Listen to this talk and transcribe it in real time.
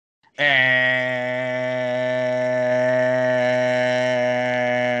And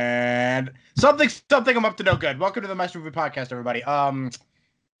something I'm up to no good. Welcome to the Master Movie Podcast, everybody.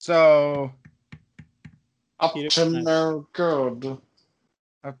 So up to no good.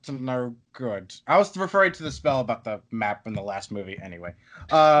 Up to no good. I was referring to the spell about the map in the last movie, anyway.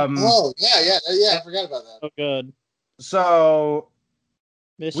 Oh yeah, I forgot about that. Oh, good. So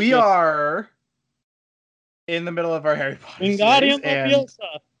Mischief. we are in the middle of our Harry Potter Wingardium series,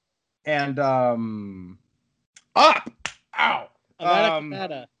 and up. Ow.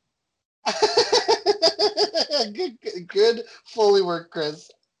 Avada Good Foley work, Chris.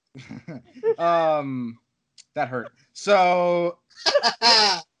 That hurt. So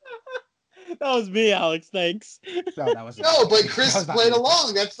that was me, Alex. Thanks. No, that was no, but Chris played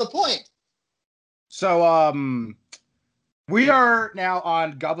along. That's the point. So we are now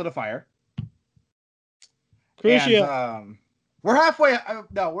on Goblet of Fire. Crucio. And we're halfway.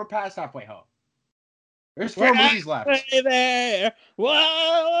 No, we're past halfway home. There's 4 movies left. There.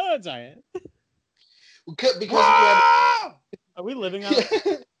 Whoa! Sorry. Because are we living on?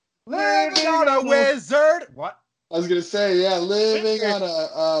 Living on a wizard. What? I was gonna say, yeah, living on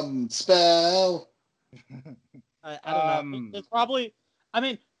a spell. I don't know. It's probably. I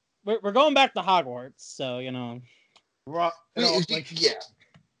mean, we're going back to Hogwarts, so you know. Yeah.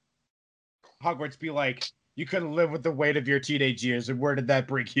 Hogwarts be like, you couldn't live with the weight of your teenage years, and where did that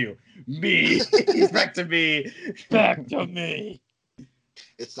bring you? Me. Back to me. Back to me.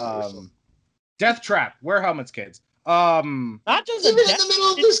 It's not Death Trap. Wear helmets, kids. Not just even in the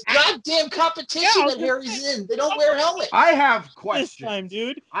middle of this goddamn competition that Harry's in, they don't wear helmets. I have questions, this time,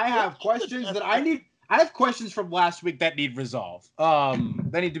 dude. I have questions that I need. I have questions from last week that need resolve.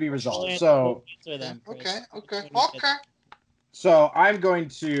 They need to be resolved. So okay. So I'm going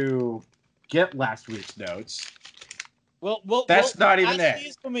to get last week's notes. Well, that's not even it.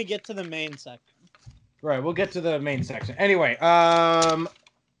 These when we get to the main section. Right, we'll get to the main section. Anyway,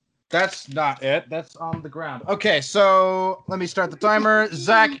 that's not it. That's on the ground. Okay, so let me start the timer.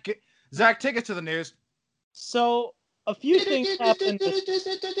 Zach, take us to the news. So a few things happened.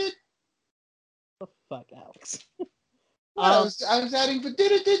 The fuck, Alex? I was adding.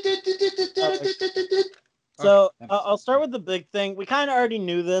 So I'll start with the big thing. We kind of already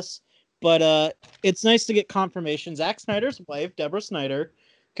knew this, but it's nice to get confirmation. Zack Snyder's wife, Deborah Snyder,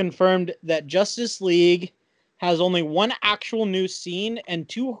 confirmed that Justice League has only one actual new scene and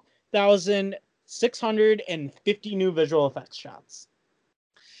 2,650 new visual effects shots.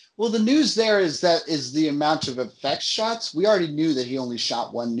 Well, the news there is the amount of effects shots. We already knew that he only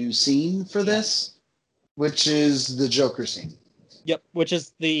shot one new scene for this, which is the Joker scene. Yep, which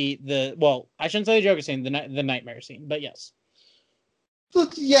is the well, I shouldn't say the Joker scene, the nightmare scene, but yes.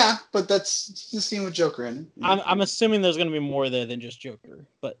 Look, yeah, but that's the scene with Joker in it. I'm assuming there's going to be more there than just Joker,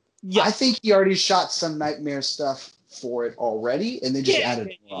 but yeah. I think he already shot some nightmare stuff for it already, and they just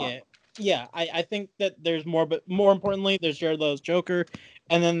added more. Yeah, I think that there's more, but more importantly, there's Jared Leto's Joker,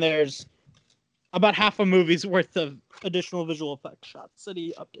 and then there's about half a movie's worth of additional visual effects shots that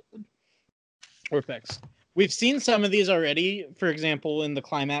he updated. Or effects. We've seen some of these already. For example, in the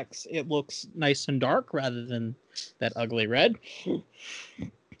climax, it looks nice and dark rather than that ugly red. The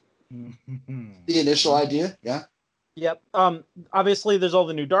initial idea, yeah. Yep. Obviously, there's all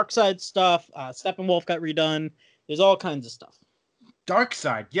the new Darkseid stuff. Steppenwolf got redone. There's all kinds of stuff.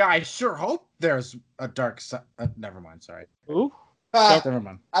 Darkseid. Yeah, I sure hope there's a Darkseid. Never mind. Sorry. Ooh. Never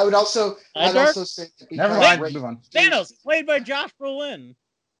mind. I would also say that never mind. Move on. Thanos, played by Josh Brolin.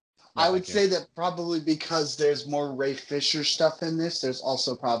 I would say that probably because there's more Ray Fisher stuff in this, there's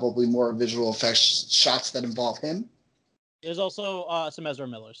also probably more visual effects shots that involve him. There's also some Ezra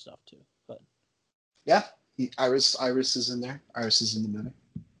Miller stuff too, but yeah, Iris is in there. Iris is in the movie.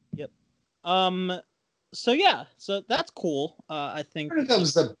 Yep. So yeah, so that's cool. I think that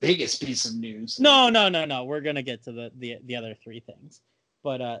was the biggest piece of news. No. We're gonna get to the other three things,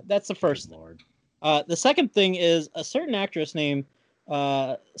 but that's the first thing. The second thing is a certain actress named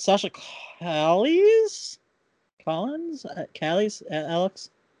Sasha Callies? Alex?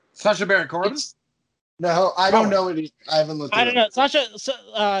 Sasha Baron Corbin? No, I don't know it. I haven't looked. I don't know.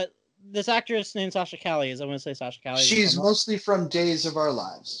 This actress named Sasha Callies. I'm going to say Sasha Callies. She's mostly from Days of Our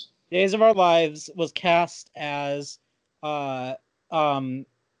Lives. Days of Our Lives was cast as Cora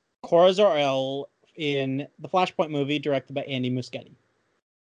Zor-El in the Flashpoint movie directed by Andy Muschietti.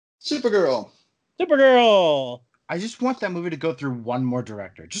 Supergirl. I just want that movie to go through one more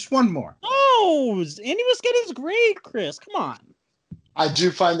director. Just one more. Oh, Andy Muschietti is great, Chris. Come on. I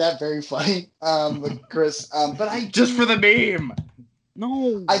do find that very funny, Chris. But I just for the meme.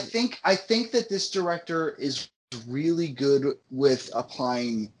 No. I think that this director is really good with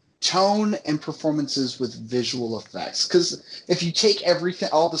applying tone and performances with visual effects. Because if you take everything,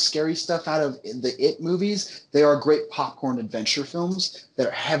 all the scary stuff out of the It movies, they are great popcorn adventure films that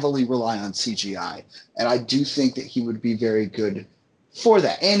are heavily rely on CGI. And I do think that he would be very good for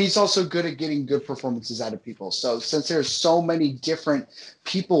that. And he's also good at getting good performances out of people. So since there's so many different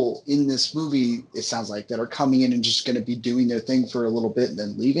people in this movie, it sounds like, that are coming in and just going to be doing their thing for a little bit and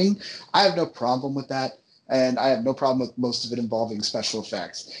then leaving, I have no problem with that. And I have no problem with most of it involving special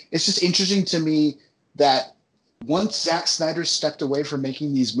effects. It's just interesting to me that once Zack Snyder stepped away from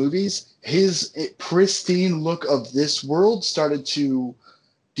making these movies, his pristine look of this world started to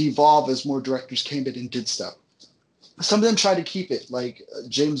devolve as more directors came in and did stuff. Some of them try to keep it, like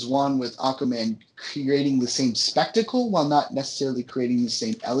James Wan with Aquaman, creating the same spectacle while not necessarily creating the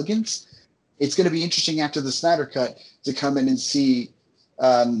same elegance. It's going to be interesting after the Snyder Cut to come in and see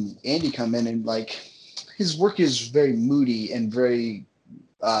Andy come in and, like, his work is very moody and very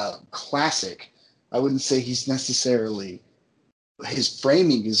classic. I wouldn't say he's necessarily, his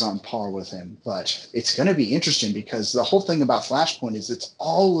framing is on par with him, but it's going to be interesting because the whole thing about Flashpoint is it's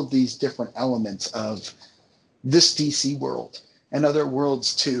all of these different elements of this DC world and other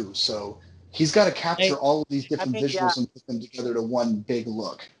worlds too. So he's got to capture all of these different visuals and put them together to one big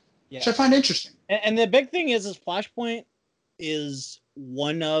look, which I find interesting. And the big thing is Flashpoint is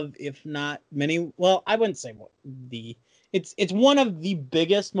one of, if not many, well, I wouldn't say it's one of the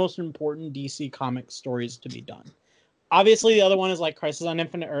biggest, most important DC comic stories to be done. Obviously, the other one is like Crisis on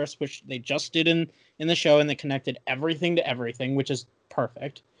Infinite Earths, which they just did in the show, and they connected everything to everything, which is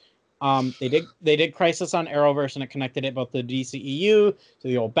perfect. They did Crisis on Arrowverse, and it connected it both to the DCEU, to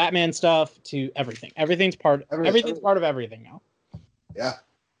the old Batman stuff, to everything. Everything's part of everything now. Yeah.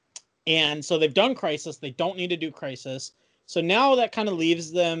 And so they've done Crisis. They don't need to do Crisis. So now that kind of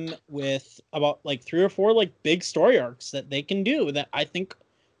leaves them with about like 3 or 4 like big story arcs that they can do that I think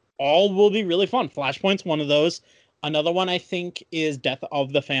all will be really fun. Flashpoint's one of those. Another one I think is Death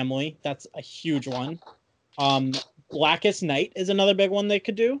of the Family. That's a huge one. Blackest Night is another big one they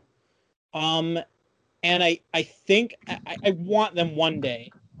could do. And I think I want them one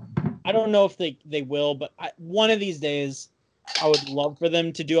day. I don't know if they will, but one of these days I would love for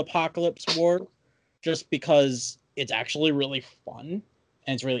them to do Apocalypse War, just because it's actually really fun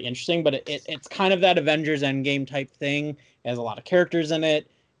and it's really interesting. But it's kind of that Avengers Endgame type thing. It has a lot of characters in it.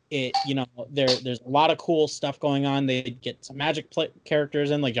 There's a lot of cool stuff going on. They get some magic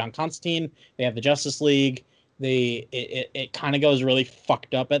characters in, like John Constantine. They have the Justice League. It kind of goes really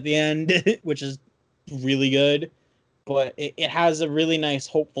fucked up at the end, which is really good. But it has a really nice,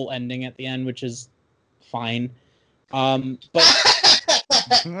 hopeful ending at the end, which is fine. Well,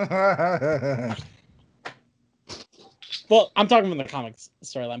 I'm talking about the comics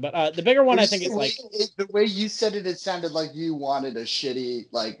storyline, but the bigger one I think is like the way you said it. It sounded like you wanted a shitty,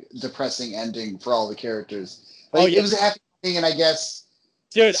 like depressing ending for all the characters. Like, it was a happy ending, and I guess,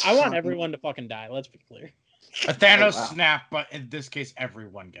 dude, I want everyone to fucking die. Let's be clear. A Thanos snap, but in this case,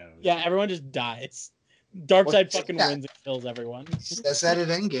 everyone goes. Yeah, everyone just dies. Darkseid fucking wins and kills everyone. That's at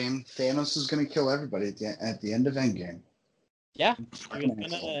Endgame. Thanos is going to kill everybody at the end of Endgame. Yeah,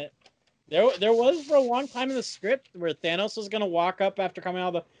 there was for a long time in the script where Thanos was going to walk up after coming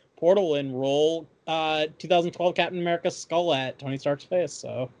out of the portal and roll 2012 Captain America's skull at Tony Stark's face.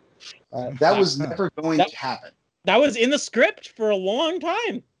 So that was never going to happen. That was in the script for a long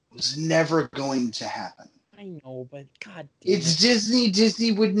time. It was never going to happen. I know, but God damn it's Disney.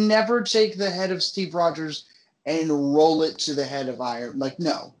 Disney would never take the head of Steve Rogers and roll it to the head of Iron. Like,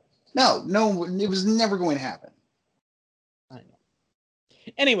 no. It was never going to happen. I know.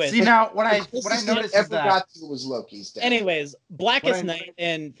 Anyways, see, now what I noticed is that got to was Loki's death. Anyways, Blackest Night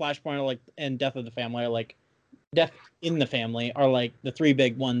and Flashpoint are like, and Death of the Family are like, Death in the Family are like the 3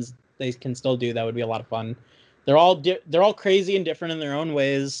 big ones they can still do. That would be a lot of fun. They're all crazy and different in their own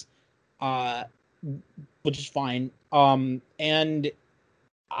ways. Which is fine. And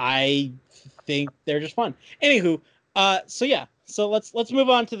I think they're just fun. Anywho, so let's move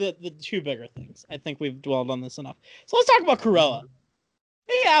on to the 2 bigger things. I think we've dwelled on this enough. So let's talk about Cruella.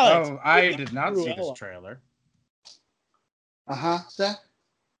 Hey, Alex. Oh, I did not see this trailer. Zach?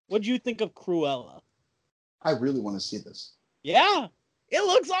 What'd you think of Cruella? I really want to see this. Yeah, it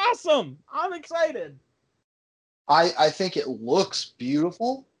looks awesome. I'm excited. I think it looks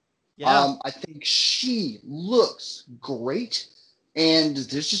beautiful. Yeah. I think she looks great, and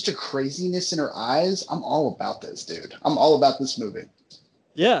there's just a craziness in her eyes. I'm all about this, dude. I'm all about this movie.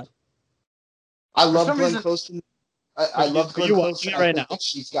 Yeah. I love Glenn Close. I love Glenn Close right now.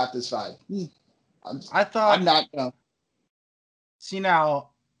 She's got this vibe. I'm not. No. See, now,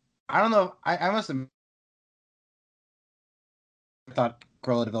 I don't know. I must have thought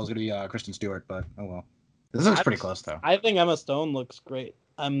Cruella de Vil is going to be Kristen Stewart, but oh well. This looks pretty close, though. I think Emma Stone looks great.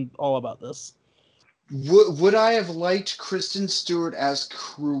 I'm all about this. Would I have liked Kristen Stewart as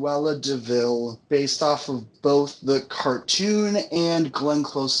Cruella de Vil based off of both the cartoon and Glenn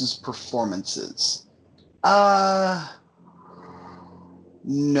Close's performances?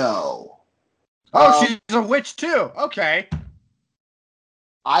 No. Oh, she's a witch too. Okay.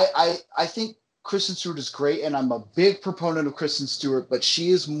 I think Kristen Stewart is great, and I'm a big proponent of Kristen Stewart, but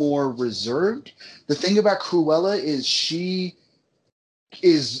she is more reserved. The thing about Cruella is she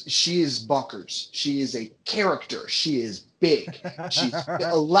is bonkers. She is a character. She is big. She's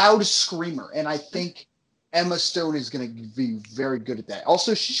a loud screamer, and I think Emma Stone is going to be very good at that.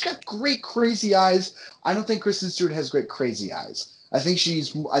 Also, she's got great crazy eyes. I don't think Kristen Stewart has great crazy eyes. I think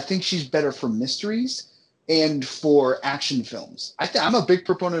she's better for mysteries and for action films. I'm a big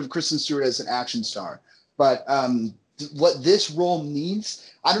proponent of Kristen Stewart as an action star, but what this role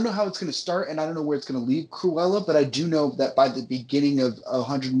needs, I don't know how it's going to start, and I don't know where it's going to leave Cruella, but I do know that by the beginning of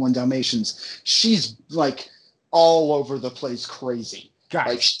 101 Dalmatians, she's like all over the place crazy.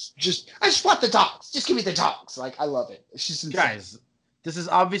 Guys, like I just want the dogs. Just give me the dogs. Like, I love it. She's insane. Guys, this is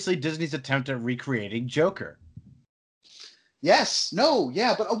obviously Disney's attempt at recreating Joker. Yes. No.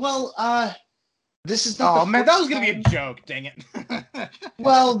 Yeah. But this is not. Oh man, that was gonna be a joke. Dang it.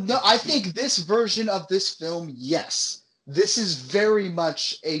 Well, no, I think this version of this film, yes, this is very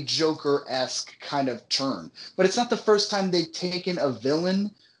much a Joker-esque kind of turn. But it's not the first time they've taken a villain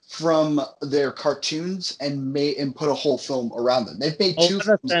from their cartoons and put a whole film around them. They've made two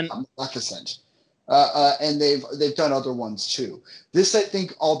films on Maleficent. And they've done other ones too. This, I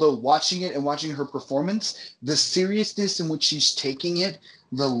think, although watching it and watching her performance, the seriousness in which she's taking it,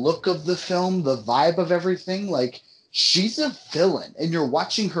 the look of the film, the vibe of everything, like, she's a villain, and you're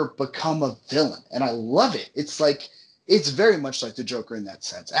watching her become a villain, and I love it. It's very much like the Joker in that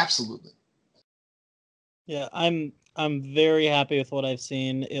sense. Absolutely. Yeah, I'm very happy with what I've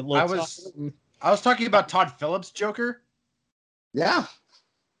seen. It looks awesome. I was talking about Todd Phillips' Joker. Yeah,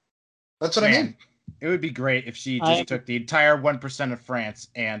 that's what I mean. It would be great if she just took the entire 1% of France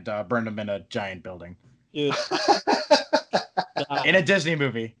and burned them in a giant building. Dude. In a Disney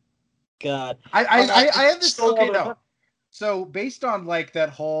movie. God. I have this. Okay, no. So based on like that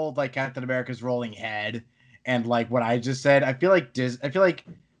whole like Captain America's rolling head and like what I just said, I feel like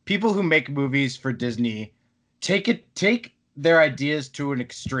people who make movies for Disney take their ideas to an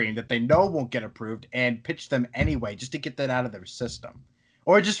extreme that they know won't get approved and pitch them anyway just to get that out of their system.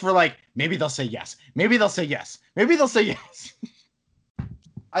 Or just for like, maybe they'll say yes. Maybe they'll say yes. Maybe they'll say yes.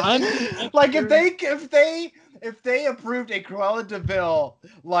 I'm like if they approved a Cruella de Vil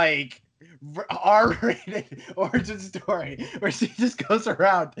like R-rated origin story where she just goes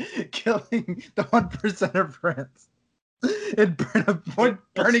around killing the 1% of France and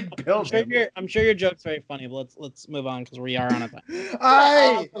burning buildings. I'm sure your joke's very funny, but let's move on because we are on a time.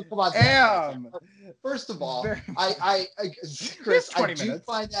 I am. First of all, Chris, I do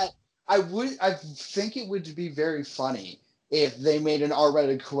find that I think it would be very funny if they made an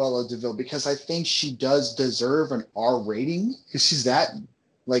R-rated Cruella de Vil, because I think she does deserve an R rating because she's that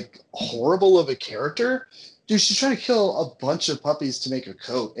like horrible of a character. Dude, she's trying to kill a bunch of puppies to make a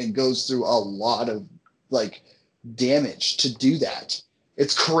coat and goes through a lot of like damage to do that.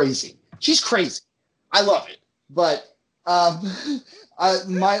 It's crazy. She's crazy. I love it. But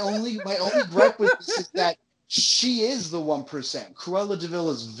my only gripe with this is that she is the 1%. Cruella de Vil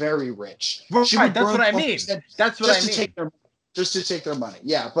is very rich. Right, that's what I mean. That's what I mean. Just to take their money.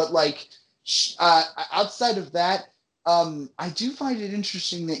 Yeah, but like outside of that, I do find it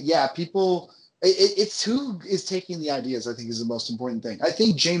interesting that, yeah, people, it's who is taking the ideas, I think, is the most important thing. I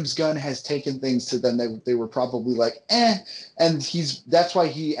think James Gunn has taken things to them they were probably like, and that's why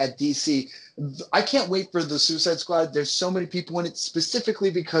he at DC, I can't wait for the Suicide Squad. There's so many people in it, specifically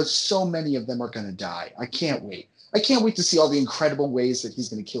because so many of them are going to die. I can't wait. I can't wait to see all the incredible ways that he's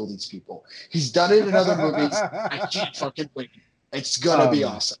going to kill these people. He's done it in other movies. I can't fucking wait. It's going to be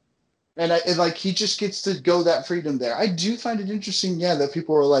awesome. And like he just gets to go that freedom there. I do find it interesting, yeah, that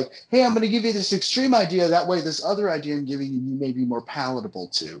people are like, hey, I'm going to give you this extreme idea. That way this other idea I'm giving you may be more palatable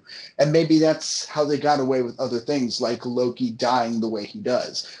to. And maybe that's how they got away with other things, like Loki dying the way he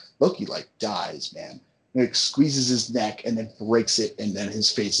does. Loki, like, dies, man. Like, squeezes his neck and then breaks it, and then his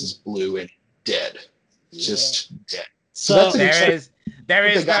face is blue and dead. Just dead. So that's there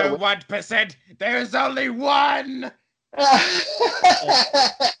is no 1%. There is only one.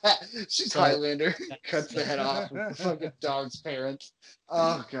 She's Highlander. Cuts the head off with the fucking dog's parents.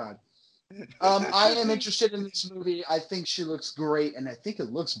 Oh god. I am interested in this movie. I think she looks great, and I think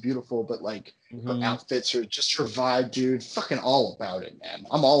it looks beautiful. But like her outfits, or just her vibe, dude, fucking all about it, man.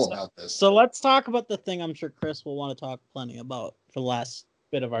 I'm all about this. So let's talk about the thing I'm sure Chris will want to talk plenty about for the last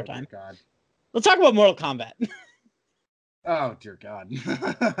bit of our time. God. Let's talk about Mortal Kombat. Oh dear God.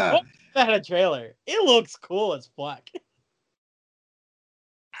 What had a trailer? It looks cool as fuck.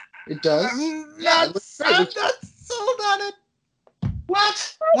 It does. I'm not sold on it.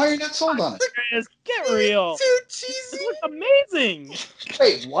 What? Why are you not sold on it? Chris, get real. Too cheesy. It looks amazing.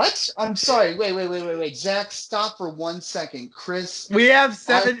 Wait, what? I'm sorry. Wait. Zach, stop for 1 second. Chris, We have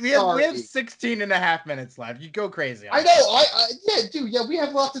I'm we have sorry. 16 and a half minutes left. You go crazy. I know. Yeah, we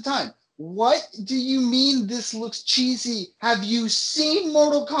have lots of time. What do you mean this looks cheesy? Have you seen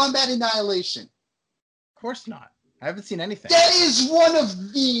Mortal Kombat Annihilation? Of course not. I haven't seen anything. That is one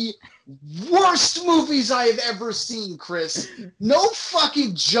of the worst movies I have ever seen, Chris. No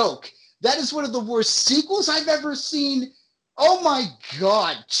fucking joke. That is one of the worst sequels I've ever seen. Oh my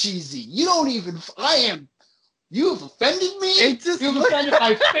God, cheesy. You don't even. You have offended me. You've offended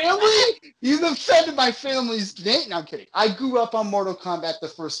my family. You've offended my family's name. No, I'm kidding. I grew up on Mortal Kombat, the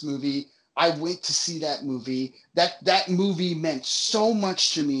first movie. I went to see that movie. That movie meant so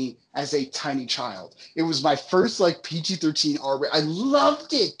much to me as a tiny child. It was my first like PG-13 R. I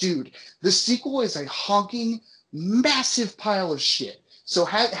loved it, dude. The sequel is a honking, massive pile of shit. So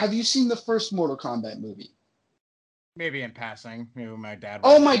have you seen the first Mortal Kombat movie? Maybe in passing. Maybe my dad.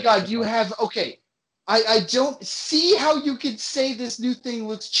 Oh my God, you have. Okay. I don't see how you could say this new thing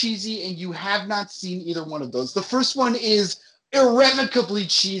looks cheesy and you have not seen either one of those. The first one is irrevocably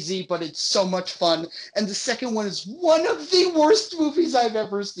cheesy, but it's so much fun. And the second one is one of the worst movies I've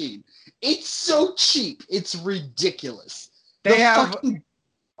ever seen. It's so cheap. It's ridiculous. Oh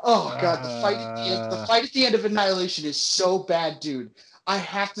God, the fight at the end of Annihilation is so bad, dude. I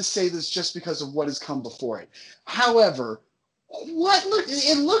have to say this just because of what has come before it. However,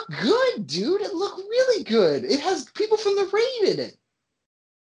 it looked good, dude. It looked really good. It has people from The Raid in it.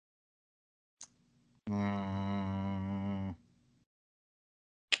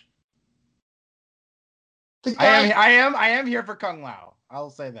 I am here for Kung Lao. I'll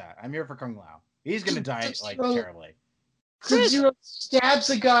say that. I'm here for Kung Lao. He's gonna die like terribly. Sub-Zero stabs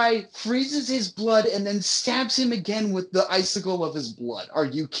a guy, freezes his blood, and then stabs him again with the icicle of his blood. Are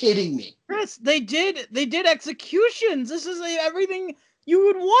you kidding me? Chris, they did executions. This is everything you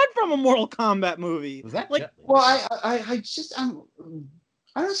would want from a Mortal Kombat movie. Was that like? Well, I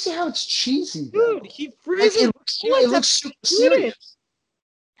don't see how it's cheesy, though. Dude, he freezes. It looks super serious.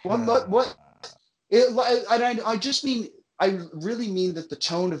 What? I just mean. I really mean that the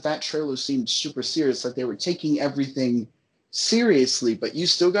tone of that trailer seemed super serious, like they were taking everything seriously, but you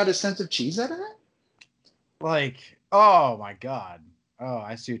still got a sense of cheese out of that? Like, oh my God. Oh,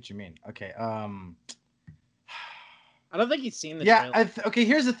 I see what you mean. Okay. I don't think he's seen the trailer. Okay,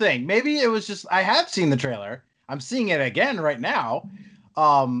 here's the thing. Maybe it was just I have seen the trailer. I'm seeing it again right now.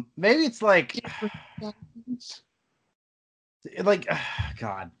 Maybe it's like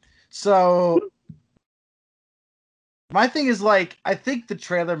God. So my thing is like I think the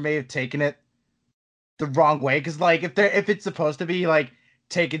trailer may have taken it the wrong way because like if it's supposed to be like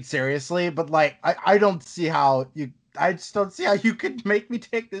taken seriously, but like I don't see how you I just don't see how you could make me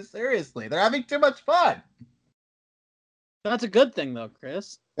take this seriously. They're having too much fun. That's a good thing though,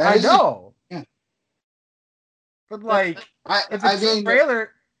 Chris. I know. Yeah. But like if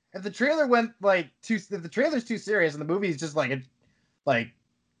the trailer went like if the trailer's too serious and the movie's just like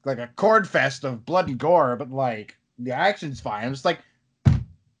a corn fest of blood and gore, but like the action's fine. I'm just like,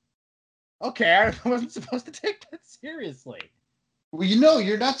 okay, I wasn't supposed to take that seriously. Well,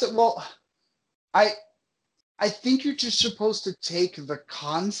 you're not. Well, I think you're just supposed to take the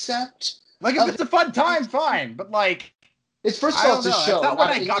concept. Like, if it's a fun time, fine. But like, it's first of all, it's a show.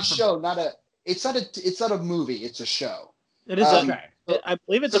 It's not a movie. It's a show. It is. I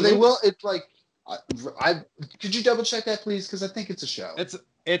believe it's. So they will. It's like. Could you double check that, please? Because I think it's a show.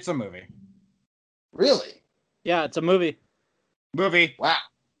 It's a movie. Really? Yeah, it's a movie. Wow.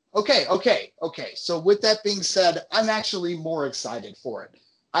 Okay. So with that being said, I'm actually more excited for it.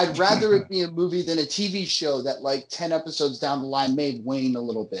 I'd rather it be a movie than a TV show that like 10 episodes down the line may wane a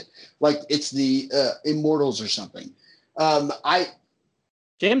little bit. Like it's the Immortals or something.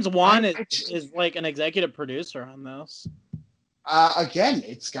 James Wan is like an executive producer on this. Again,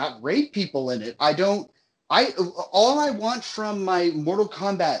 it's got Raid people in it. All I want from my Mortal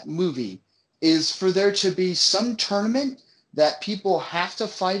Kombat movie is for there to be some tournament that people have to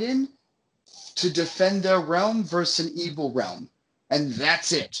fight in to defend their realm versus an evil realm. And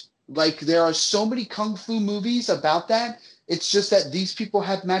that's it. Like, there are so many kung fu movies about that. It's just that these people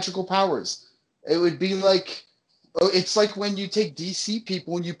have magical powers. It would be like, it's like when you take DC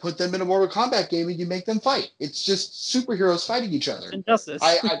people and you put them in a Mortal Kombat game and you make them fight. It's just superheroes fighting each other. Injustice.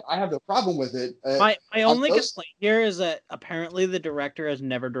 I have no problem with it. My only complaint here is that apparently the director has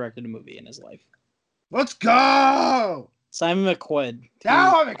never directed a movie in his life. Let's go! Simon McQuoid.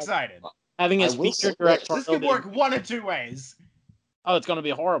 Now I'm excited. Having his feature director. This could work one of two ways. Oh, it's going to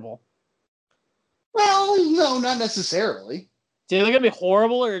be horrible. Well, no, not necessarily. It's either going to be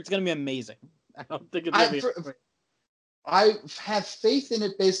horrible or it's going to be amazing. I don't think it's going to be. I have faith in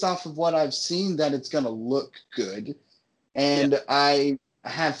it based off of what I've seen that it's going to look good. And I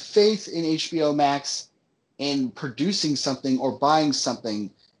have faith in HBO Max in producing something or buying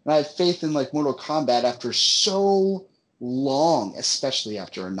something. And I have faith in like Mortal Kombat after so long, especially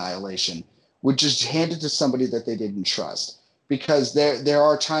after Annihilation, would just hand it to somebody that they didn't trust. Because there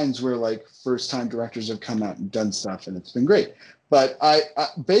are times where like first-time directors have come out and done stuff and it's been great. But I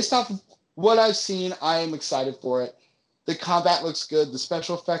based off of what I've seen, I am excited for it. The combat looks good. The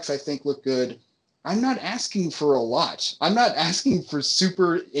special effects, I think, look good. I'm not asking for a lot. I'm not asking for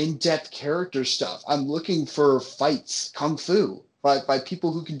super in-depth character stuff. I'm looking for fights, kung fu, by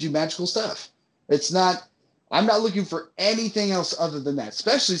people who can do magical stuff. I'm not looking for anything else other than that,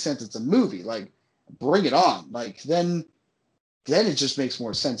 especially since it's a movie. Like, bring it on. Like, then it just makes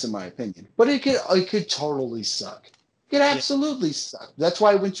more sense in my opinion. But it could totally suck. It could absolutely suck. That's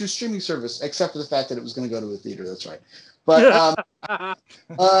why I went to a streaming service, except for the fact that it was going to go to a theater. That's right. But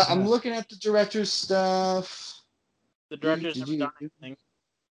I'm looking at the director's stuff. The director's never done anything.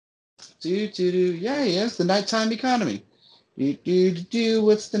 Yeah, it's the nighttime economy.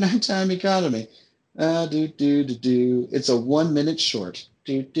 What's the nighttime economy? It's a 1 minute short.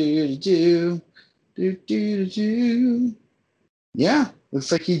 Yeah,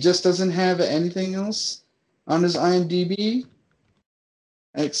 looks like he just doesn't have anything else on his IMDb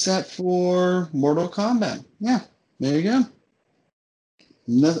except for Mortal Kombat. Yeah, there you go.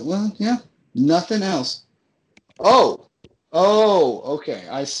 Nothing else. Oh, okay,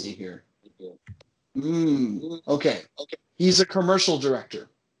 I see here. Okay. He's a commercial director.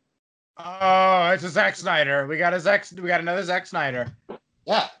 Oh, it's a Zack Snyder. We got another Zack Snyder.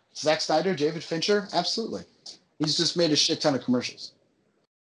 Yeah, Zack Snyder, David Fincher, absolutely. He's just made a shit ton of commercials.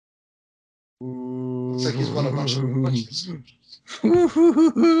 Looks like he's won a bunch of commercials.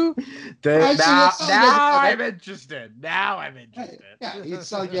 Now I'm interested. Yeah,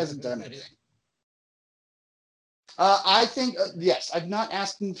 it's not like he hasn't done anything. I think, yes, I'm not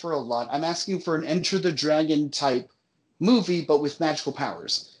asking for a lot. I'm asking for an Enter the Dragon type movie, but with magical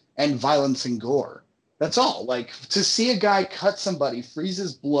powers and violence and gore. That's all. Like, to see a guy cut somebody, freeze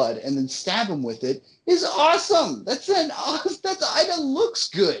his blood, and then stab him with it is awesome. That looks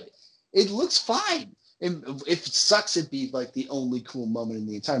good. It looks fine. If it sucks, it'd be like the only cool moment in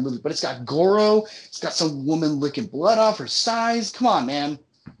the entire movie. But it's got Goro. It's got some woman licking blood off her size. Come on, man.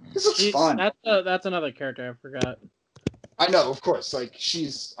 This looks fun. That's another character I forgot. I know, of course. Like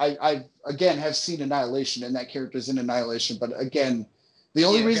I again have seen Annihilation, and that character's in Annihilation. But again, the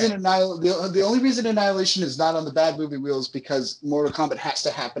only reason Annihilation is not on the bad movie wheel is because Mortal Kombat has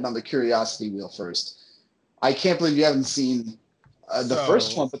to happen on the Curiosity wheel first. I can't believe you haven't seen the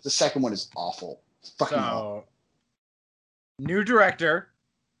first one, but the second one is awful. Fucking awful. New director,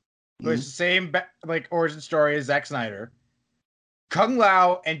 who has the same origin story as Zack Snyder. Kung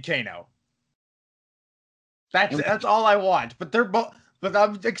Lao and Kano. That's all I want. But they're both. But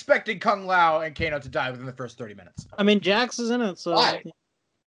I'm expecting Kung Lao and Kano to die within the first 30 minutes. I mean, Jax is in it, so. Why?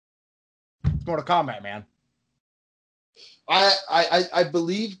 It's Mortal Kombat, man. I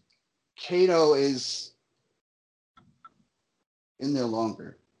believe Kano is in there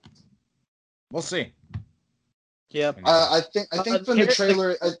longer. We'll see. Yep. I think from the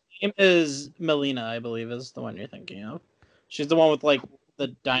trailer. Her name is Melina, I believe, is the one you're thinking of. She's the one with like the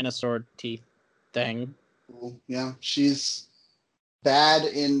dinosaur teeth thing. Yeah, she's bad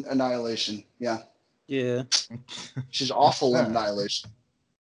in Annihilation. Yeah. Yeah. She's awful in Annihilation.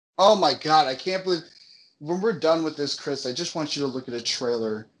 Oh my god, I can't believe when we're done with this, Chris, I just want you to look at a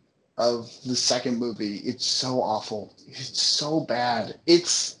trailer of the second movie. It's so awful. It's so bad.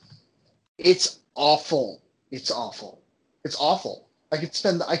 It's awful. It's awful. It's awful.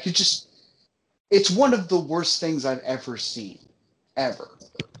 It's one of the worst things I've ever seen. Ever.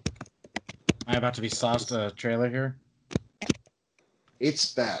 Am I about to be sauced a trailer here?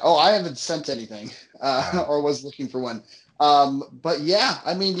 It's bad. Oh, I haven't sent anything. Or was looking for one. But yeah,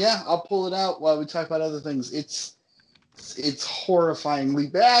 I mean, yeah, I'll pull it out while we talk about other things. It's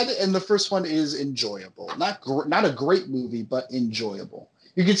horrifyingly bad, and the first one is enjoyable. Not a great movie, but enjoyable.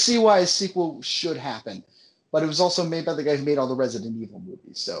 You can see why a sequel should happen. but it was also made by the guy who made all the Resident Evil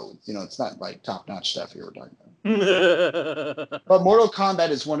movies. So, it's not like top-notch stuff here we're talking about. But Mortal Kombat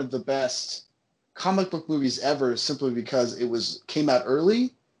is one of the best comic book movies ever, simply because it came out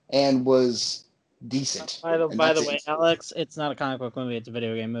early and was decent. By the way, Alex, it's not a comic book movie, it's a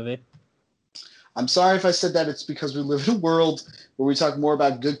video game movie. I'm sorry if I said that. It's because we live in a world where we talk more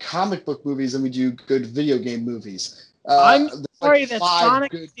about good comic book movies than we do good video game movies. I'm sorry that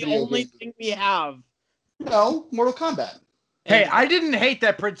Sonic is the only thing we have. No, Mortal Kombat. Hey, I didn't hate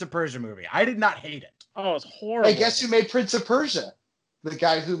that Prince of Persia movie. I did not hate it. Oh, it's horrible. Hey, guess who made Prince of Persia? The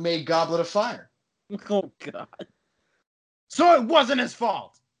guy who made Goblet of Fire. Oh, God. So it wasn't his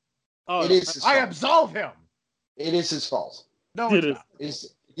fault. Oh, it is his fault. I absolve him. It is his fault. No, it's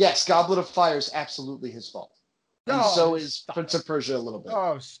not. Yes, Goblet of Fire is absolutely his fault. No, and so is Prince of Persia a little bit.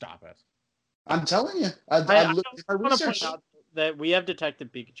 Oh, stop it. I'm telling you. I want to point out that we have Detective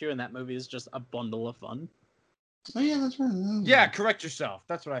Pikachu, and that movie is just a bundle of fun. Oh, yeah, that's right. Yeah, correct yourself.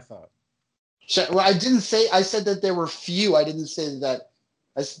 That's what I thought. Well, I said that there were few. I didn't say that.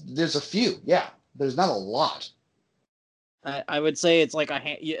 There's a few. Yeah, there's not a lot. I would say it's like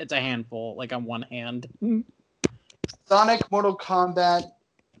it's a handful, like on one hand. Sonic, Mortal Kombat,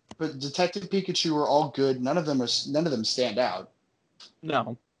 but Detective Pikachu are all good. None of them stand out.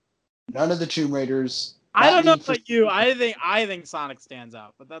 No. None of the Tomb Raiders. I don't know about you. I think Sonic stands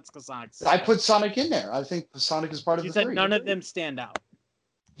out, but that's because Sonic. I put Sonic in there. I think Sonic is part of the three. You said none of them stand out.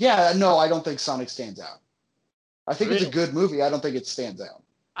 Yeah, no, I don't think Sonic stands out. I think it's a good movie. I don't think it stands out.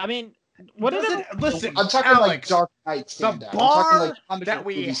 I mean, what is it? Listen, I'm talking Alex, like Dark Knight stand out. The bar I'm talking like that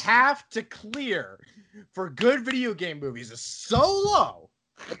we have to clear for good video game movies is so low.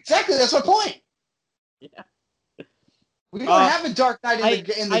 Exactly, that's my point. Yeah. We don't have a Dark Knight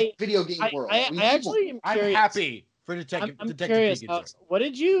in the video game world. I'm happy for Detective Pikachu. What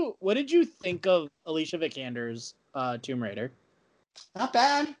did you think of Alicia Vikander's Tomb Raider? Not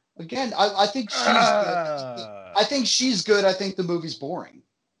bad. Again, I think she's good. I think she's good. I think the movie's boring.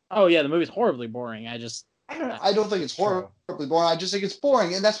 Oh yeah, the movie's horribly boring. I don't think it's horribly boring. I just think it's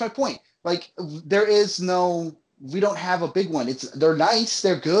boring, and that's my point. Like we don't have a big one. They're nice,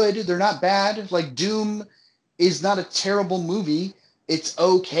 they're good, they're not bad. Like Doom is not a terrible movie. It's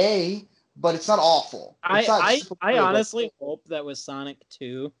okay, but it's not awful. I honestly hope that with Sonic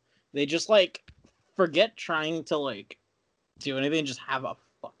 2, they just forget trying to do anything and just have a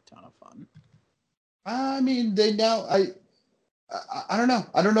fuck ton of fun. I mean, I don't know.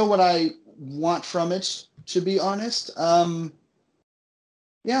 I don't know what I want from it, to be honest.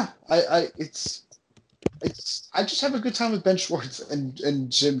 Yeah, I just have a good time with Ben Schwartz and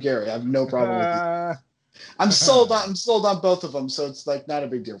Jim Carrey. I have no problem with it. I'm sold on both of them, so it's not a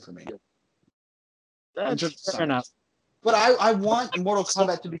big deal for me. That's fair enough. But I want Mortal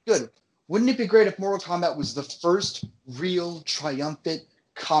Kombat to be good. Wouldn't it be great if Mortal Kombat was the first real triumphant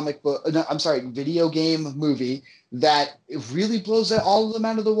video game movie that really blows all of them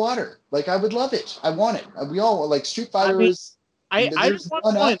out of the water? I would love it. I want it. We all like Street Fighter is. I just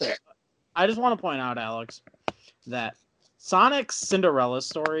want to point out, Alex, that Sonic's Cinderella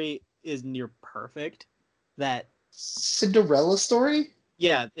story is near perfect. That Cinderella story?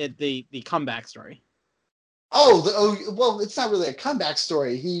 Yeah, the comeback story. Well, it's not really a comeback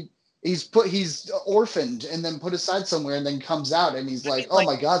story. He's orphaned and then put aside somewhere and then comes out and he's oh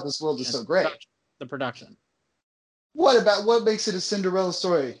my God, this world is so great. The production. What makes it a Cinderella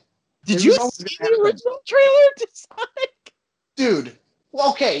story? Did you see the original trailer to Sonic? Dude, well,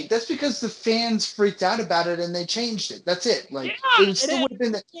 okay, that's because the fans freaked out about it and they changed it. That's it. It still would have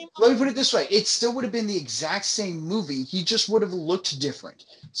been. Let me put it this way: it still would have been the exact same movie. He just would have looked different.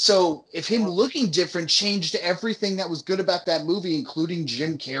 So if him looking different changed everything that was good about that movie, including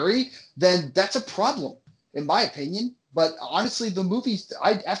Jim Carrey, then that's a problem, in my opinion. But honestly, the movie,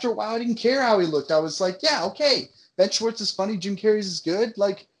 after a while, I didn't care how he looked. I was like, yeah, okay, Ben Schwartz is funny, Jim Carrey's is good.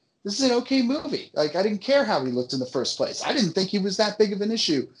 This is an okay movie. I didn't care how he looked in the first place. I didn't think he was that big of an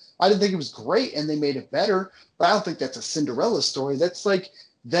issue. I didn't think it was great, and they made it better. But I don't think that's a Cinderella story. That's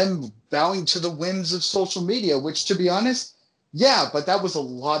them bowing to the whims of social media, which, to be honest, yeah, but that was a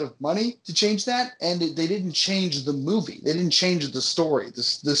lot of money to change that, and they didn't change the movie. They didn't change the story.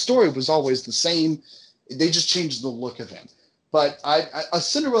 The story was always the same. They just changed the look of him. But a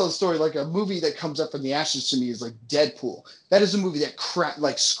Cinderella story, a movie that comes up from the ashes to me, is like Deadpool. That is a movie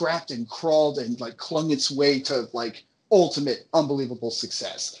that scrapped and crawled and clung its way to ultimate unbelievable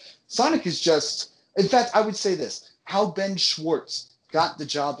success. Sonic is just, in fact, I would say this: how Ben Schwartz got the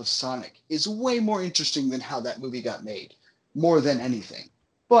job of Sonic is way more interesting than how that movie got made, more than anything.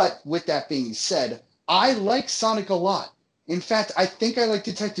 But with that being said, I like Sonic a lot. In fact, I think I like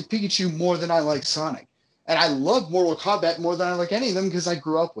Detective Pikachu more than I like Sonic. And I love Mortal Kombat more than I like any of them because I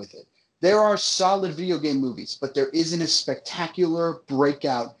grew up with it. There are solid video game movies, but there isn't a spectacular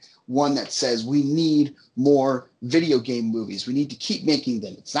breakout one that says we need more video game movies. We need to keep making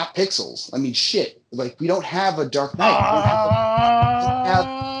them. It's not Pixels. I mean, shit. Like, we don't have a Dark Knight. We don't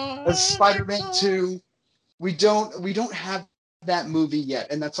have a Spider-Man 2. We don't have that movie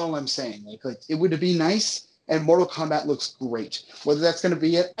yet, and that's all I'm saying. Like it would be nice, and Mortal Kombat looks great. Whether that's going to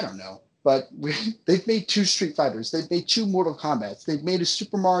be it, I don't know. But they've made 2 Street Fighters. They've made 2 Mortal Kombats. They've made a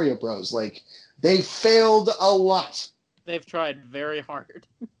Super Mario Bros. Like, they failed a lot. They've tried very hard.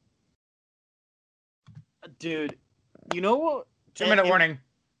 Dude, you know what? 2-minute warning.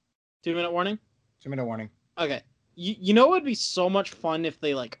 2-minute warning? 2-minute warning. Okay. You know what would be so much fun if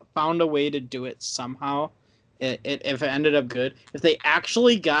they, like, found a way to do it somehow? If it ended up good? If they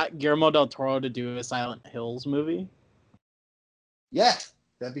actually got Guillermo del Toro to do a Silent Hills movie? Yeah.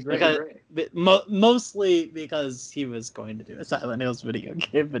 That'd be great. Mostly because he was going to do a Silent Hills video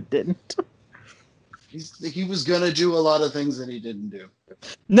game, but didn't. He was gonna do a lot of things that he didn't do.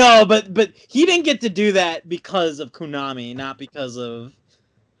 No, but he didn't get to do that because of Konami, not because of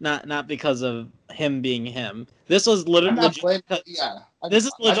him being him. This was literally this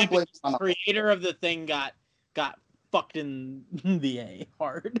is legit. The creator of the thing got fucked in the A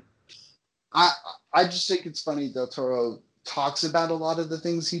hard. I just think it's funny Del Toro talks about a lot of the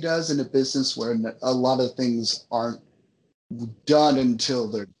things he does in a business where a lot of things aren't done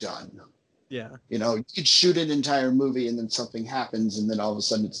until they're done. Yeah. You know, you could shoot an entire movie and then something happens and then all of a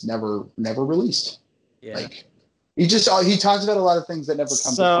sudden it's never released. Yeah. Like he talks about a lot of things that never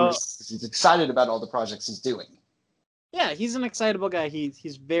come to fruition because he's excited about all the projects he's doing. Yeah, he's an excitable guy. He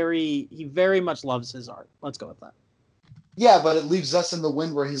very much loves his art. Let's go with that. Yeah, but it leaves us in the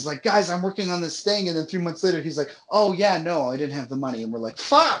wind where he's like, guys, I'm working on this thing. And then 3 months later, he's like, oh, yeah, no, I didn't have the money. And we're like,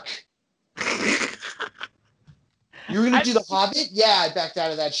 fuck. You're going to do The Hobbit? Yeah, I backed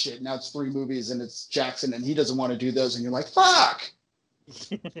out of that shit. Now it's 3 movies and it's Jackson and he doesn't want to do those. And you're like, fuck.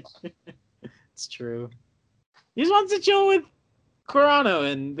 It's true. He just wants to chill with Corano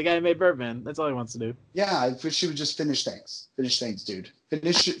and the guy who made Birdman. That's all he wants to do. Yeah, I wish he would just finish things. Finish things, dude.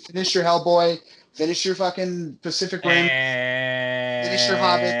 Finish your Hellboy. Finish your fucking Pacific Rim. Finish your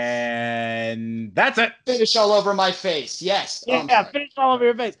Hobbit. And that's it. Finish all over my face. Yes. Yeah, finish all over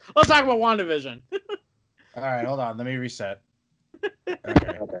your face. Let's talk about WandaVision. All right, hold on. Let me reset.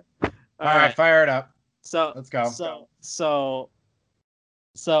 Okay. All right, fire it up. So let's go. So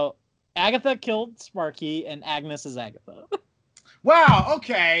Agatha killed Sparky, and Agnes is Agatha. Wow.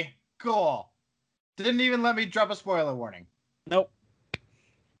 Okay. Cool. Didn't even let me drop a spoiler warning. Nope.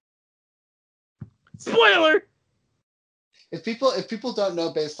 Spoiler. If people don't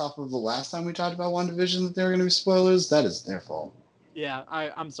know based off of the last time we talked about WandaVision that there are going to be spoilers, that is their fault. Yeah,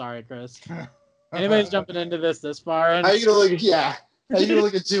 I'm sorry, Chris. Anybody's jumping into this far? How are you gonna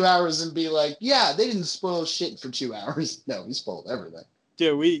look at 2 hours and be like, yeah, they didn't spoil shit for 2 hours? No, we spoiled everything.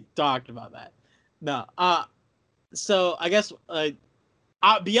 Dude, we talked about that. No. So I guess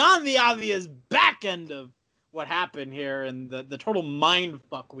beyond the obvious back end of what happened here and the total mind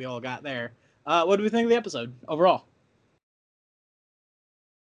fuck we all got there. What do we think of the episode overall?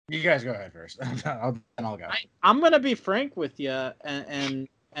 You guys go ahead first, and I'll go. I'm gonna be frank with you,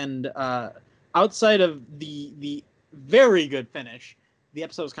 and outside of the very good finish, the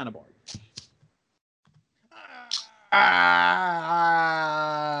episode was kind of boring.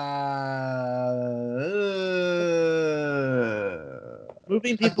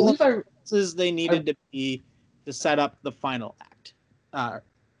 Moving people places they needed to be to set up the final act,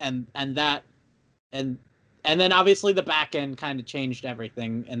 and then obviously the back end kind of changed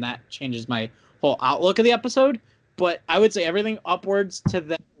everything, and that changes my whole outlook of the episode. But I would say everything upwards to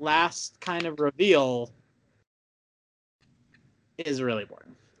the last kind of reveal is really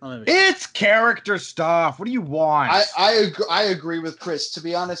boring. It's character stuff. What do you want? I agree with Chris. To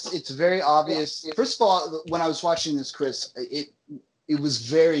be honest, it's very obvious. First of all, when I was watching this, Chris, it was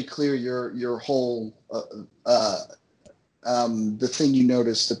very clear your whole the thing you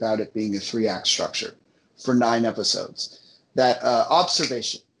noticed about it being a 3-act structure for 9 episodes. That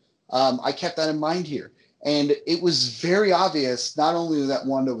observation. I kept that in mind here. And it was very obvious, not only that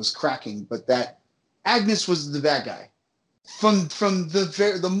Wanda was cracking, but that Agnes was the bad guy. From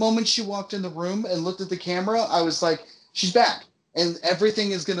the moment she walked in the room and looked at the camera, I was like, she's back. And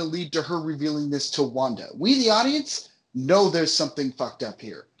everything is going to lead to her revealing this to Wanda. We, the audience, know there's something fucked up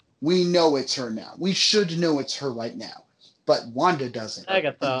here. We know it's her now. We should know it's her right now. But Wanda doesn't.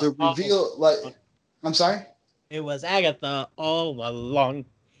 Agatha. The reveal, I'm sorry? It was Agatha all along.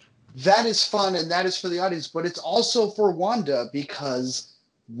 That is fun, and that is for the audience, but it's also for Wanda because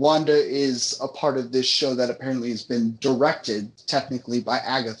Wanda is a part of this show that apparently has been directed technically by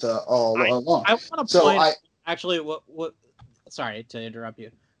Agatha all along. I want to point actually what sorry to interrupt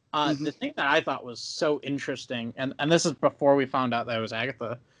you. The thing that I thought was so interesting, and this is before we found out that it was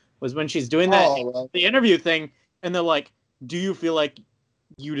Agatha, was when she's doing the interview thing, and they're like, "Do you feel like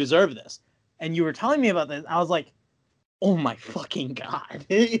you deserve this?" And you were telling me about this. I was like, "Oh my fucking god!"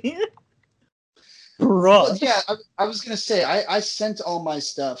 Well, yeah, I was gonna say I sent all my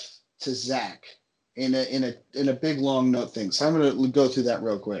stuff to Zach in a big long note thing, so I'm gonna go through that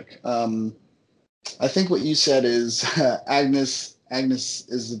real quick. I think what you said is Agnes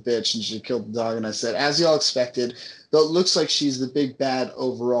is the bitch and she killed the dog, and I said, as y'all expected, though it looks like she's the big bad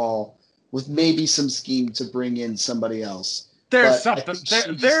overall, with maybe some scheme to bring in somebody else. There's something.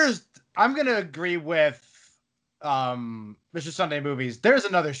 I'm gonna agree with Mr. Sunday Movies. There's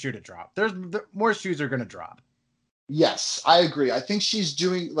another shoe to drop. More shoes are gonna drop. Yes, I agree. I think she's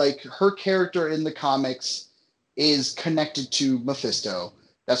doing, like, her character in the comics is connected to Mephisto.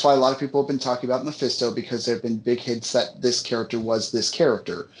 That's why a lot of people have been talking about Mephisto, because there have been big hints that this character was this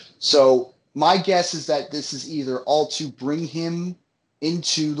character. So my guess is that this is either all to bring him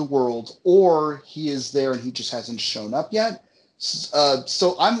into the world, or he is there and he just hasn't shown up yet.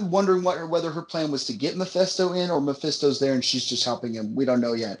 So I'm wondering whether her plan was to get Mephisto in, or Mephisto's there and she's just helping him. We don't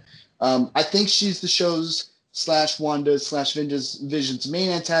know yet. I think she's the show's /Wanda /Vision's main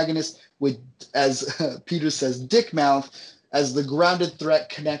antagonist, with, as Peter says, Dick Mouth, as the grounded threat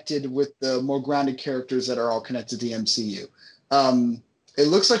connected with the more grounded characters that are all connected to the MCU. It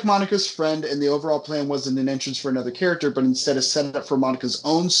looks like Monica's friend, and the overall plan wasn't an entrance for another character, but instead a setup for Monica's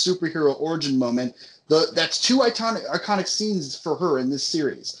own superhero origin moment. That's two iconic scenes for her in this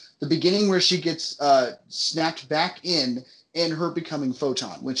series. The beginning where she gets snapped back in, and her becoming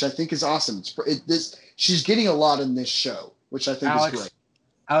Photon, which I think is awesome. She's getting a lot in this show, which I think is great.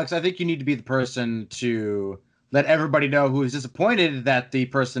 Alex, I think you need to be the person to let everybody know who is disappointed that the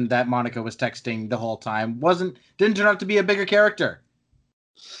person that Monica was texting the whole time didn't turn out to be a bigger character.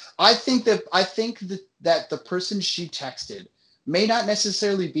 I think that the person she texted may not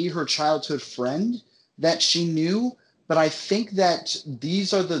necessarily be her childhood friend that she knew, but I think that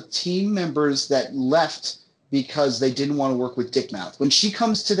these are the team members that left because they didn't want to work with Dick Mouth. When she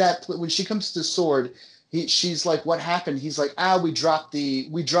comes to Sword, she's like, "What happened?" He's like, we dropped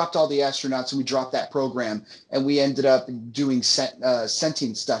all the astronauts and we dropped that program, and we ended up doing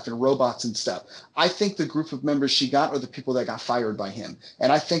sentient stuff and robots and stuff. I think the group of members she got are the people that got fired by him,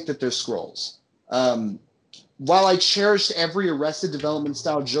 and I think that they're Skrulls. While I cherished every Arrested Development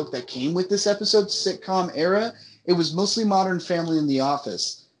style joke that came with this episode's sitcom era, it was mostly Modern Family and The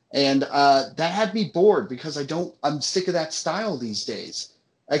Office, and that had me bored because I'm sick of that style these days.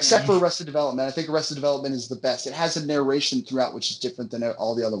 Except for Arrested Development. I think Arrested Development is the best. It has a narration throughout, which is different than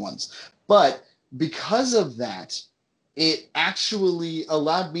all the other ones. But because of that, it actually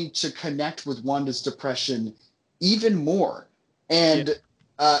allowed me to connect with Wanda's depression even more. And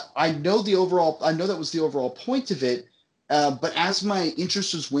I know that was the overall point of it. But as my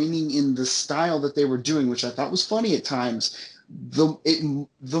interest was waning in the style that they were doing, which I thought was funny at times,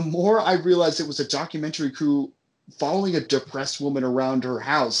 the more I realized it was a documentary crew following a depressed woman around her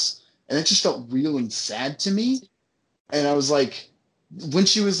house, and it just felt real and sad to me. And I was like, when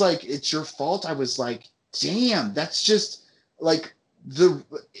she was like, "It's your fault," I was like, damn, that's just like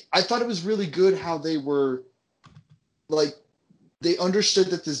I thought it was really good how they were like, they understood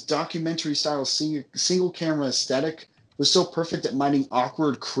that this documentary style single camera aesthetic was so perfect at mining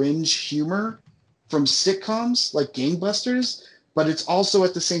awkward cringe humor from sitcoms like Gangbusters, but it's also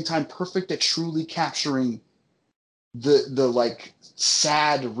at the same time perfect at truly capturing the like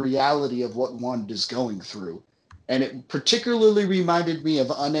sad reality of what Wanda is going through. And it particularly reminded me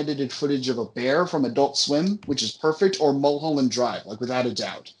of unedited footage of a bear from Adult Swim, which is perfect, or Mulholland Drive, like without a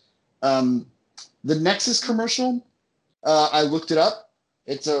doubt. The Nexus commercial, I looked it up.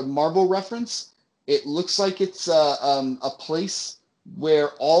 It's a Marvel reference. It looks like it's a place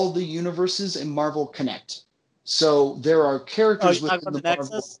where all the universes in Marvel connect. So there are characters within the Marvel.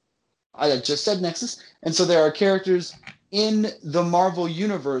 Nexus? I just said Nexus. And so there are characters in the Marvel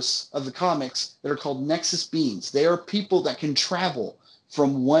universe of the comics that are called Nexus Beings. They are people that can travel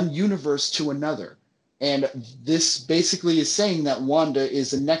from one universe to another. And this basically is saying that Wanda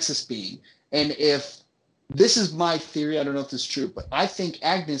is a Nexus being. And if this is my theory, I don't know if this is true, but I think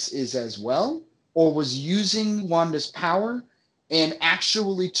Agnes is as well, or was using Wanda's power and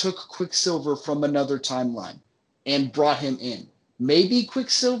actually took Quicksilver from another timeline and brought him in. Maybe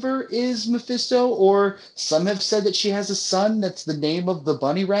Quicksilver is Mephisto, or some have said that she has a son that's the name of the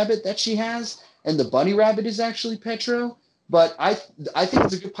bunny rabbit that she has, and the bunny rabbit is actually Petro. But I think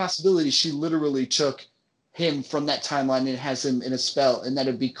it's a good possibility she literally took him from that timeline and has him in a spell, and that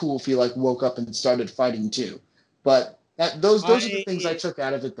it'd be cool if he like woke up and started fighting too. But those are the things I took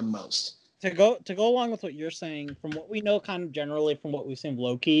out of it the most. To go along with what you're saying, from what we know, kind of generally from what we've seen of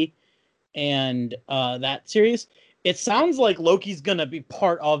Loki and that series, it sounds like Loki's gonna be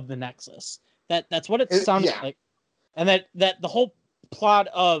part of the Nexus. That's what it sounds like, and that the whole plot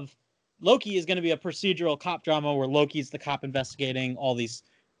of Loki is going to be a procedural cop drama where Loki's the cop investigating all these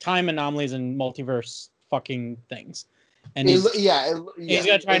time anomalies and multiverse fucking things. And he's going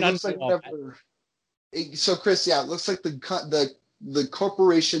to try and undo all that. So, Chris, it looks like the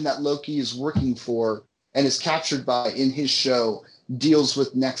corporation that Loki is working for and is captured by in his show deals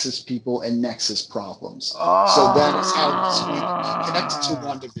with Nexus people and Nexus problems. So that is how it's connected to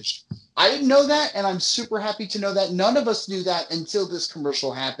WandaVision. I didn't know that, and I'm super happy to know that. None of us knew that until this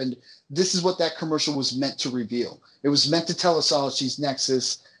commercial happened. This is what that commercial was meant to reveal. It was meant to tell us all she's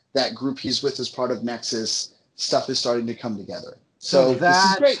Nexus, that group he's with is part of Nexus. Stuff is starting to come together. So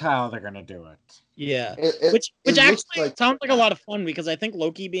that's how they're going to do it. Yeah, which actually sounds like a lot of fun, because I think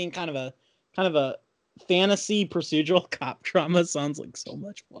Loki being kind of a fantasy procedural cop drama sounds like so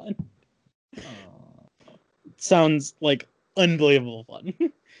much fun. Sounds like unbelievable fun.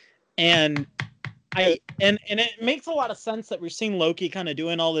 And it makes a lot of sense that we're seeing Loki kind of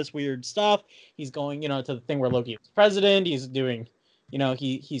doing all this weird stuff. He's going, to the thing where Loki is president. He's doing,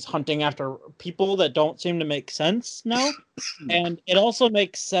 he's hunting after people that don't seem to make sense now. And it also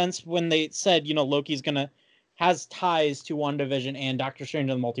makes sense when they said, Loki's has ties to WandaVision and Doctor Strange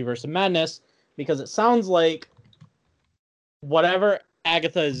and the Multiverse of Madness, because it sounds like whatever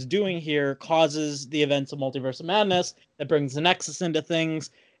Agatha is doing here causes the events of Multiverse of Madness that brings the Nexus into things.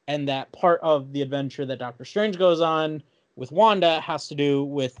 And that part of the adventure that Doctor Strange goes on with Wanda has to do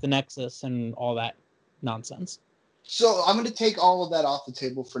with the Nexus and all that nonsense. So I'm going to take all of that off the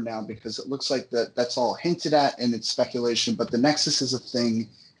table for now, because it looks like that's all hinted at and it's speculation. But the Nexus is a thing.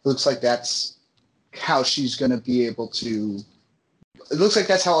 It looks like that's how she's going to be able to... It looks like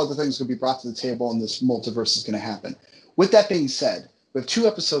that's how other things are going to be brought to the table and this multiverse is going to happen. With that being said, we have 2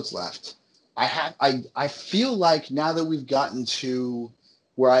 episodes left. I feel like now that we've gotten to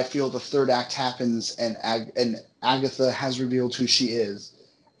where I feel the third act happens and Agatha has revealed who she is,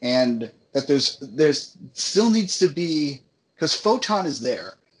 and that there's still needs to be, because Photon is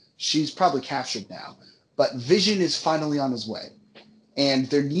there, she's probably captured now, but Vision is finally on his way, and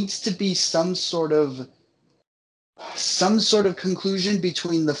there needs to be some sort of conclusion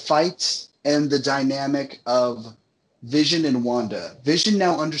between the fight and the dynamic of Vision and Wanda. Vision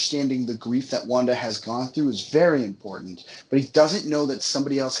now understanding the grief that Wanda has gone through is very important, but he doesn't know that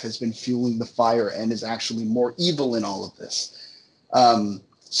somebody else has been fueling the fire and is actually more evil in all of this.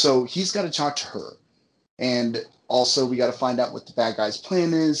 So he's got to talk to her. And also we got to find out what the bad guy's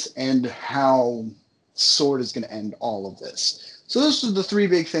plan is and how Sword is going to end all of this. So those are the 3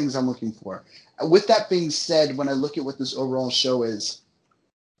 big things I'm looking for. With that being said, when I look at what this overall show is,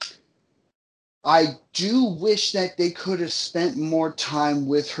 I do wish that they could have spent more time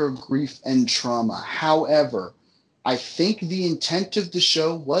with her grief and trauma. However, I think the intent of the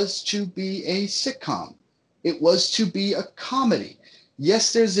show was to be a sitcom. It was to be a comedy.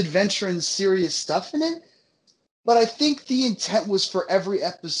 Yes, there's adventure and serious stuff in it, but I think the intent was for every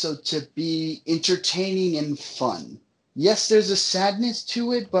episode to be entertaining and fun. Yes, there's a sadness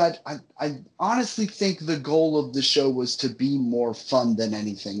to it, but I honestly think the goal of the show was to be more fun than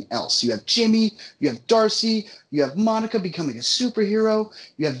anything else. You have Jimmy, you have Darcy, you have Monica becoming a superhero,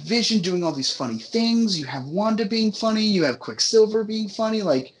 you have Vision doing all these funny things, you have Wanda being funny, you have Quicksilver being funny.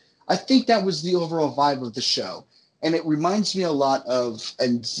 Like, I think that was the overall vibe of the show. And it reminds me a lot of,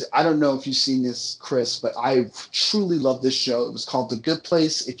 and I don't know if you've seen this, Chris, but I truly love this show. It was called The Good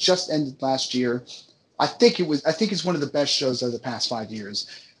Place. It just ended last year. I think it's one of the best shows of the past 5 years.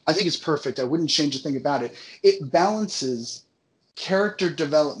 I think it's perfect. I wouldn't change a thing about it. It balances character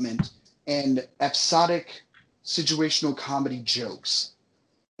development and episodic situational comedy jokes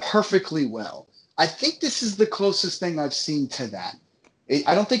perfectly well. I think this is the closest thing I've seen to that.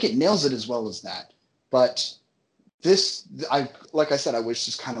 I don't think it nails it as well as that, but like I said, I wish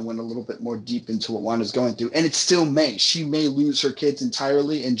this kind of went a little bit more deep into what Wanda's going through, and it still may. She may lose her kids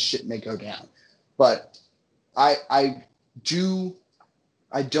entirely, and shit may go down. But I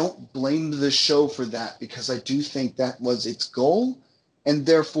don't blame the show for that, because I do think that was its goal, and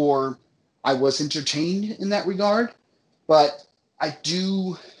therefore I was entertained in that regard. But I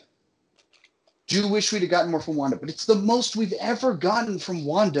do wish we'd have gotten more from Wanda. But it's the most we've ever gotten from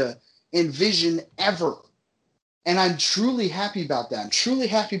Wanda and Vision ever. And I'm truly happy about that. I'm truly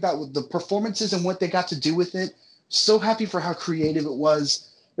happy about the performances and what they got to do with it. so happy for how creative it was.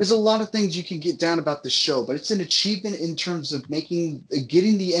 There's a lot of things you can get down about the show, but it's an achievement in terms of getting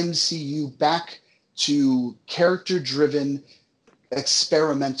the MCU back to character-driven,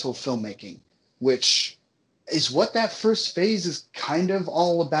 experimental filmmaking, which is what that first phase is kind of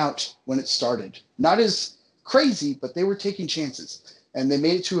all about when it started. Not as crazy, but they were taking chances. And they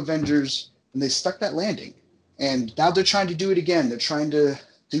made it to Avengers, and they stuck that landing. And now they're trying to do it again. They're trying to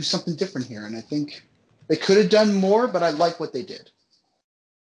do something different here. And I think they could have done more, but I like what they did.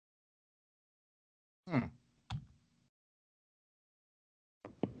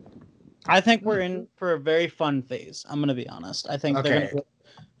 I think we're in for a very fun phase. I'm gonna be honest. I think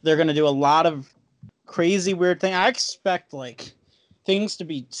they're gonna do a lot of crazy, weird thing. I expect like things to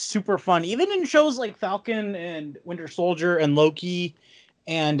be super fun, even in shows like Falcon and Winter Soldier and Loki,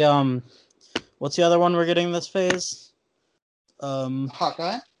 and what's the other one we're getting this phase?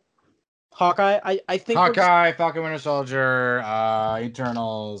 Hawkeye. I think Hawkeye, Falcon, Winter Soldier,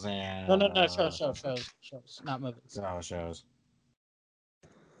 Eternals, and no shows, not movies. Oh, shows.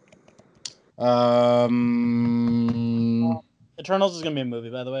 Eternals is gonna be a movie,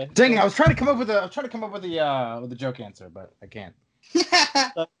 by the way. Dang it! I was trying to come up with a joke answer, but I can't. Just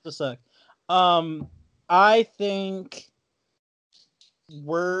a sec. I think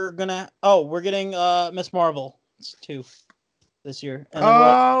we're getting Miss Marvel 2 this year. And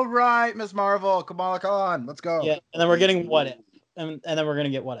then right, Miss Marvel, Kamala Khan, let's go. Yeah, and then we're getting What If, and then we're gonna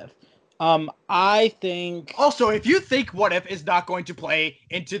get What If. I think. Also, if you think What If is not going to play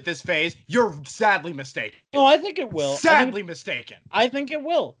into this phase, you're sadly mistaken. No, I think it will. Sadly mistaken. I think it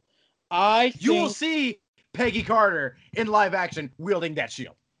will. You will see Peggy Carter in live action wielding that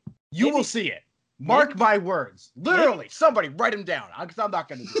shield. You will see it. Mark my words. Literally, somebody write them down. I'm not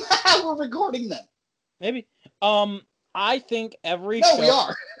going to do it. We're recording them. Maybe. I think every show. No, we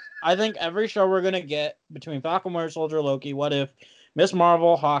are. I think every show we're gonna get between Falcon, Winter Soldier, Loki, What If, Miss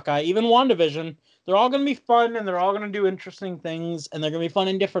Marvel, Hawkeye, even WandaVision, they're all gonna be fun and they're all gonna do interesting things and they're gonna be fun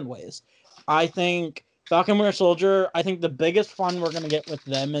in different ways. I think Falcon, Winter Soldier, I think the biggest fun we're gonna get with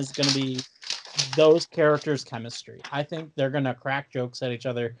them is gonna be those characters' chemistry. I think they're gonna crack jokes at each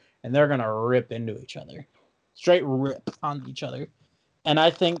other and they're gonna rip into each other, straight rip on each other, and I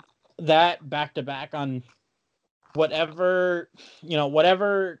think that back to back on whatever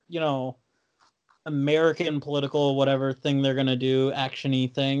American political whatever thing they're gonna do, action-y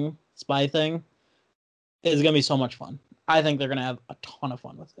thing, spy thing, is gonna be so much fun. I think they're gonna have a ton of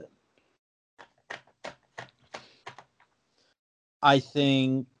fun with it. I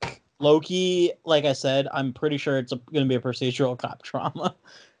think Loki, like I said, I'm pretty sure it's gonna be a procedural cop drama,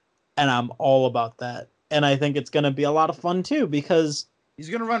 and I'm all about that. And I think it's gonna be a lot of fun too because he's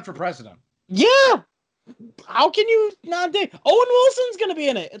gonna run for president. Yeah. How can you not think? Owen Wilson's gonna be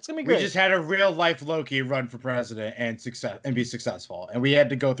in it. It's gonna be great. We just had a real life Loki run for president and be successful, and we had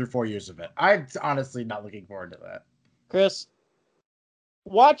to go through 4 years of it. I'm honestly not looking forward to that. Chris,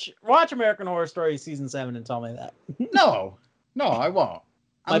 watch American Horror Story season 7 and tell me that. No, I won't.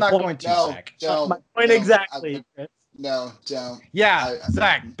 I'm not going to, Zach. My point exactly. No, don't. Yeah,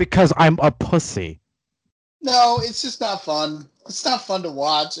 Zach. Because I'm a pussy. No, it's just not fun. It's not fun to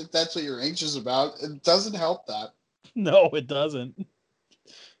watch if that's what you're anxious about. It doesn't help that. No, it doesn't.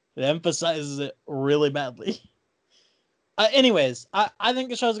 It emphasizes it really badly. Anyways, I think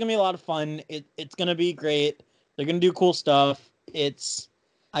the show's going to be a lot of fun. It's going to be great. They're going to do cool stuff.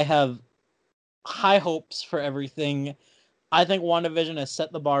 I have high hopes for everything. I think WandaVision has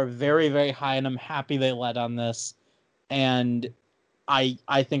set the bar very, very high, and I'm happy they led on this. And I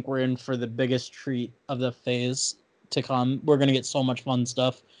think we're in for the biggest treat of the phase to come. We're going to get so much fun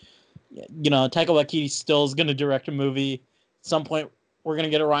stuff. Taika Waititi still is going to direct a movie. At some point, we're going to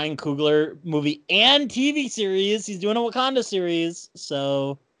get a Ryan Coogler movie and TV series. He's doing a Wakanda series.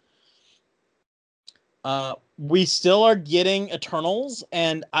 So we still are getting Eternals.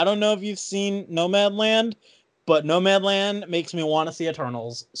 And I don't know if you've seen Nomadland, but Nomadland makes me want to see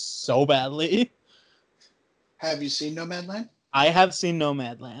Eternals so badly. Have you seen Nomadland? I have seen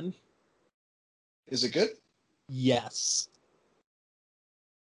Nomadland. Is it good? Yes.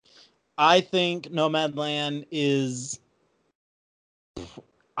 I think Nomadland is...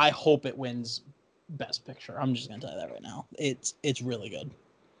 I hope it wins Best Picture. I'm just going to tell you that right now. It's really good.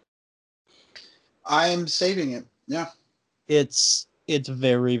 I'm saving it. Yeah. It's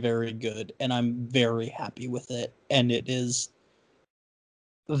very, very good, and I'm very happy with it, and it is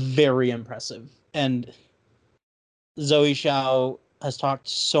very impressive. And Zoe Xiao has talked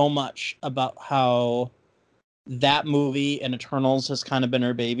so much about how that movie and Eternals has kind of been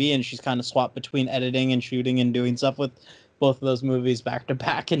her baby, and she's kind of swapped between editing and shooting and doing stuff with both of those movies back to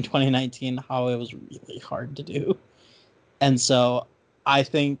back in 2019, how it was really hard to do. And so I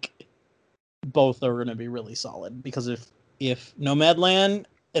think both are going to be really solid, because if Nomadland,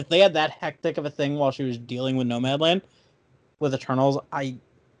 if they had that hectic of a thing while she was dealing with Nomadland with Eternals, I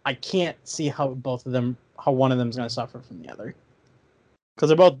can't see how one of them is going to suffer from the other, because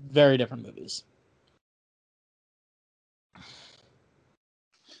they're both very different movies.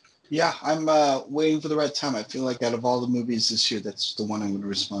 Yeah, I'm waiting for the right time. I feel like out of all the movies this year, that's the one I'm going to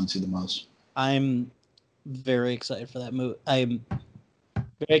respond to the most. I'm very excited for that movie. I'm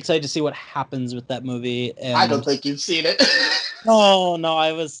very excited to see what happens with that movie. And I don't think you've seen it. No,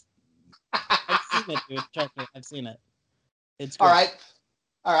 I've seen it, dude. Trust me, I've seen it. It's great.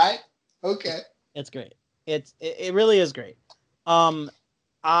 All right, okay. It's great. It really is great. I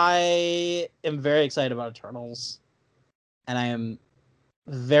am very excited about Eternals, and I am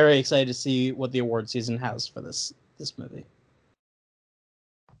very excited to see what the award season has for this movie.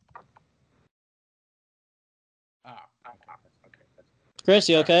 Okay. Chris,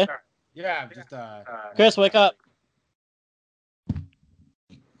 you okay? Yeah, I'm just Chris, wake up.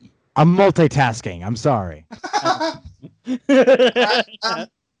 I'm multitasking. I'm sorry. Well,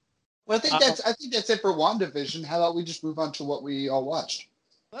 I think that's it for WandaVision. How about we just move on to what we all watched?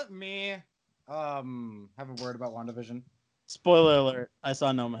 Let me have a word about WandaVision. Spoiler alert, I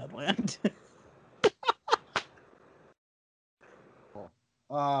saw Nomadland. Cool.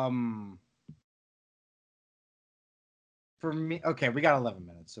 For me, okay, we got 11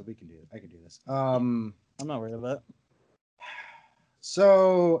 minutes, so we can do it. I can do this. I'm not worried about it.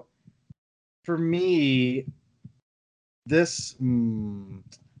 So for me, this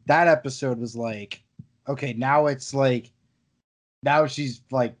that episode was like, okay, now it's like, now she's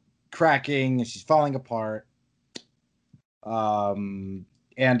like cracking and she's falling apart. And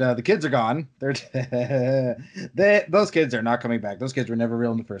the kids are gone. Those kids are not coming back. Those kids were never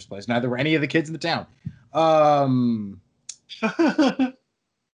real in the first place. Neither were any of the kids in the town. It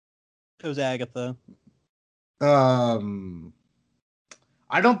was Agatha.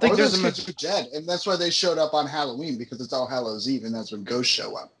 I don't think those kids are dead, and that's why they showed up on Halloween, because it's All Hallows Eve, and that's when ghosts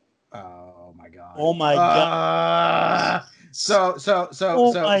show up. Oh my god. Oh my god. So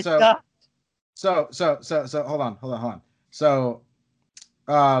hold on. So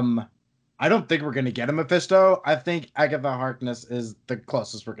I don't think we're gonna get a Mephisto. I think Agatha Harkness is the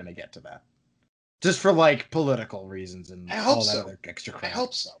closest we're gonna get to that. Just for like political reasons and all that other extra crap. I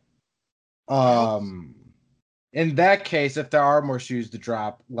hope so. In that case, if there are more shoes to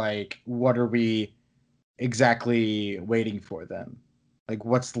drop, like, what are we exactly waiting for then? Like,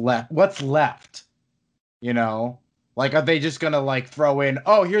 what's left? You know? Like, are they just gonna, like, throw in,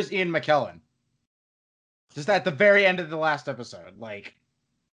 oh, here's Ian McKellen? Just at the very end of the last episode, like...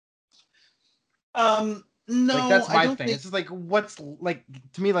 No, like, that's my thing. It's just, like, what's, like,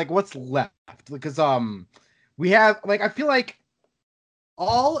 to me, like, what's left? Because, we have, like, I feel like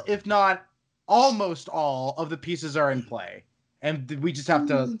all, if not almost all of the pieces are in play, and we just have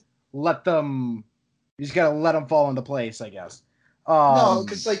to let them. You just gotta let them fall into place, I guess. No,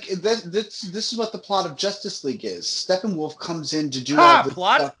 because like this is what the plot of Justice League is. Steppenwolf comes in to do all this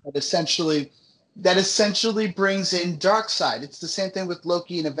stuff that essentially brings in Darkseid. It's the same thing with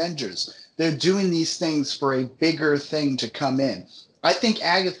Loki and Avengers. They're doing these things for a bigger thing to come in. I think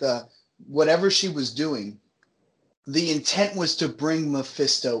Agatha, whatever she was doing, the intent was to bring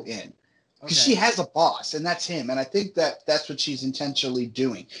Mephisto in. Because she has a boss, and that's him. And I think that's what she's intentionally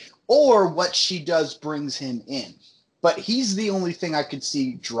doing. Or what she does brings him in. But he's the only thing I could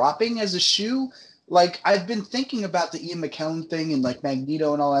see dropping as a shoe. Like, I've been thinking about the Ian McKellen thing and, like,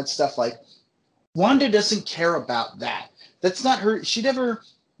 Magneto and all that stuff. Like, Wanda doesn't care about that. That's not her. She never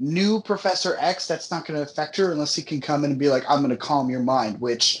knew Professor X. That's not going to affect her unless he can come in and be like, I'm going to calm your mind,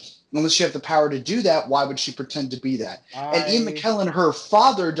 which... unless you have the power to do that, why would she pretend to be that? And Ian McKellen, her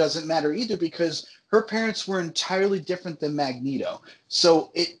father, doesn't matter either, because her parents were entirely different than Magneto.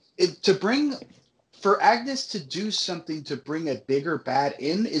 So for Agnes to do something to bring a bigger bad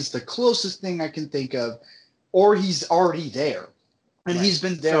in is the closest thing I can think of, or he's already there, and he's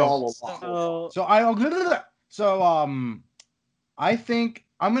been there all along. I think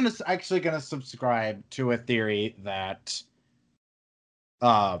I'm actually gonna subscribe to a theory that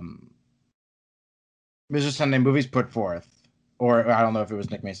Mr. Sunday Movies put forth, or I don't know if it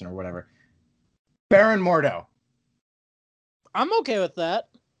was Nick Mason or whatever. Baron Mordo. I'm okay with that.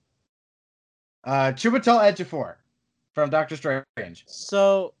 Chiwetel Ejiofor from Doctor Strange.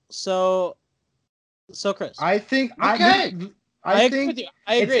 So Chris. I think I agree with you.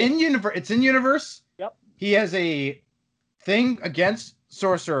 I agree. It's in universe. Yep. He has a thing against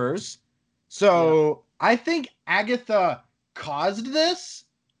sorcerers. So I think Agatha caused this,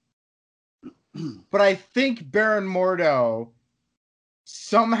 but I think Baron Mordo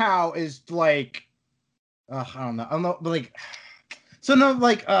somehow is like, I don't know. I'm not like, so no,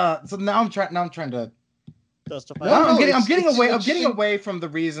 like, so now I'm trying to justify. No, I'm it's getting away from the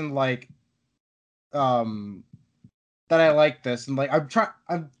reason like, that I like this, and like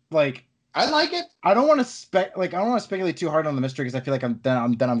I'm like. I like it. I don't want to I don't want to speculate too hard on the mystery because I feel like I'm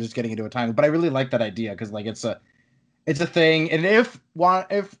just getting into a time. But I really like that idea because like it's a thing. And if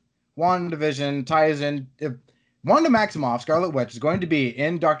WandaVision ties in, if Wanda Maximoff, Scarlet Witch, is going to be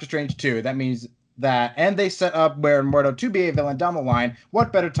in Doctor Strange 2, that means that, and they set up where Mordo to be a villain down the line.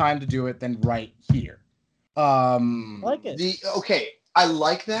 What better time to do it than right here? I like it. I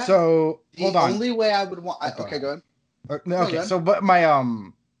like that. So hold on. The only way I would want. Go ahead. Okay, so but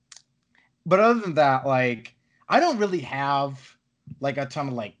but other than that, like, I don't really have like a ton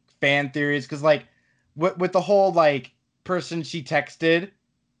of like fan theories because like with the whole like person she texted,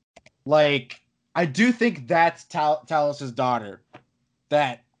 like I do think that's Talos's daughter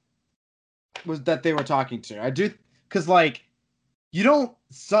that they were talking to. I do, because like you don't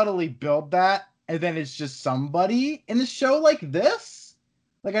subtly build that and then it's just somebody in a show like this,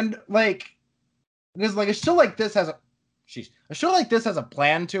 because like a show like this has a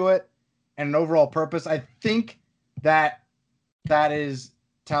plan to it and an overall purpose. I think that is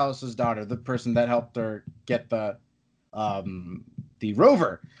Talos's daughter, the person that helped her get the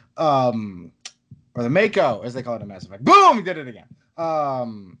rover, or the Mako, as they call it in Mass Effect. Boom, he did it again.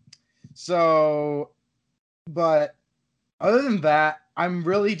 So, but other than that, I'm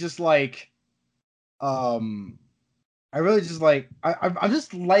really just like, I'm just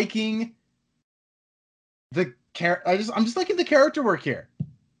liking I'm just liking the character work here.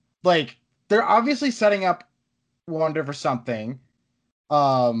 Like, they're obviously setting up Wanda for something.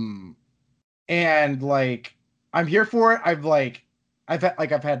 And like, I'm here for it. I've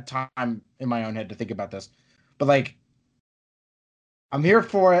had time in my own head to think about this, but like, I'm here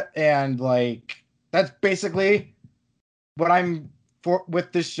for it. And like, that's basically what I'm for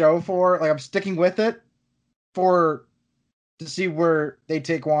with this show for. Like, I'm sticking with it to see where they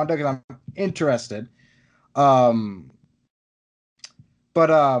take Wanda because I'm interested.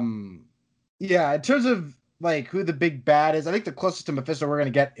 Yeah, in terms of like who the big bad is, I think the closest to Mephisto we're gonna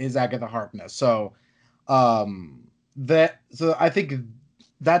get is Agatha Harkness. So, I think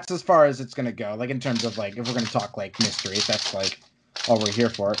that's as far as it's gonna go. Like in terms of like if we're gonna talk like mysteries, that's like all we're here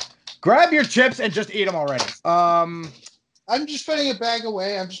for. Grab your chips and just eat them already. I'm just putting a bag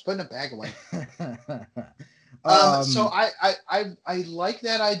away. So I like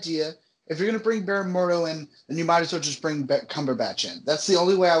that idea. If you're going to bring Baron Mordo in, then you might as well just bring Cumberbatch in. That's the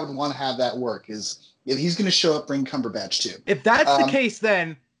only way I would want to have that work, is if he's going to show up, bring Cumberbatch too. If that's the case,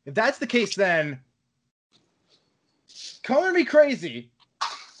 then color me crazy,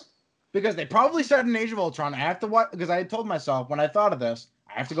 because they probably started in Age of Ultron. I have to watch, because I had told myself when I thought of this,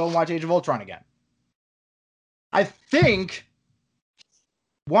 I have to go and watch Age of Ultron again. I think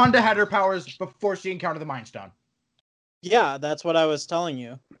Wanda had her powers before she encountered the Mind Stone. Yeah, that's what I was telling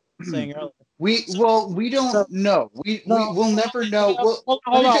you, saying earlier. We don't know. We'll never know.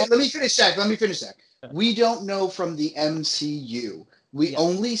 Let me finish that. We don't know from the MCU. We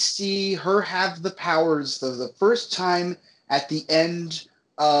only see her have the powers the first time at the end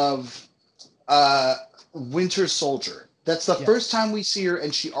of Winter Soldier. That's the first time we see her,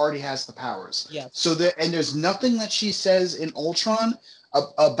 and she already has the powers. Yeah. So there's nothing that she says in Ultron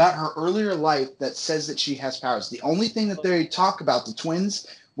about her earlier life that says that she has powers. The only thing that they talk about, the twins,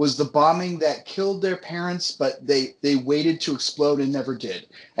 was the bombing that killed their parents, but they waited to explode and never did.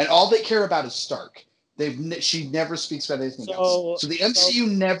 And all they care about is Stark. She never speaks about anything else. So the MCU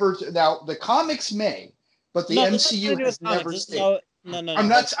never. Now the comics may, but the MCU has never stated. No. I'm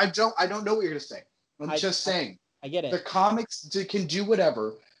not. I don't know what you're gonna say. I'm just saying. I get it. The comics can do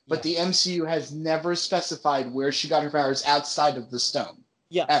whatever, but the MCU has never specified where she got her powers outside of the stone.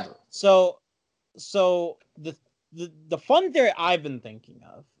 Yeah. Ever. So the fun theory I've been thinking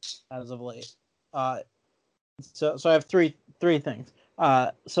of as of late. So I have three things.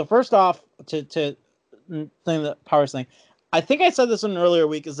 So first off, to thing the powers thing, I think I said this in an earlier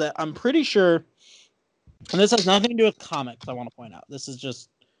week, is that I'm pretty sure, and this has nothing to do with comics, I want to point out. This is just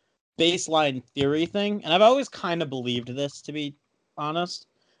baseline theory thing, and I've always kind of believed this, to be honest,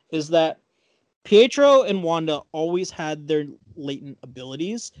 is that Pietro and Wanda always had their latent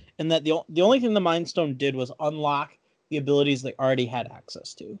abilities, and that the only thing the Mind Stone did was unlock the abilities they already had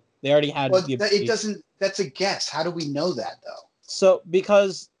access to. They already had the abilities. It doesn't. That's a guess. How do we know that though? So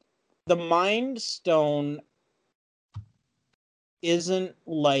because the Mind Stone isn't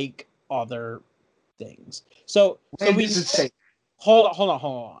like other things. So When we does it say? hold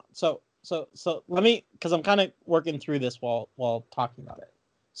on. So let me, because I'm kind of working through this while talking about it.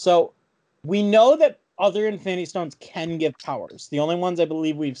 So we know that other Infinity Stones can give powers. The only ones I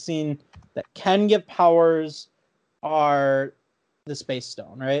believe we've seen that can give powers are the Space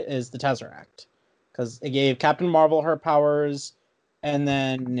Stone, right? Is the Tesseract, because it gave Captain Marvel her powers, and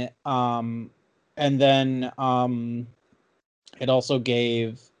then it also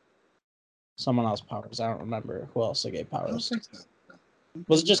gave someone else powers. I don't remember who else it gave I don't powers. think so.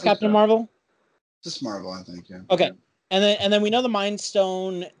 Was it just Captain Marvel? Just Marvel, I think. Yeah. Okay, and then we know the Mind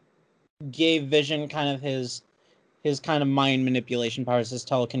Stone gave Vision kind of his kind of mind manipulation powers, his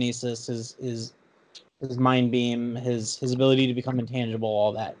telekinesis, his mind beam, his ability to become intangible,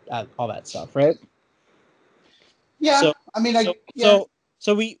 all that stuff, right? Yeah. So, I mean,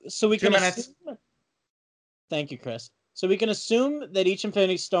 so we 2 can minutes. assume, thank you, Chris. So we can assume that each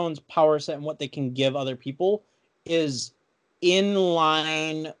Infinity Stone's power set and what they can give other people is in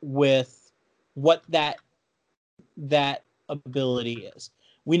line with what that ability is.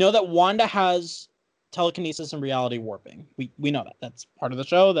 We know that Wanda has telekinesis and reality warping. We know that. That's part of the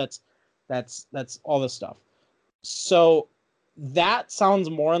show. That's all this stuff. So that sounds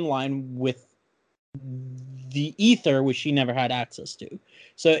more in line with the ether, which she never had access to.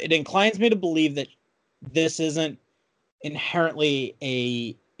 So it inclines me to believe that this isn't inherently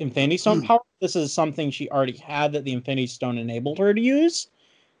a Infinity Stone power. This is something she already had that the Infinity Stone enabled her to use.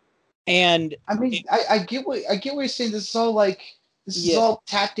 And I mean, I get what you're saying. This is all like is all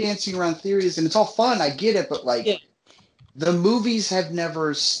tap dancing around theories, and it's all fun. I get it, but like the movies have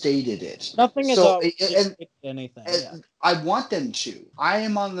never stated it. Nothing is anything. And I want them to. I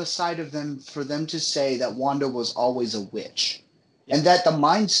am on the side of them for them to say that Wanda was always a witch, and that the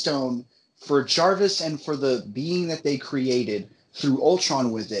Mind Stone for Jarvis and for the being that they created through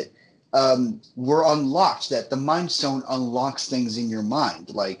Ultron with it were unlocked. That the Mind Stone unlocks things in your mind,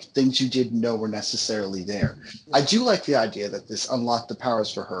 like things you didn't know were necessarily there. I do like the idea that this unlocked the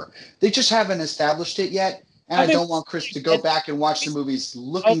powers for her. They just haven't established it yet. And I don't want Chris to go back and watch the movies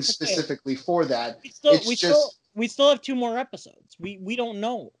looking specifically for that. We still have 2 more episodes. We don't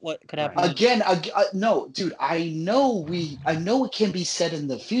know what could happen. Again, no, dude. I know it can be said in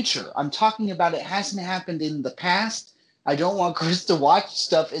the future. I'm talking about it hasn't happened in the past. I don't want Chris to watch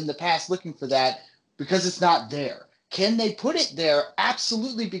stuff in the past looking for that because it's not there. Can they put it there?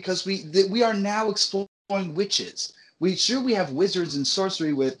 Absolutely, because we are now exploring witches. We have wizards and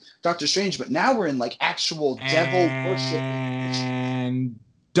sorcery with Doctor Strange, but now we're in like actual devil worship. And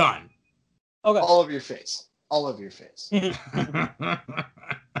done. Okay. All over your face. All over your face. The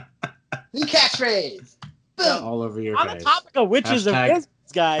catchphrase. Boom. All over your face. On the topic of witches and wizards,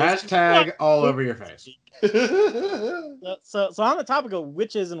 guys. Hashtag all over your face. So on the topic of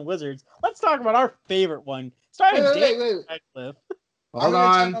witches and wizards, let's talk about our favorite one. Starting wait. Radcliffe. Hold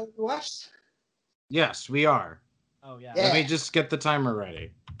on. Watched? Yes, we are. Oh yeah. Let me just get the timer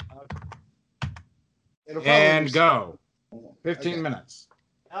ready. Okay. And go. 15 minutes.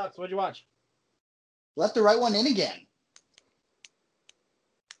 Alex, what'd you watch? Let the Right One In again.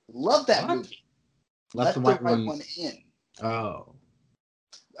 Love that movie. Let the Right One In. Oh.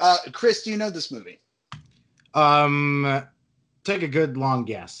 Chris, do you know this movie? Take a good long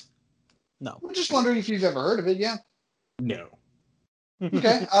guess. No. I'm just wondering if you've ever heard of it. Yeah. No.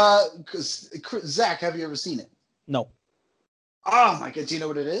 Okay. Zach, have you ever seen it? No. Oh my god, do you know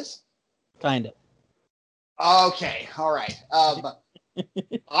what it is? Kind of. Okay, all right.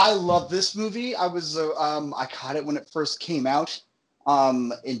 I love this movie. I caught it when it first came out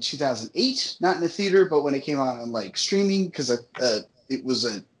in 2008, not in the theater, but when it came out on like streaming, because it was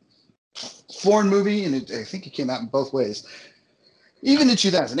a foreign movie, and I think it came out in both ways. Even in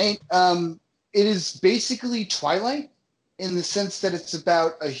 2008, it is basically Twilight in the sense that it's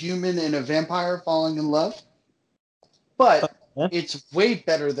about a human and a vampire falling in love. But it's way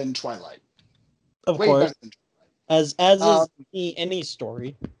better than Twilight. Of way course. Better than Twilight. As is any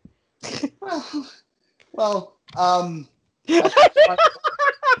story. Well, I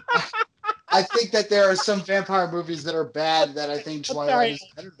think that there are some vampire movies that are bad that I think Twilight is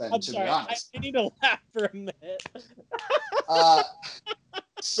better than, to be honest. I need to laugh for a minute.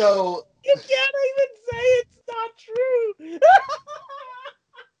 So you can't even say it's not true.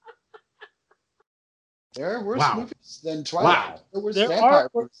 There are worse movies than Twilight.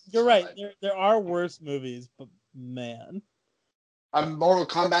 Wow. You're right. There are worse movies, but man. Mortal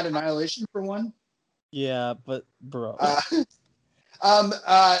Kombat Annihilation for one. Yeah, but bro.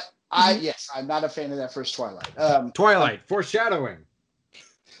 Yes, I'm not a fan of that first Twilight. Twilight, foreshadowing.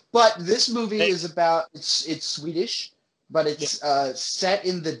 But this movie is about it's Swedish, but it's set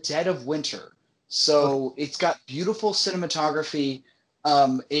in the dead of winter. So it's got beautiful cinematography.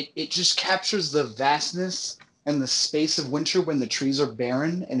 It just captures the vastness and the space of winter when the trees are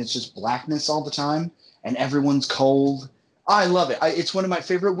barren and it's just blackness all the time and everyone's cold. I love it. It's one of my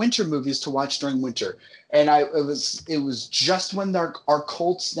favorite winter movies to watch during winter. And it was just when our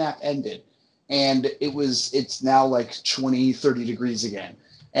cold snap ended, and it's now like 20, 30 degrees again.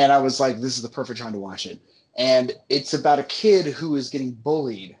 And I was like, this is the perfect time to watch it. And it's about a kid who is getting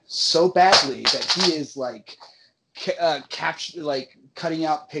bullied so badly that he is like captured, like cutting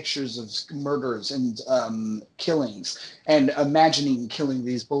out pictures of murders and killings and imagining killing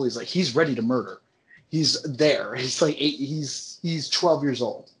these bullies. Like he's ready to murder. He's there. He's like he's 12 years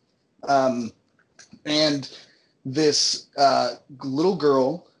old. And this little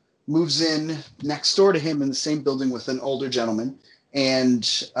girl moves in next door to him in the same building with an older gentleman. And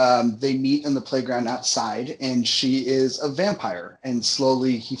they meet in the playground outside, and she is a vampire. And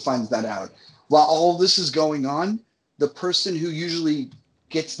slowly he finds that out. While all this is going on, the person who usually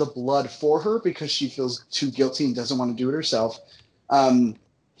gets the blood for her because she feels too guilty and doesn't want to do it herself,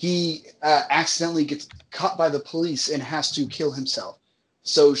 he accidentally gets caught by the police and has to kill himself.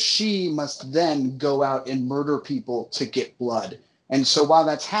 So she must then go out and murder people to get blood. And so while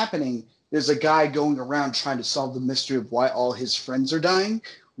that's happening, there's a guy going around trying to solve the mystery of why all his friends are dying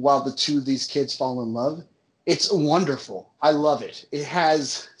while the two of these kids fall in love. It's wonderful. I love it. It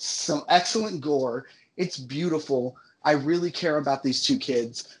has some excellent gore. It's beautiful. I really care about these two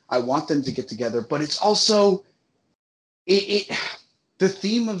kids. I want them to get together, but it's also the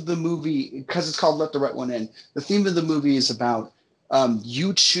theme of the movie, because it's called Let the Right One In, the theme of the movie is about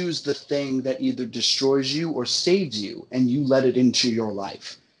you choose the thing that either destroys you or saves you, and you let it into your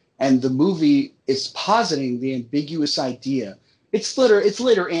life. And the movie is positing the ambiguous idea. It's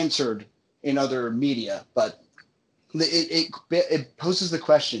later answered in other media, but it poses the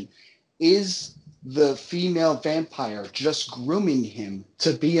question: is the female vampire just grooming him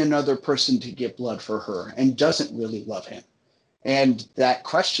to be another person to get blood for her, and doesn't really love him? And that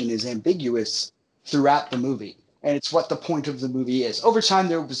question is ambiguous throughout the movie. And it's what the point of the movie is. Over time,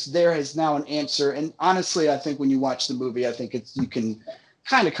 there is now an answer. And honestly, I think when you watch the movie, I think you can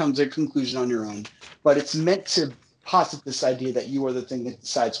kind of come to a conclusion on your own. But it's meant to posit this idea that you are the thing that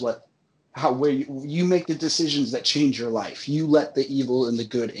decides where you make the decisions that change your life. You let the evil and the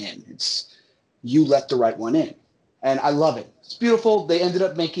good in. You let the right one in. And I love it. It's beautiful. They ended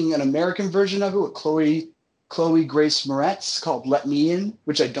up making an American version of it with Chloe Grace Moretz called Let Me In,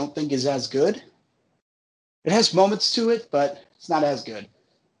 which I don't think is as good. It has moments to it, but it's not as good.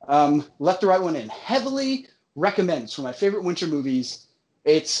 Let the Right One In. Heavily recommend. It's one of my favorite winter movies.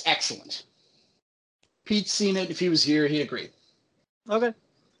 It's excellent. Pete's seen it. If he was here, he'd agree. Okay.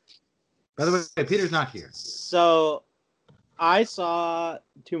 By the way, Peter's not here. So I saw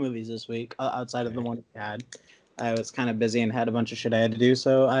 2 movies this week outside of the one we had. I was kind of busy and had a bunch of shit I had to do,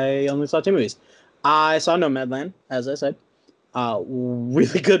 so I only saw 2 movies. I saw Nomadland, as I said.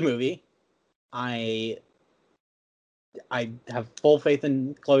 Really good movie. I have full faith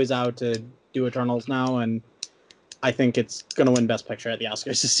in Chloe Zhao to do Eternals now, and I think it's going to win Best Picture at the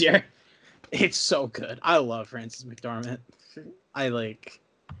Oscars this year. It's so good. I love Frances McDormand.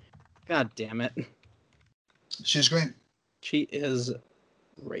 God damn it. She's great. She is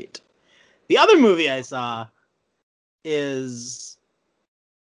great. The other movie I saw is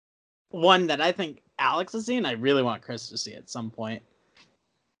one that I think Alex has seen. I really want Chris to see at some point.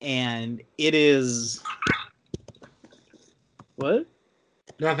 And it is... What?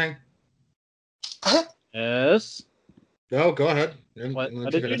 Nothing. Yes? No, go ahead. What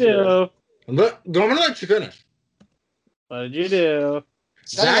did you do? I'm going to let you finish. What did you do?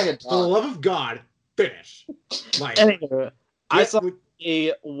 Zach, for the love of God, finish. Anyway, I saw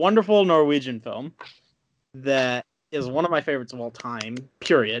a wonderful Norwegian film that is one of my favorites of all time,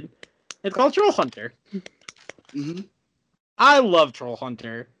 period. It's called Troll Hunter. Mm-hmm. I love Troll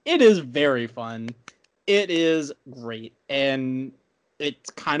Hunter. It is very fun. It is great. And it's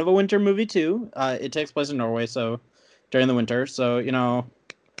kind of a winter movie, too. It takes place in Norway, so during the winter. So,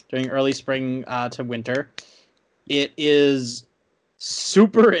 during early spring to winter. It is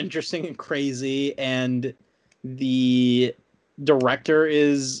super interesting and crazy, and the director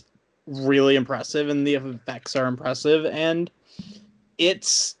is really impressive, and the effects are impressive, and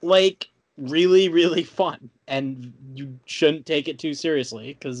it's really, really fun, and you shouldn't take it too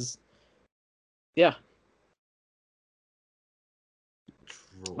seriously, because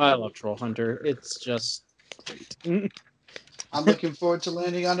I love Troll Hunter. It's just great. I'm looking forward to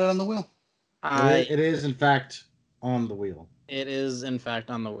landing on it on the wheel. It is, in fact, on the wheel. It is, in fact,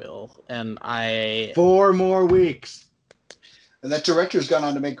 on the wheel, and 4 more weeks. And that director's gone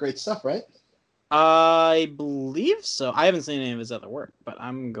on to make great stuff, right? I believe so. I haven't seen any of his other work, but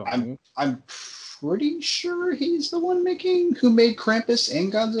I'm going. I'm pretty sure he's the one who made Krampus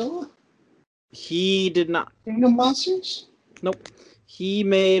and Godzilla. He did not. King of Monsters? Nope. He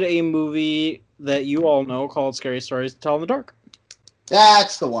made a movie that you all know called Scary Stories to Tell in the Dark.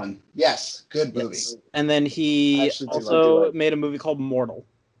 That's the one. Yes, good movie. Yes. And then he Actually, I do also like it. made a movie called Mortal.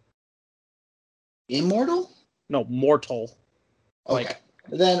 Immortal? No, Mortal. Okay. Like-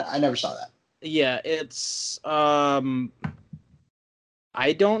 Then I never saw that. Yeah, it's I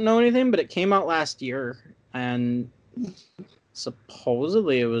don't know anything, but it came out last year, and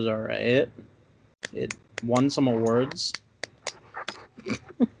supposedly it was alright. It won some awards.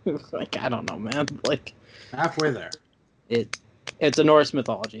 Like, I don't know, man. Like, Halfway there. it's a Norse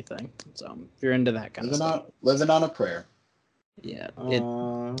mythology thing. So if you're into that kind of stuff, Living on a prayer. yeah.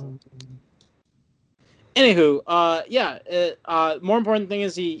 Anywho, more important thing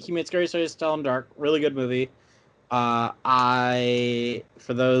is he made Scary Stories to Tell in Dark. Really good movie. For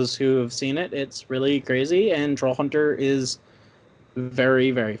those who have seen it, it's really crazy, and Troll Hunter is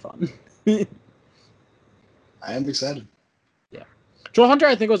very, very fun. I am excited. Troll Hunter,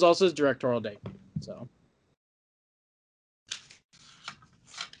 I think, was also his directorial debut. So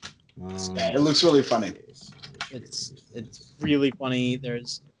It looks really funny. it's really funny.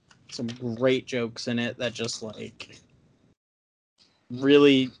 There's some great jokes in it that just like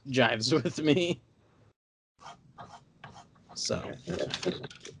really jives with me. So,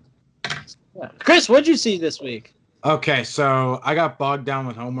 yeah. Chris, what'd you see this week? Okay, so I got bogged down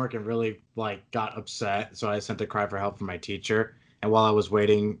with homework and really got upset. So I sent a cry for help from my teacher. And while I was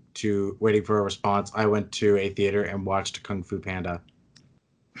waiting for a response, I went to a theater and watched Kung Fu Panda.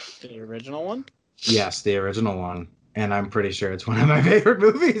 The original one? Yes, the original one. And I'm pretty sure it's one of my favorite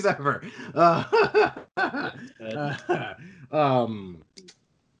movies ever.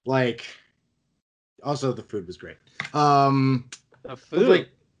 Also the food was great. The food?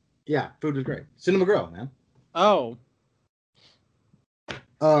 Food was great. Cinema Grill, man. Oh.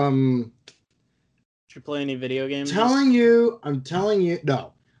 Did you play any video games? I'm telling you,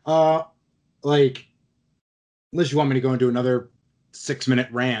 no. Unless you want me to go into another 6-minute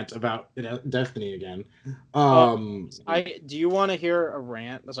rant about Destiny again. Do you want to hear a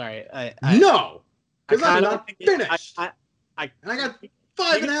rant? Sorry, no, because I'm not finished. I got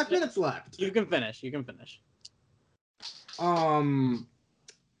 5.5 minutes left. You can finish.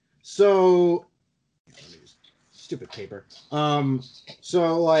 So stupid paper. It's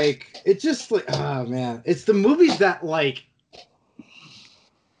just oh man, it's the movies that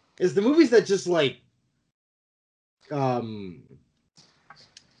just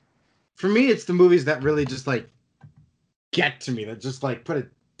for me, it's the movies that really just get to me, that just put a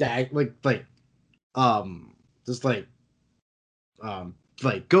dag give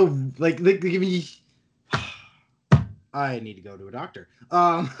me. I need to go to a doctor.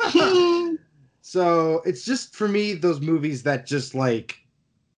 So it's just for me those movies that just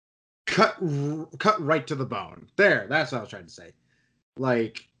cut right to the bone. There, that's what I was trying to say.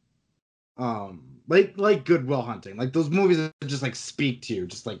 Like Good Will Hunting, those movies that just speak to you,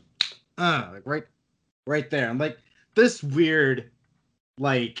 just right there. I'm this weird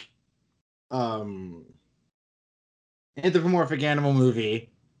anthropomorphic animal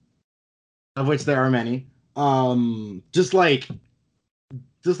movie, of which there are many.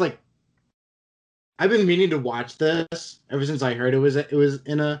 I've been meaning to watch this ever since I heard it was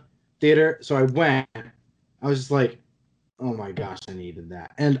in a theater, so I went. I was just oh my gosh, I needed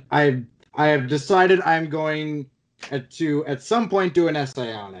that, and I have decided I'm going to at some point do an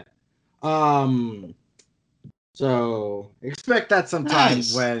essay on it. So expect that sometime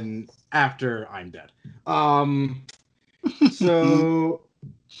when after I'm dead. I'm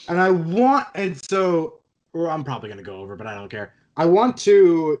probably gonna go over, but I don't care. I want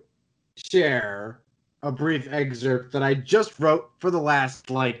to share a brief excerpt that I just wrote for the last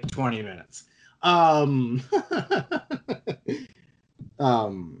 20 minutes.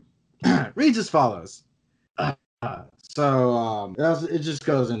 Reads as follows. It just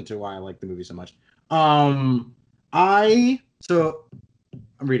goes into why I like the movie so much. I'm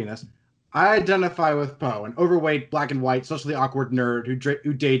reading this. I identify with Poe, an overweight, black and white, socially awkward nerd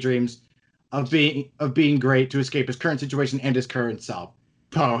who daydreams of being great to escape his current situation and his current self.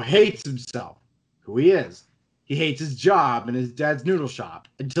 Poe hates himself, who he is. He hates his job and his dad's noodle shop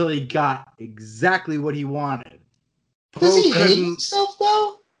until he got exactly what he wanted. Does he hate himself,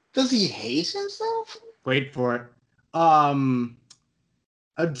 though? Does he hate himself? Wait for it.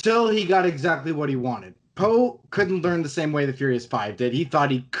 Until he got exactly what he wanted. Poe couldn't learn the same way the Furious Five did. He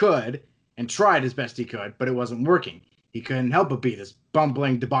thought he could and tried as best he could, but it wasn't working. He couldn't help but be this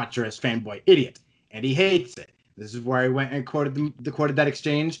bumbling, debaucherous fanboy idiot, and he hates it. This is where I went and quoted that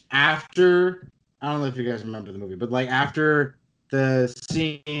exchange after. I don't know if you guys remember the movie, but like after the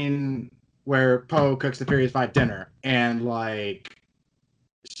scene where Poe cooks the Furious Five dinner, and like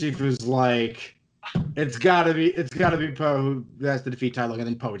Shifu's like, it's gotta be Poe who has to defeat Tai Lung, and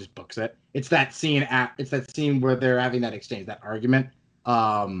then Poe just books it. It's that scene where they're having that exchange, that argument.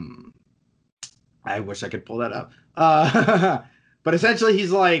 I wish I could pull that up. But essentially,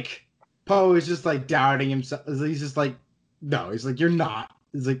 he's like, Poe is just like doubting himself. He's just like, no, he's like, you're not.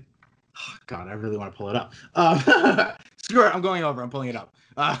 He's like, oh, God, I really want to pull it up. Screw it, I'm going over. I'm pulling it up.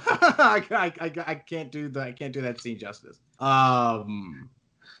 I can't do that scene justice.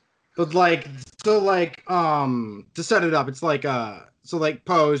 But like, so like, to set it up, it's like, so like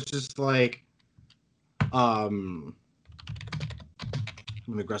Poe is just like, let me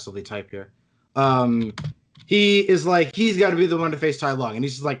aggressively type here. He is like, he's got to be the one to face Tai Lung, and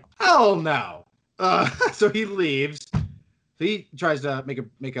he's just like, hell no. So he leaves. So he tries to make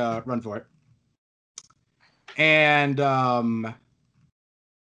a run for it, and God,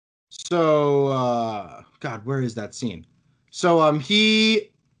 where is that scene? So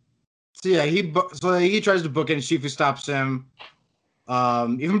he tries to book it, and Shifu stops him,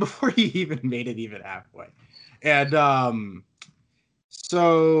 even before he even made it even halfway, and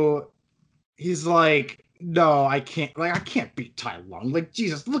so he's like, no, I can't beat Tai Lung. Like,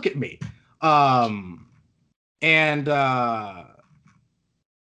 Jesus, look at me. The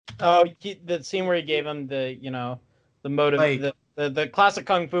scene where he gave him the, the motive, like, the classic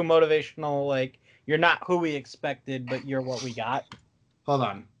kung fu motivational, like, you're not who we expected, but you're what we got. Hold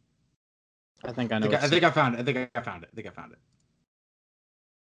on. I think I know. I think I found it.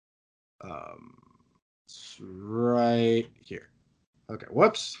 It's right here. Okay,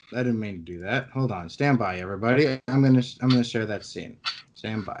 whoops. I didn't mean to do that. Hold on. Stand by, everybody. I'm gonna share that scene.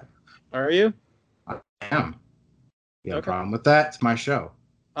 Stand by. Are you? I am. You have a problem with that? It's my show.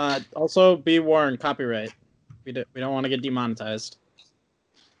 Also, be warned, copyright. We don't want to get demonetized.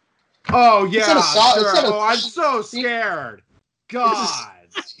 Oh yeah, sure. I'm so scared. God.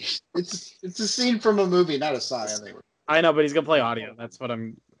 It's a scene from a movie, not a song. I know, but he's gonna play audio. That's what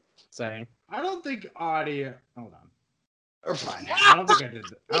I'm saying. I don't think audio. Hold on. We're fine. I don't think I did.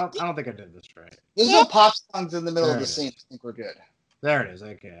 I don't think I did this right. There's no pop songs in the middle There of the it scene. is. I think we're good. There it is.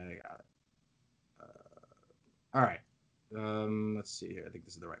 Okay, I got it. All right. Let's see here. I think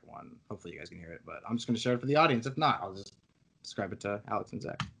this is the right one. Hopefully you guys can hear it, but I'm just going to share it for the audience. If not, I'll just describe it to Alex and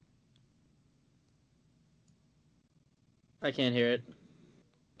Zach. I can't hear it.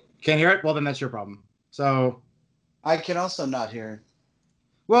 Can't hear it? Well, then that's your problem. So. I can also not hear.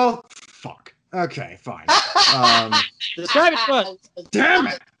 Well, fuck. Okay, fine. Describe it to us. Damn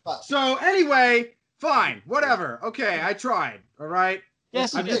it. So anyway, fine, whatever. Okay, I tried. All right.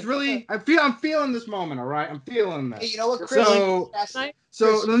 Yes, I'm just really. I'm feeling this moment. All right, I'm feeling this. Hey, you know what, Chris?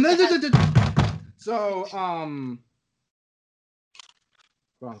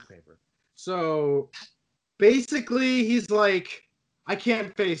 Wrong paper. So basically, he's like, I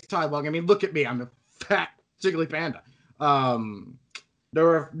can't face Tai Lung. I mean, look at me. I'm a fat jiggly panda.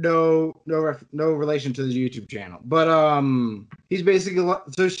 No relation to the YouTube channel. But he's basically,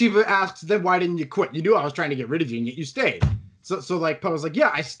 so Shiva asks, then why didn't you quit? You knew I was trying to get rid of you, and yet you stayed. So like Poe's like,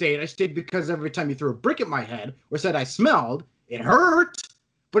 yeah, I stayed because every time you threw a brick at my head or said I smelled, it hurt,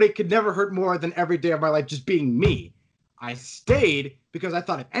 but it could never hurt more than every day of my life just being me. I stayed because I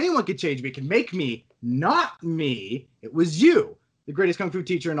thought if anyone could change me, could make me not me, it was you, the greatest kung fu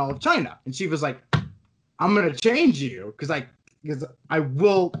teacher in all of China. And Shiva's like, I'm gonna change you because I can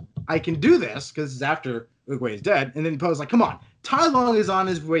do this because it's after Oogway is dead. And then Poe's like, come on, Tai Lung is on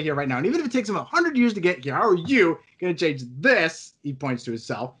his way here right now. And even if it takes him 100 years to get here, how are you going to change this, he points to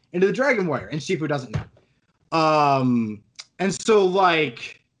himself, into the Dragon Warrior? And Shifu doesn't know. And so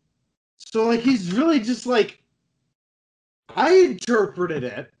he's really just like, I interpreted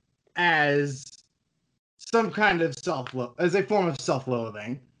it as some kind of as a form of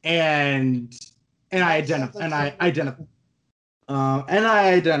self-loathing. And I identified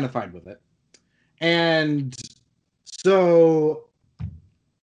with it. And so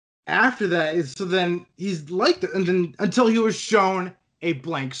after that then he's like that, and then until he was shown a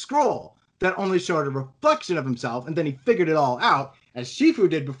blank scroll that only showed a reflection of himself, and then he figured it all out, as Shifu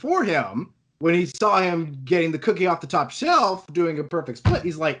did before him when he saw him getting the cookie off the top shelf, doing a perfect split.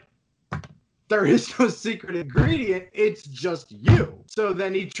 He's like, there is no secret ingredient, it's just you. So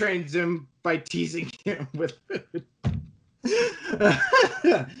then he trains him by teasing him with food.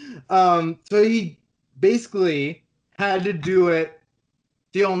 So he basically had to do it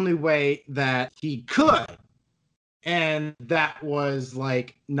the only way that he could. and that was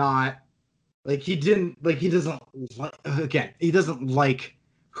like not like he doesn't like again, he doesn't like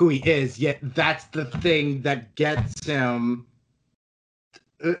who he is, yet that's the thing that gets him.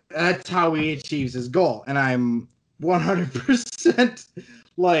 That's how he achieves his goal, and I'm 100%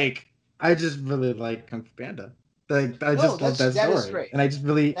 like I just really like Kung Fu Panda. Like I just love that story, and I just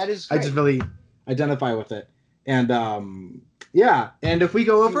really identify with it. And yeah, and if we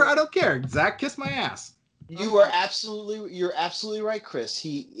go over, I don't care. Zach, kiss my ass. You're absolutely right, Chris.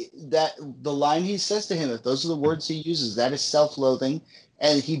 The line he says to him, if those are the words he uses, that is self-loathing,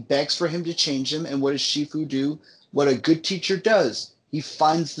 and he begs for him to change him. And what does Shifu do? What a good teacher does. He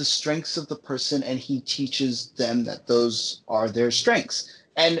finds the strengths of the person and he teaches them that those are their strengths.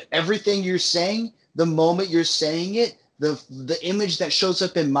 And everything you're saying, the moment you're saying it, the image that shows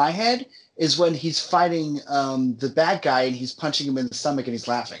up in my head is when he's fighting the bad guy and he's punching him in the stomach and he's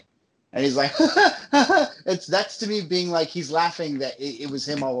laughing. And he's like, that's to me being like, he's laughing that it was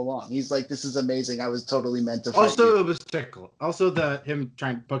him all along. He's like, this is amazing. I was totally meant to fight Also, you. it was tickle. Also, him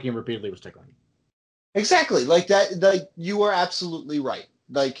trying poking him repeatedly was tickling. Exactly. Like that, like you are absolutely right.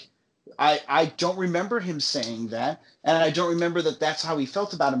 Like I don't remember him saying that, and I don't remember that that's how he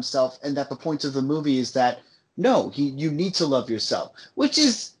felt about himself, and that the point of the movie is that no, you need to love yourself, which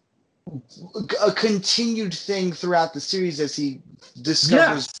is a continued thing throughout the series as he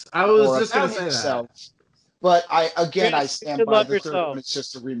discovers. Yes, I was just about gonna say himself. that. But I Yes, stand you by love the third yourself. one. It's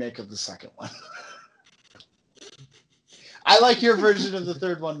just a remake of the second one. I like your version of the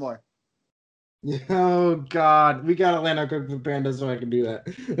third one more. Oh God, we gotta land on Kung Fu Panda so I can do that.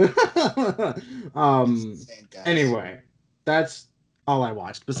 Anyway, that's all I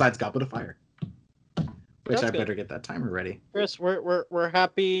watched besides Goblet of Fire, which That's I good. better get that timer ready. Chris, we're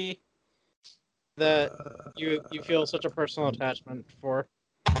happy that you feel such a personal attachment for.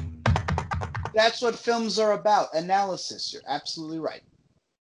 That's what films are about. Analysis. You're absolutely right.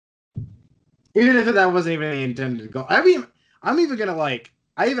 Even if that wasn't even the intended goal. I'm even gonna like.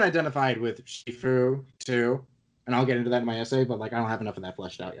 I even identified with Shifu too, and I'll get into that in my essay. But like, I don't have enough of that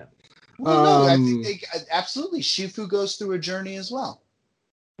fleshed out yet. Well, no, I think absolutely. Shifu goes through a journey as well.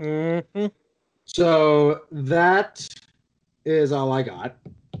 Mm-hmm. So that is all I got.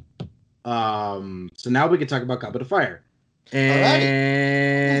 So now we can talk about Goblet of Fire.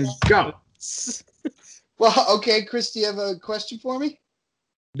 And go. Well, okay, Chris, do you have a question for me?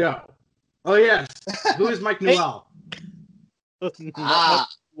 No. Oh yes. Who is Mike Newell? Mike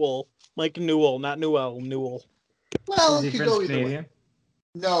Newell. Mike Newell, not Newell. Newell. Well, Is he it could French go either Canadian? way.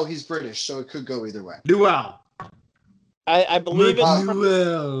 No, he's British, so it could go either way. Newell. I believe it's from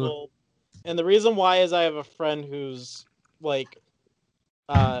Newell. Newell. And the reason why is I have a friend who's like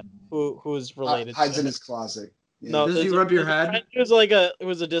who's related Hides to in him. his closet. Yeah. No, Does he rub your head? He was like it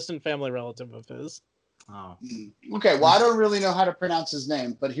was a distant family relative of his. Oh. Okay, well, I don't really know how to pronounce his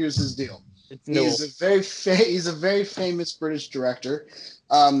name, but here's his deal. It's Newell. He's a very famous British director.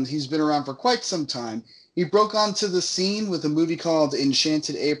 He's been around for quite some time. He broke onto the scene with a movie called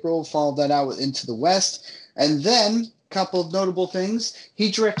Enchanted April, followed that out with Into the West, and then a couple of notable things. He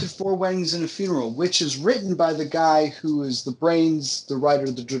directed Four Weddings and a Funeral, which is written by the guy who is the brains, the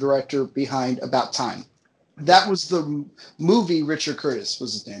writer, the director behind About Time. That was the movie. Richard Curtis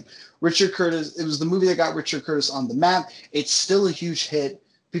was his name. Richard Curtis. It was the movie that got Richard Curtis on the map. It's still a huge hit.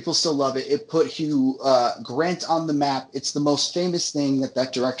 People still love it. It put Hugh Grant on the map. It's the most famous thing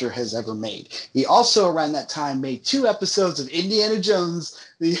that director has ever made. He also, around that time, made 2 episodes of Indiana Jones,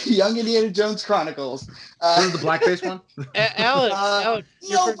 the Young Indiana Jones Chronicles. This is the blackface one? Alex,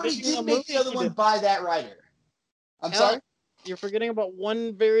 no, but he did make the other one by that writer. I'm sorry? You're forgetting about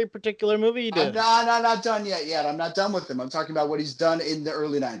one very particular movie he did. I'm not done yet. I'm not done with him. I'm talking about what he's done in the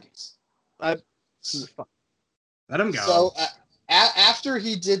early 90s. Let him go. So after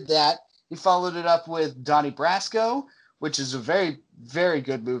he did that, he followed it up with Donnie Brasco, which is a very, very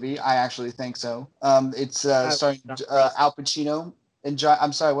good movie. I actually think so. It's starring Al Pacino and John.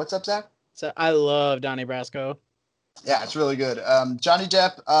 I'm sorry, what's up, Zach? So I love Donnie Brasco. Yeah, it's really good. Johnny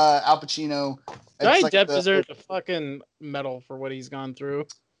Depp, Al Pacino. Johnny Depp deserves a fucking medal for what he's gone through.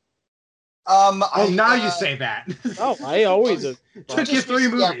 Now you say that. Oh, I always took you 3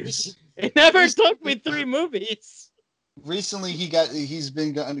 movies. It never took me 3 movies. Recently, he's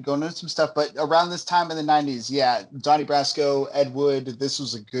been going into some stuff, but around this time in the 90s, yeah, Donnie Brasco, Ed Wood, this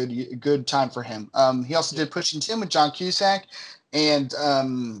was a good time for him. He also did Pushing Tim with John Cusack and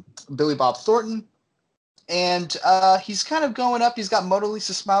Billy Bob Thornton. And he's kind of going up. He's got Mona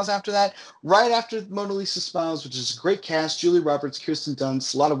Lisa Smiles after that. Right after Mona Lisa Smiles, which is a great cast, Julie Roberts, Kirsten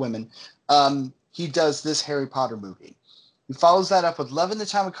Dunst, a lot of women, he does this Harry Potter movie. He follows that up with Love in the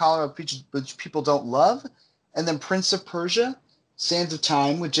Time of Cholera, which people don't love. And then Prince of Persia, Sands of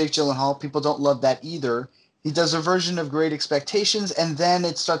Time with Jake Gyllenhaal. People don't love that either. He does a version of Great Expectations, and then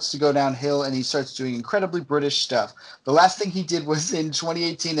it starts to go downhill, and he starts doing incredibly British stuff. The last thing he did was in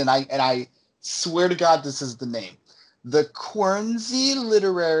 2018, and I swear to God this is the name. The Quernsey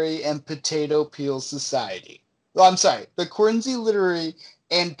Literary and Potato Peel Society. Oh, I'm sorry. The Quernsey Literary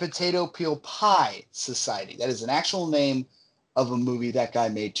and Potato Peel Pie Society. That is an actual name of a movie that guy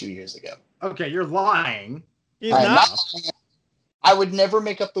made 2 years ago. Okay, you're lying. He's I'm not. lying. I would never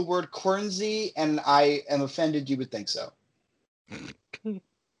make up the word Quernsey, and I am offended you would think so.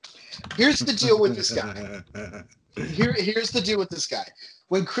 Here's the deal with this guy. Here's the deal with this guy.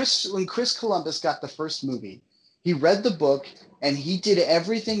 When Chris Columbus got the first movie, he read the book and he did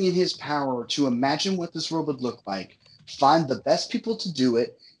everything in his power to imagine what this world would look like, find the best people to do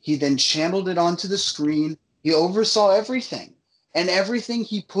it. He then channeled it onto the screen. He oversaw everything. And everything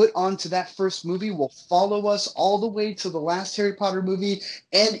he put onto that first movie will follow us all the way to the last Harry Potter movie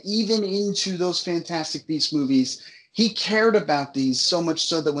and even into those Fantastic Beasts movies. He cared about these so much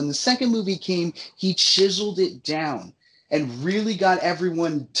so that when the second movie came, he chiseled it down and really got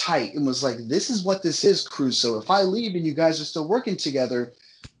everyone tight and was like, this is what this is, Crusoe. If I leave and you guys are still working together,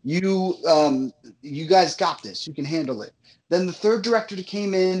 you guys got this. You can handle it. Then the third director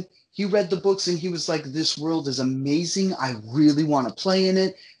came in. He read the books and he was like, this world is amazing. I really want to play in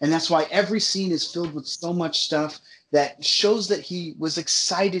it. And that's why every scene is filled with so much stuff that shows that he was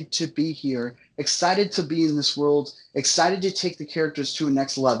excited to be here, excited to be in this world, excited to take the characters to a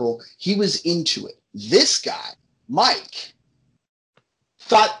next level. He was into it. This guy, Mike,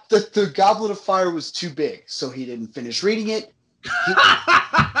 thought that the Goblet of Fire was too big, so he didn't finish reading it.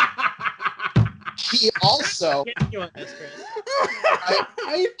 He also...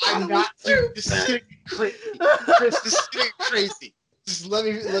 I'm not. Dude, this is getting crazy. Chris, this is getting crazy. Just let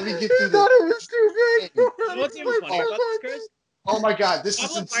me get through this. I thought it was too big. What's even funny about this, Chris? Oh my God, this is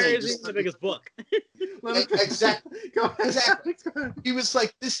Goblet of Fire insane. isn't the biggest book. Exactly. Go ahead. Exactly. He was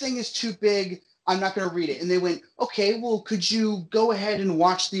like, this thing is too big. I'm not going to read it. And they went, okay, well, could you go ahead and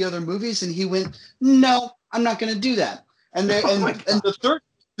watch the other movies? And he went, no, I'm not going to do that. And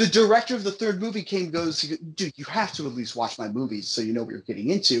the director of the third movie goes, dude, you have to at least watch my movies so you know what you're getting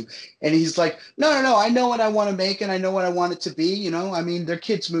into. And he's like, no, I know what I want to make and I know what I want it to be. You know, I mean, they're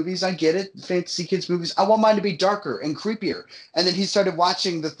kids' movies. I get it. Fantasy kids' movies. I want mine to be darker and creepier. And then he started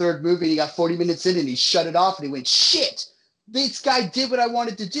watching the third movie. He got 40 minutes in and he shut it off and he went, shit, this guy did what I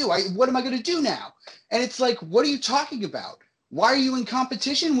wanted to do. What am I going to do now? And it's like, what are you talking about? Why are you in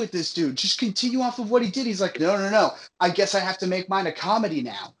competition with this dude? Just continue off of what he did. He's like, no. I guess I have to make mine a comedy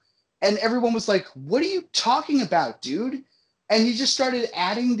now. And everyone was like, what are you talking about, dude? And he just started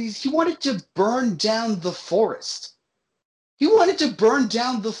adding these. He wanted to burn down the forest. He wanted to burn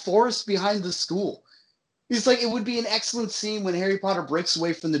down the forest behind the school. He's like, it would be an excellent scene when Harry Potter breaks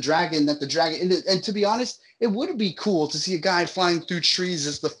away from the dragon, and to be honest, it would be cool to see a guy flying through trees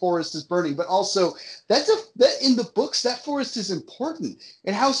as the forest is burning. But also, that in the books, that forest is important.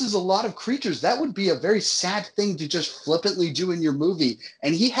 It houses a lot of creatures. That would be a very sad thing to just flippantly do in your movie.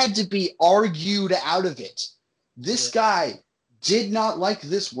 And he had to be argued out of it. This guy did not like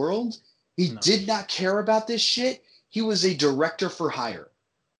this world. He did not care about this shit. He was a director for hire.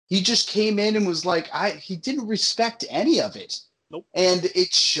 He just came in and was like, he didn't respect any of it. Nope. And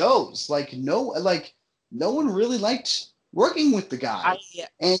it shows. No one really liked working with the guy.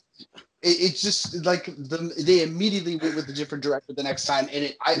 And it's just like they immediately went with a different director the next time.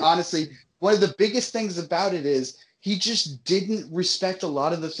 And I honestly, one of the biggest things about it is he just didn't respect a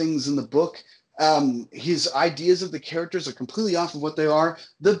lot of the things in the book. His ideas of the characters are completely off of what they are.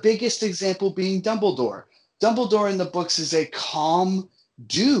 The biggest example being Dumbledore. Dumbledore in the books is a calm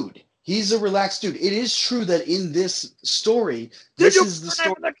dude. He's a relaxed dude. It is true that in this story, this is the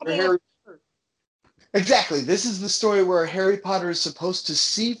story where Harry... Exactly. This is the story where Harry Potter is supposed to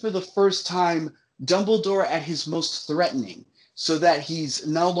see for the first time Dumbledore at his most threatening, so that he's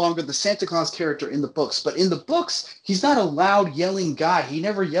no longer the Santa Claus character in the books. But in the books, he's not a loud yelling guy. He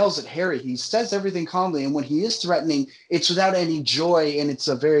never yells at Harry. He says everything calmly, and when he is threatening, it's without any joy, and it's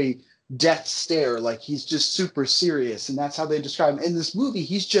a very death stare. Like, he's just super serious, and that's how they describe him. In this movie,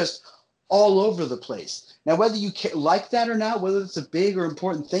 he's just all over the place. Now, whether you like that or not, whether it's a big or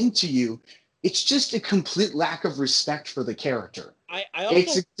important thing to you, it's just a complete lack of respect for the character. I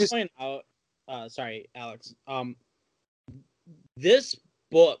also point out, sorry, Alex, this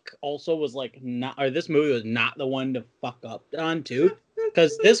book also was this movie was not the one to fuck up on too,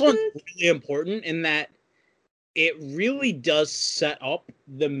 because this one's really important in that it really does set up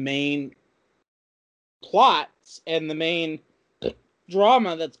the main plots and the main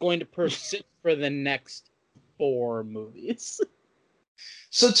drama that's going to persist for the next 4 movies.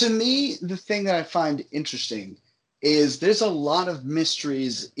 So to me, the thing that I find interesting is there's a lot of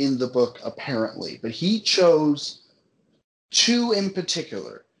mysteries in the book, apparently, but he chose 2 in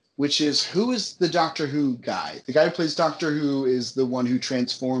particular, which is who is the Doctor Who guy? The guy who plays Doctor Who is the one who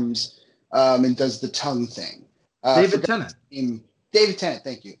transforms and does the tongue thing. David Tennant. David Tennant,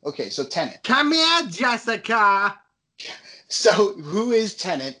 thank you. Okay, so Tennant. Come here, Jessica. So who is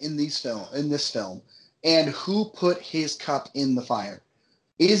Tennant in this film, and who put his cup in the fire?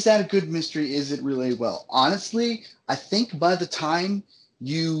 Is that a good mystery? Is it really well? Honestly, I think by the time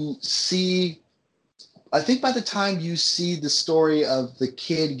you see the story of the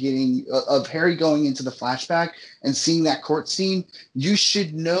kid of Harry going into the flashback and seeing that court scene, you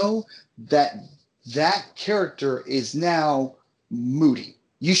should know that that character is now Moody.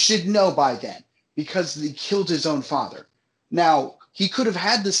 You should know by then because he killed his own father. Now, he could have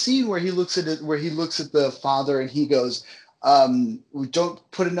had the scene where he looks at the father and he goes,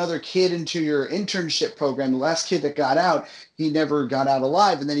 don't put another kid into your internship program. The last kid that got out, he never got out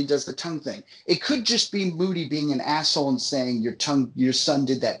alive, and then he does the tongue thing. It could just be Moody being an asshole and saying your son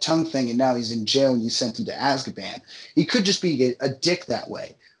did that tongue thing and now he's in jail and you sent him to Azkaban. He could just be a dick that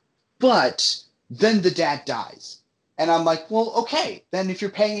way. But then the dad dies. And I'm like, well, okay, then if you're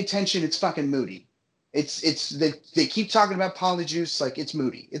paying attention, it's fucking Moody. They keep talking about Polyjuice like it's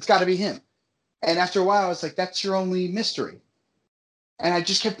Moody. It's got to be him. And after a while, I was like, that's your only mystery. And I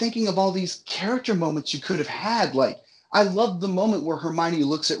just kept thinking of all these character moments you could have had. Like, I love the moment where Hermione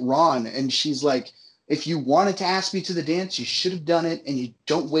looks at Ron and she's like, if you wanted to ask me to the dance, you should have done it. And you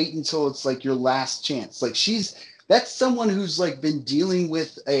don't wait until it's like your last chance. Like that's someone who's like been dealing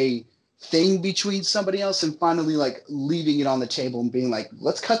with a thing between somebody else and finally like leaving it on the table and being like,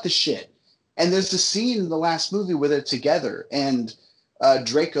 let's cut the shit. And there's a scene in the last movie where they're together and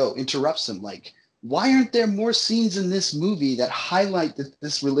Draco interrupts him like, why aren't there more scenes in this movie that highlight that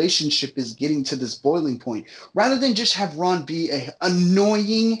this relationship is getting to this boiling point rather than just have Ron be an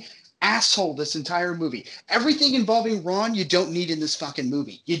annoying asshole this entire movie? Everything involving Ron you don't need in this fucking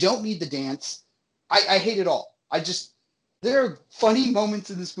movie. You don't need the dance. I hate it all. There are funny moments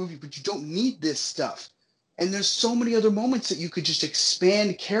in this movie, but you don't need this stuff. And there's so many other moments that you could just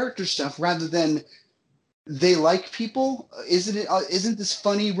expand character stuff rather than they like people. Isn't this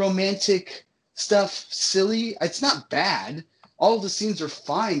funny romantic stuff silly? It's not bad. All of the scenes are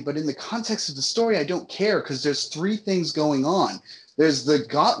fine, but in the context of the story, I don't care because there's 3 things going on. There's the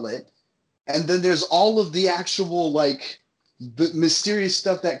gauntlet, and then there's all of the actual like the mysterious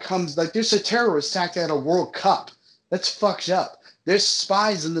stuff that comes. Like there's a terrorist attack at a World Cup. That's fucked up. There's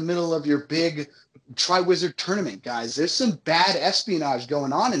spies in the middle of your big Triwizard tournament, guys. There's some bad espionage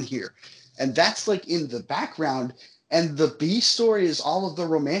going on in here. And that's like in the background. And the B story is all of the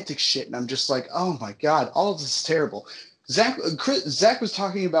romantic shit. And I'm just like, oh my God, all of this is terrible. Zach was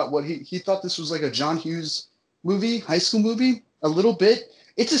talking about what he thought this was like a John Hughes movie, high school movie, a little bit.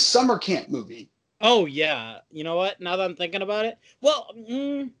 It's a summer camp movie. Oh, yeah. You know what? Now that I'm thinking about it. Well,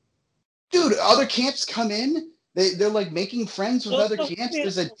 dude, other camps come in. They're like making friends with other camps.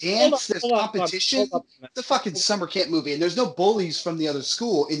 There's a dance, there's competition. It's a fucking summer camp movie, and there's no bullies from the other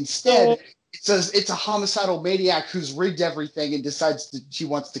school. Instead, it's a homicidal maniac who's rigged everything and decides he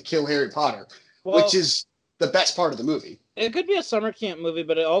wants to kill Harry Potter, which is the best part of the movie. It could be a summer camp movie,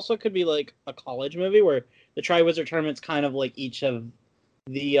 but it also could be like a college movie where the Triwizard Tournament's kind of like each of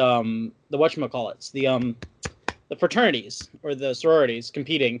the whatchamacallits, the fraternities or the sororities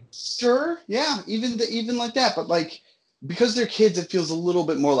competing. Sure, yeah, even like that, but like because they're kids, it feels a little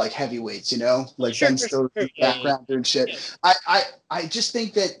bit more like heavyweights, you know, like Ben Stiller background and shit. Yeah. I just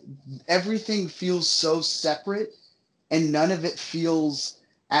think that everything feels so separate, and none of it feels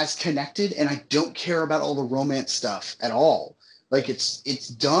as connected. And I don't care about all the romance stuff at all. Like it's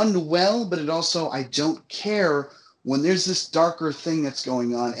done well, but it also I don't care when there's this darker thing that's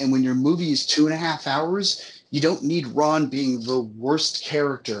going on, and when your movie is 2.5 hours. You don't need Ron being the worst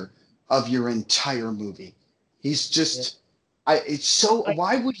character of your entire movie. He's just,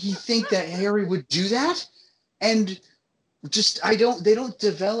 why would he think that Harry would do that? And just, they don't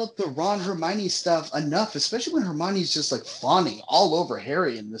develop the Ron Hermione stuff enough, especially when Hermione's just like fawning all over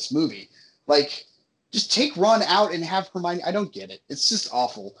Harry in this movie. Like, just take Ron out and have Hermione. I don't get it. It's just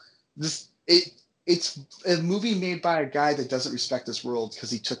awful. It's a movie made by a guy that doesn't respect this world because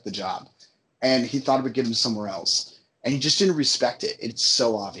he took the job. And he thought it would get him somewhere else, and he just didn't respect it. It's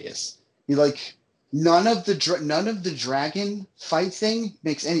so obvious. He like none of the dragon fight thing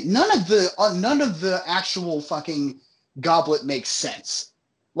makes any. None of the actual fucking goblet makes sense.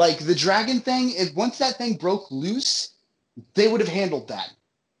 Like the dragon thing, once that thing broke loose, they would have handled that.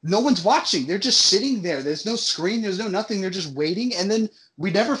 no one's watching. They're just sitting there. There's no screen. There's no nothing. They're just waiting. And then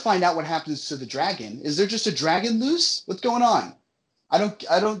we never find out what happens to the dragon. Is there just a dragon loose? What's going on? I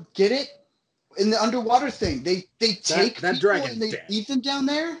don't get it. In the underwater thing, they take that people dragon's and they dead. leave them down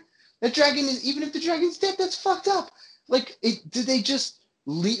there. That dragon is, even if the dragon's dead, that's fucked up. Like, did they just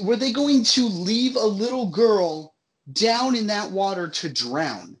leave? Were they going to leave a little girl down in that water to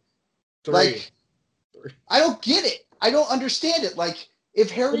drown? Like, I don't get it. I don't understand it. Like, if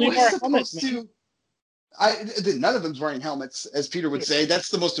Harry was supposed to, none of them's wearing helmets, as Peter would say. That's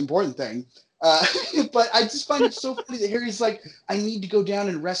the most important thing. But I just find it so funny that Harry's like, I need to go down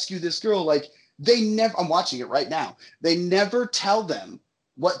and rescue this girl. Like, they never, I'm watching it right now. They never tell them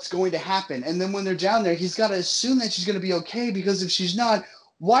what's going to happen. And then when they're down there, he's got to assume that she's going to be okay, because if she's not,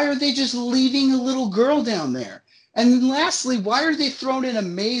 why are they just leaving a little girl down there? And then lastly, why are they thrown in a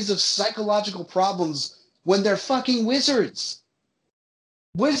maze of psychological problems when they're fucking wizards?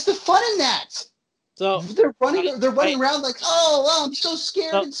 Where's the fun in that? So they're running around like, oh, I'm so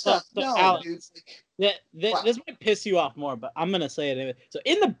scared and stuff. No, Alex, dude. This might piss you off more, but I'm gonna say it anyway. So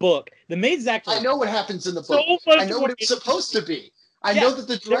in the book, the maid's actually. I know what happens in the book. I know what it's supposed to be. I know that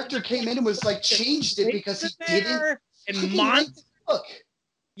the director came in and was like, changed it because he didn't. Look.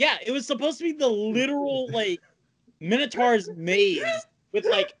 Yeah, it was supposed to be the literal like Minotaur's maze with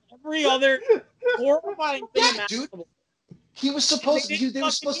like every other horrifying thing. Yeah, dude. He was supposed to. They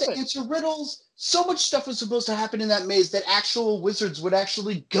were supposed to answer riddles. So much stuff was supposed to happen in that maze that actual wizards would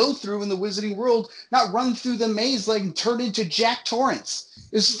actually go through in the wizarding world, not run through the maze like and turn into Jack Torrance.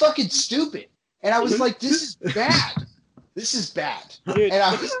 It was fucking stupid. And I was like, this is bad. This is bad. Dude,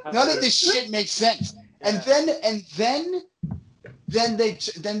 and none of this shit makes sense. And then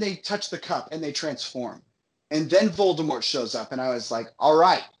they touch the cup and they transform. And then Voldemort shows up, and I was like, all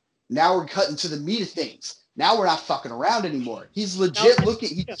right, now we're cutting to the meat of things. Now we're not fucking around anymore. He's legit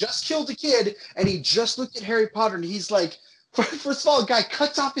he just killed a kid, and he just looked at Harry Potter, and he's like, first of all, a guy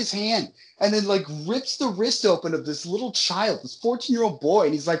cuts off his hand and then like rips the wrist open of this little child, this 14-year-old boy,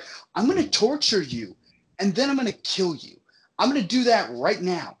 and he's like, I'm going to torture you, and then I'm going to kill you. I'm going to do that right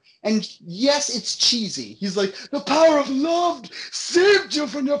now. And yes, it's cheesy. He's like, the power of love saved you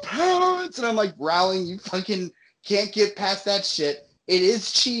from your parents. And I'm like, rallying, you fucking can't get past that shit. It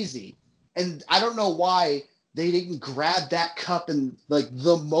is cheesy. And I don't know why they didn't grab that cup and like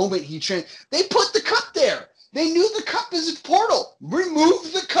the moment they put the cup there. They knew the cup is a portal.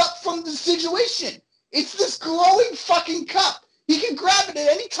 Remove the cup from the situation. It's this glowing fucking cup. He can grab it at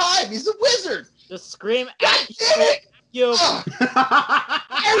any time. He's a wizard. Just scream God damn it! Why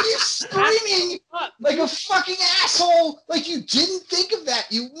are you screaming like a fucking asshole? Like you didn't think of that,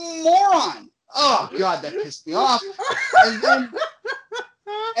 you moron! Oh god, that pissed me off.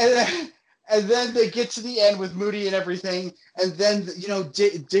 And then they get to the end with Moody and everything, and then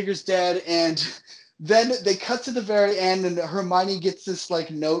Digger's dead, and then they cut to the very end, and Hermione gets this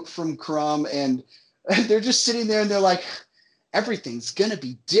like note from Crumb, and they're just sitting there, and they're like, everything's gonna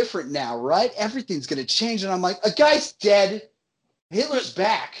be different now, right? Everything's gonna change. And I'm like, a guy's dead. Hitler's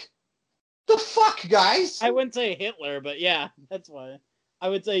back. The fuck, guys? I wouldn't say Hitler, but yeah, that's why. I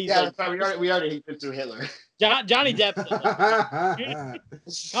would say we already went through Hitler. Johnny Depp.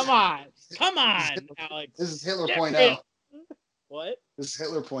 Come on, Alex. This is Hitler point .0. What? This is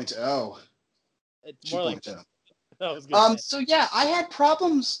Hitler point .0. It's more like that. So yeah, I had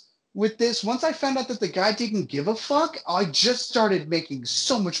problems with this. Once I found out that the guy didn't give a fuck, I just started making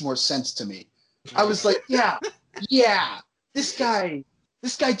so much more sense to me. I was like, yeah, this guy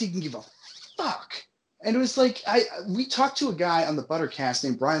didn't give a fuck. And it was like, we talked to a guy on the Buttercast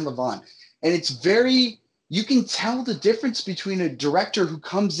named Brian Levant, and it's you can tell the difference between a director who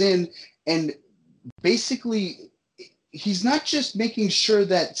comes in and basically he's not just making sure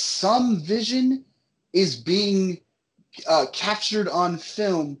that some vision is being captured on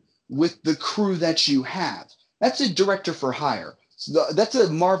film with the crew that you have. That's a director for hire. So that's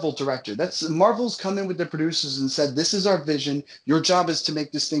a Marvel director. Marvel's come in with the producers and said, this is our vision. Your job is to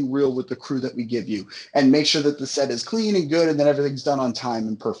make this thing real with the crew that we give you and make sure that the set is clean and good and that everything's done on time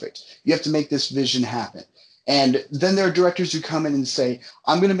and perfect. You have to make this vision happen. And then there are directors who come in and say,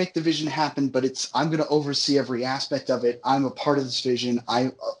 I'm going to make the vision happen, but I'm going to oversee every aspect of it. I'm a part of this vision.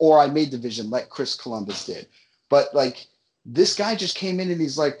 I made the vision like Chris Columbus did. But like this guy just came in and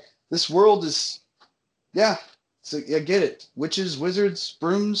he's like, this world is, so I get it. Witches, wizards,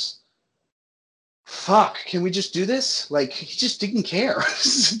 brooms. Fuck, can we just do this? Like, he just didn't care.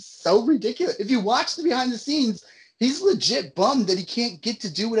 So ridiculous. If you watch the behind the scenes, he's legit bummed that he can't get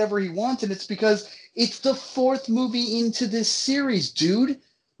to do whatever he wants, and it's because it's the 4th movie into this series, dude.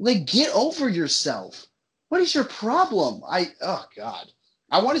 Like, get over yourself. What is your problem? Oh, God.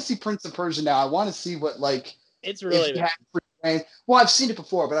 I want to see Prince of Persia now. I want to see what like It's really if he bad. had free reign. Well, I've seen it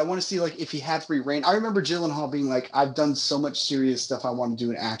before, but I want to see like if he had free reign. I remember Gyllenhaal being like, "I've done so much serious stuff. I want to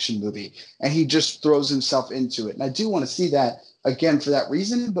do an action movie," and he just throws himself into it. And I do want to see that again for that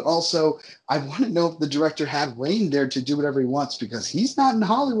reason, but also I want to know if the director had reign there to do whatever he wants because he's not in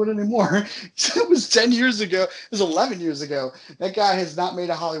Hollywood anymore. It was 10 years ago. It was 11 years ago. That guy has not made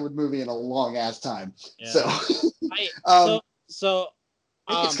a Hollywood movie in a long ass time. Yeah. So, So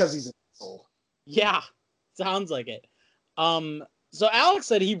I think it's because he's an asshole. yeah, sounds like it. So Alex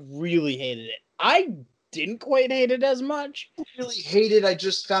said he really hated it. I didn't quite hate it as much. I really hate it. I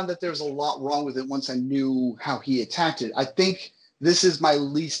just found that there was a lot wrong with it once I knew how he attacked it. I think this is my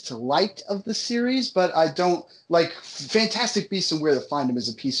least liked of the series, but I don't like Fantastic Beasts and Where to Find Them is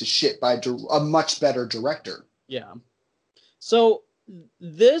a piece of shit by a much better director. Yeah. So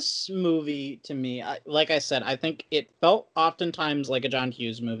this movie to me, like I said, I think it felt oftentimes like a John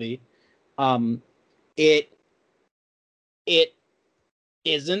Hughes movie. It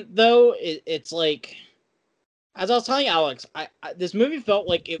isn't though. It's like, as I was telling Alex, I this movie felt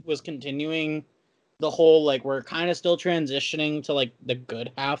like it was continuing the whole like we're kind of still transitioning to like the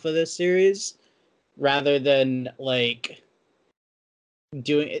good half of this series rather than like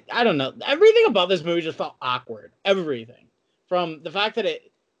doing it. I don't know. Everything about this movie just felt awkward. Everything. From the fact that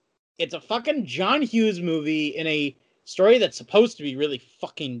it's a fucking John Hughes movie in a story that's supposed to be really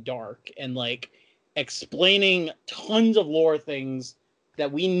fucking dark and like explaining tons of lore things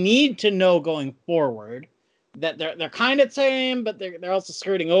that we need to know going forward. That they're kind of same, but they're also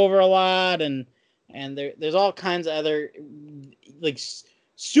skirting over a lot, and there's all kinds of other like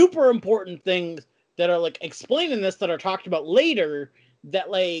super important things that are like explaining this that are talked about later.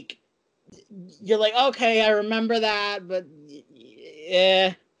 That like you're like, okay, I remember that, but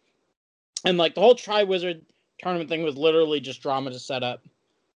yeah. And like the whole Triwizard tournament thing was literally just drama to set up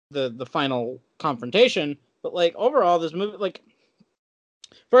the final confrontation. But like overall, this movie, like,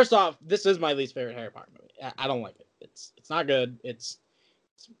 first off, this is my least favorite Harry Potter movie. I don't like it. It's not good. It's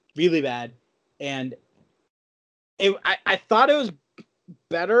really bad. And I thought it was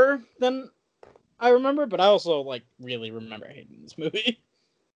better than I remember, but I also like really remember hating this movie.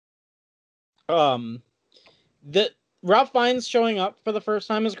 The Ralph Fiennes showing up for the first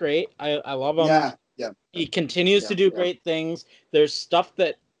time is great. I love him. Yeah. He continues to do great things. There's stuff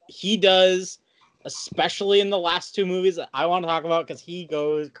that he does, especially in the last two movies, that I want to talk about because he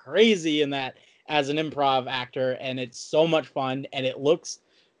goes crazy in that as an improv actor, and it's so much fun, and it looks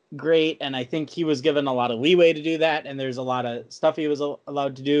great, and I think he was given a lot of leeway to do that, and there's a lot of stuff he was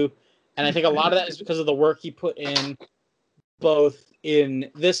allowed to do, and I think a lot of that is because of the work he put in both in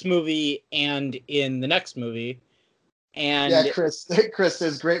this movie and in the next movie. And yeah, Chris,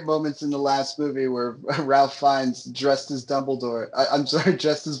 there's great moments in the last movie where Ralph Fiennes, dressed as Dumbledore,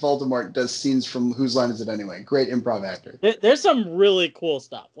 dressed as Voldemort, does scenes from Whose Line Is It Anyway? Great improv actor. There's some really cool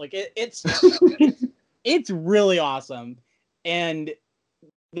stuff. Like it's it's really awesome, and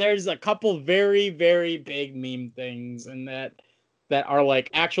there's a couple very, very big meme things and that are like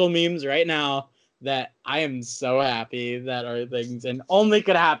actual memes right now that I am so happy that are things, and only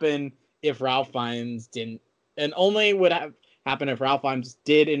could happen if Ralph Fiennes didn't. And only would have happened if Ralph Fiennes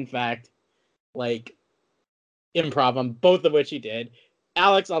did, in fact, like, improv them, both of which he did.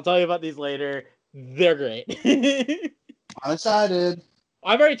 Alex, I'll tell you about these later. They're great. I'm excited.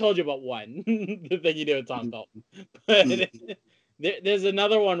 I've already told you about one, the thing you do with Tom Felton. But there's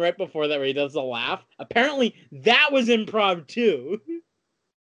another one right before that where he does the laugh. Apparently, that was improv, too.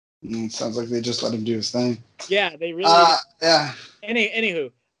 Sounds like they just let him do his thing. Yeah, they really... yeah. Anywho,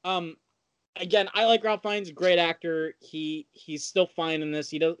 again, I like Ralph Fiennes, great actor. He's still fine in this.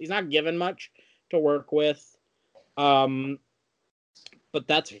 He's not given much to work with. But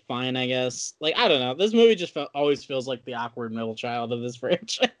that's fine, I guess. Like, I don't know. This movie just always feels like the awkward middle child of this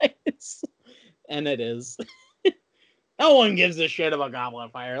franchise. And it is. No one gives a shit about Goblet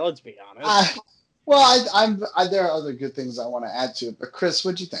of Fire, let's be honest. There are other good things I want to add to it, but Chris,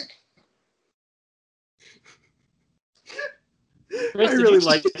 what'd you think? Chris,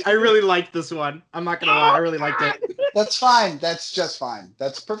 I really liked this one. I'm not gonna lie, I really liked it. That's fine. That's just fine.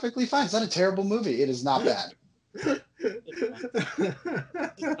 That's perfectly fine. It's not a terrible movie. It is not bad.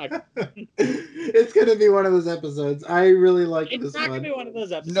 It's gonna be one of those episodes. I really like this one. It's not gonna be one of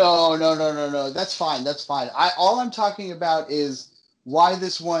those episodes. No. That's fine. All I'm talking about is why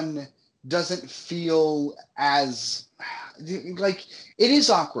this one doesn't feel as like it is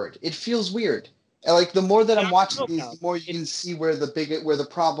awkward. It feels weird. And like the more that I'm watching these, the more you can see where the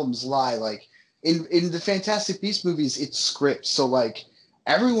problems lie. Like in the Fantastic Beasts movies, it's script. So like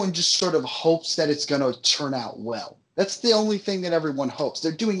everyone just sort of hopes that it's gonna turn out well. That's the only thing that everyone hopes.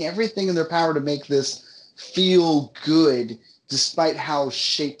 They're doing everything in their power to make this feel good, despite how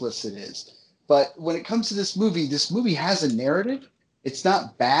shapeless it is. But when it comes to this movie has a narrative. It's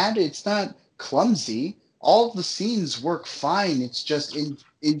not bad. It's not clumsy. All of the scenes work fine. It's just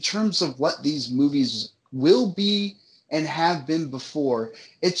in terms of what these movies will be and have been before,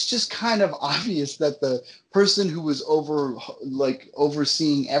 it's just kind of obvious that the person who was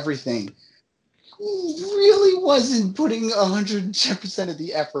overseeing everything really wasn't putting 110% of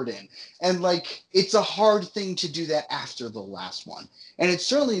the effort in. And like, it's a hard thing to do that after the last one. And it's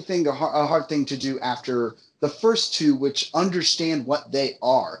certainly a hard thing to do after the first two, which understand what they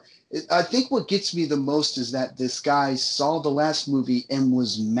are. I think what gets me the most is that this guy saw the last movie and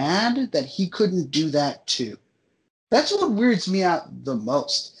was mad that he couldn't do that too. That's what weirds me out the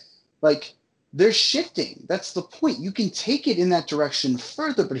most. Like, they're shifting. That's the point. You can take it in that direction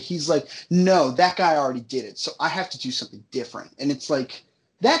further, but he's like, no, that guy already did it, so I have to do something different. And it's like,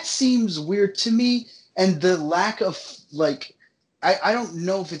 that seems weird to me. And the lack of, like, I don't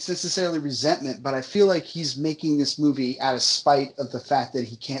know if it's necessarily resentment, but I feel like he's making this movie out of spite of the fact that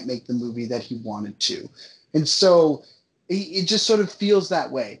he can't make the movie that he wanted to. And so it just sort of feels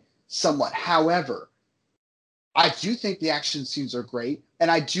that way somewhat. However, I do think the action scenes are great. And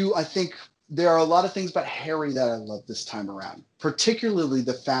I think there are a lot of things about Harry that I love this time around, particularly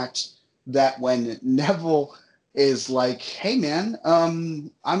the fact that when Neville is like, hey man,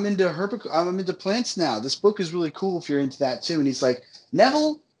 I'm into plants now. This book is really cool if you're into that too. And he's like,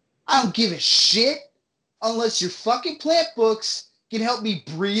 Neville, I don't give a shit unless your fucking plant books can help me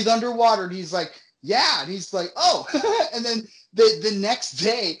breathe underwater. And he's like, yeah. And he's like, oh. And then the next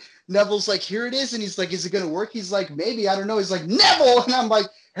day, Neville's like, here it is. And he's like, is it going to work? He's like, maybe, I don't know. He's like, Neville. And I'm like,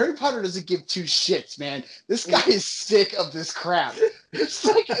 Harry Potter doesn't give two shits, man. This guy is sick of this crap. It's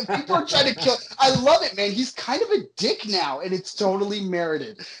like, people are trying to kill. I love it, man. He's kind of a dick now, and it's totally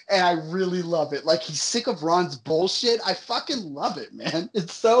merited. And I really love it. Like, he's sick of Ron's bullshit. I fucking love it, man.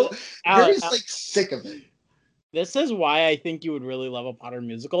 It's so, Harry's like sick of it. This is why I think you would really love a Potter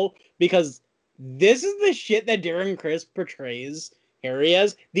musical, because this is the shit that Darren Criss portrays Harry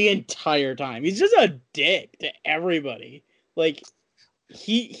as the entire time. He's just a dick to everybody. Like,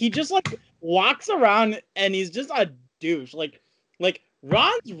 he just like walks around and he's just a douche. Like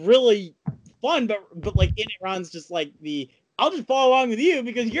Ron's really fun, but like in it, Ron's just like I'll just follow along with you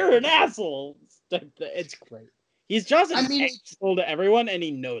because you're an asshole. It's great. He's just an asshole to everyone, and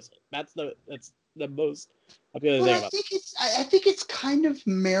he knows it. That's the most appealing thing about it. I think it's kind of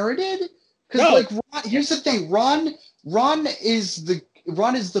merited because Ron, here's the thing. Ron is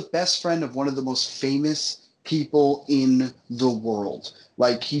the best friend of one of the most famous people in the world.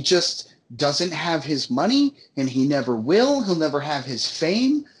 Like, he just doesn't have his money, and he never will. He'll never have his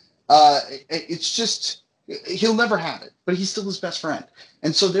fame. It's just, he'll never have it, but he's still his best friend.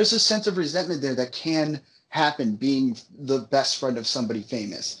 And so there's a sense of resentment there that can happen being the best friend of somebody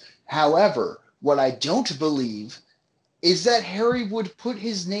famous. However, what I don't believe is that Harry would put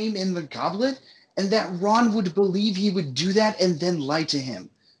his name in the goblet and that Ron would believe he would do that and then lie to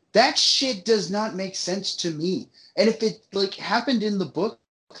him. That shit does not make sense to me. And if it like happened in the book,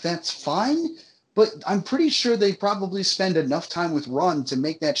 that's fine. But I'm pretty sure they probably spend enough time with Ron to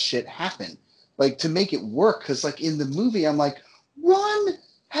make that shit happen. Like, to make it work. Because like in the movie, I'm like, Ron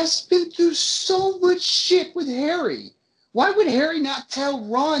has been through so much shit with Harry. Why would Harry not tell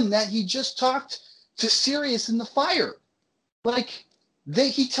Ron that he just talked to Sirius in the fire? Like,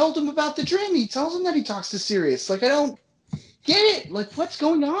 he told him about the dream. He tells him that he talks to Sirius. Like, I don't get it. Like, what's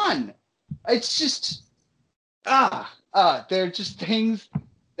going on? It's just they're just things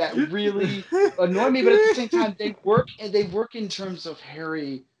that really annoy me, but at the same time they work in terms of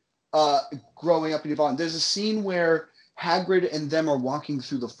Harry growing up and evolving. There's a scene where Hagrid and them are walking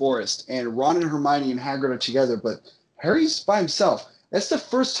through the forest, and Ron and Hermione and Hagrid are together, but Harry's by himself. That's the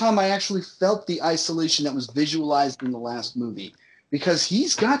first time I actually felt the isolation that was visualized in the last movie, because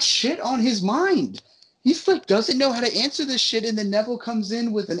he's got shit on his mind. He's like, doesn't know how to answer this shit, and then Neville comes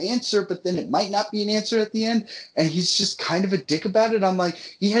in with an answer, but then it might not be an answer at the end, and he's just kind of a dick about it. I'm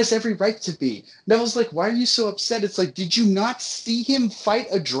like, he has every right to be. Neville's like, why are you so upset? It's like, did you not see him fight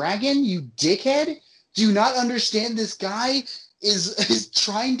a dragon, you dickhead? Do you not understand this guy is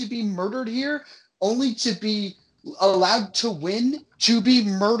trying to be murdered here, only to be allowed to win, to be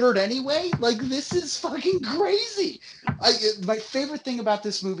murdered anyway? Like, this is fucking crazy. My favorite thing about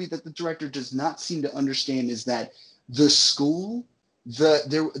this movie that the director does not seem to understand is that the school, the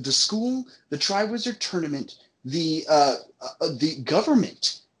Triwizard Tournament, the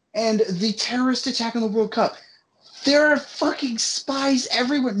government, and the terrorist attack on the World Cup, there are fucking spies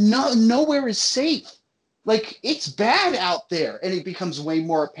everywhere. Nowhere is safe. Like, it's bad out there, and it becomes way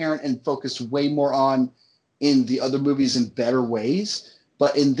more apparent and focused way more on in the other movies in better ways.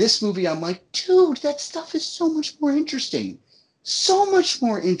 But in this movie, I'm like, dude, that stuff is so much more interesting. So much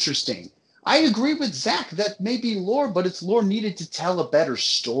more interesting. I agree with Zach that may be lore, but it's lore needed to tell a better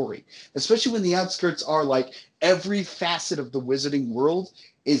story, especially when the outskirts are like every facet of the wizarding world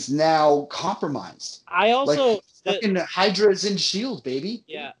is now compromised. I also Like, fucking Hydra is in S.H.I.E.L.D., baby.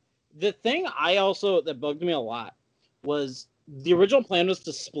 yeah, the thing I also that bugged me a lot was the original plan was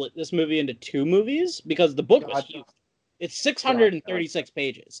to split this movie into two movies because the book was God. huge. It's 636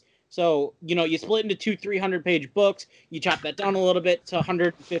 pages. So, you know, you split into two 300-page books, you chop that down a little bit to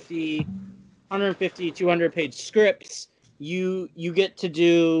 150, 200 page scripts. You get to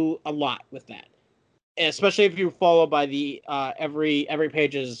do a lot with that. Especially if you follow by the every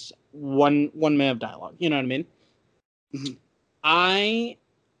page is one minute of dialogue. You know what I mean? Mhm.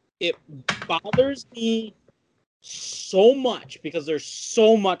 It bothers me so much because there's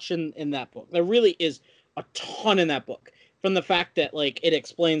so much in that book. There really is a ton in that book. From the fact that like it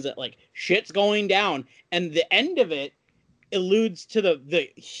explains that like shit's going down, and the end of it alludes to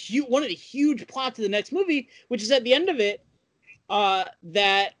one of the huge plots of the next movie, which is at the end of it,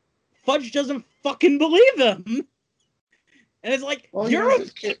 that Fudge doesn't fucking believe them, and it's like you're a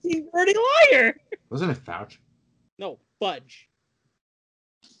fucking dirty liar. Wasn't it Fouch? No, Fudge.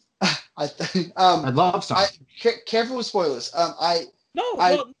 I think I love some. Careful with spoilers.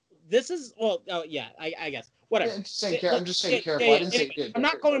 This is yeah, I guess whatever. Yeah, I'm just saying careful. I didn't say it did. I'm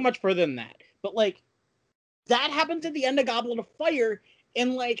not going much further than that, but like that happens at the end of Goblet of Fire,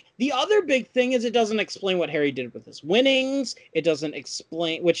 and like the other big thing is it doesn't explain what Harry did with his winnings. It doesn't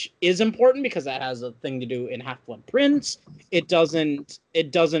explain, which is important because that has a thing to do in Half-Blood Prince. It doesn't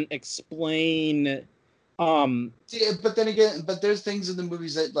explain. But then again, there's things in the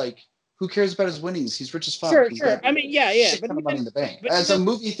movies that like, who cares about his winnings? He's rich as fuck. Sure. I mean, yeah. Shit ton of money in the bank. As a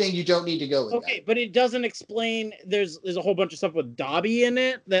movie thing, you don't need to go with that. Okay, but it doesn't explain. There's a whole bunch of stuff with Dobby in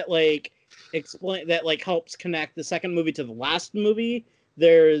it that like explain that like helps connect the second movie to the last movie.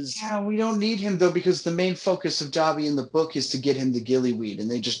 Yeah, we don't need him though because the main focus of Dobby in the book is to get him the gillyweed,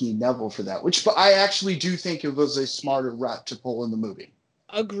 and they just need Neville for that. Which, but I actually do think it was a smarter route to pull in the movie.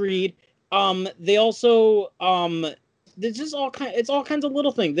 Agreed. They also This is it's all kinds of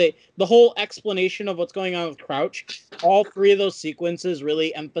little things. The whole explanation of what's going on with Crouch, all three of those sequences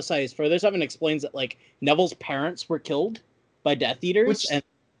really emphasize further stuff and explains that like Neville's parents were killed by Death Eaters,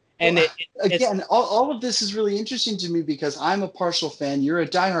 again, all of this is really interesting to me because I'm a partial fan, you're a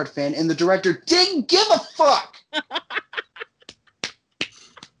diehard fan, and the director didn't give a fuck.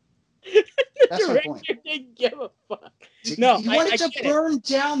 That's my point. Didn't give a fuck. No, he wanted to burn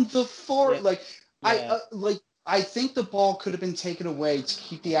down the fort. Yeah. I think the ball could have been taken away to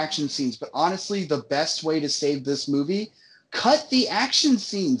keep the action scenes, but honestly, the best way to save this movie, cut the action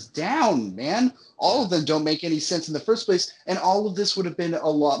scenes down, man. All of them don't make any sense in the first place, and all of this would have been a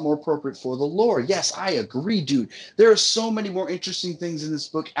lot more appropriate for the lore. Yes, I agree, dude. There are so many more interesting things in this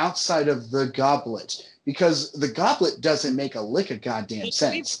book outside of the goblet, because the goblet doesn't make a lick of goddamn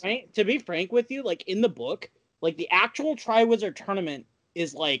sense. To be frank with you, like in the book, like the actual Triwizard Tournament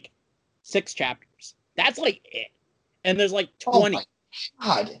is like 6 chapters. That's like it. And there's like 20. Oh my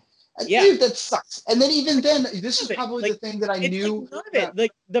God. Yeah. Dude, that sucks. And then even then, this is probably the thing that I knew. Like none of it.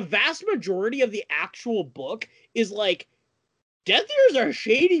 Like the vast majority of the actual book is like Death Eaters are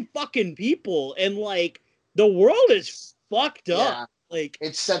shady fucking people, and like the world is fucked up. Yeah. Like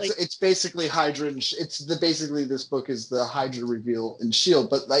it's basically Hydra, and basically this book is the Hydra reveal in S.H.I.E.L.D.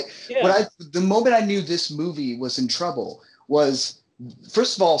 But like, the moment I knew this movie was in trouble was,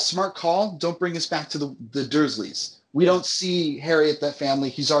 first of all, smart call. Don't bring us back to the Dursleys. We don't see Harry at that family.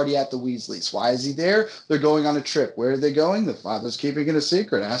 He's already at the Weasleys. Why is he there? They're going on a trip. Where are they going? The father's keeping it a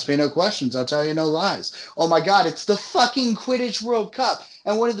secret. Ask me no questions. I'll tell you no lies. Oh my God, it's the fucking Quidditch World Cup.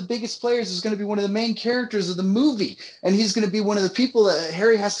 And one of the biggest players is going to be one of the main characters of the movie. And he's going to be one of the people that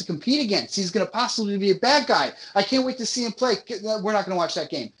Harry has to compete against. He's going to possibly be a bad guy. I can't wait to see him play. We're not going to watch that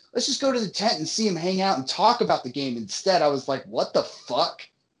game. Let's just go to the tent and see him hang out and talk about the game. Instead, I was like, what the fuck?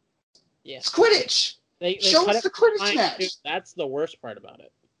 Yeah. It's Quidditch. They show us the Quidditch match. Too. That's the worst part about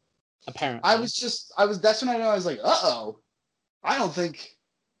it. Apparently. That's when I know I was like, uh-oh. I don't think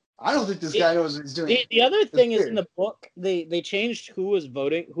this guy knows what he's doing. The other thing is in the book, they changed who was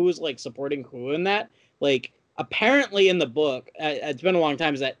voting, who was like supporting who in that. Like apparently in the book, it's been a long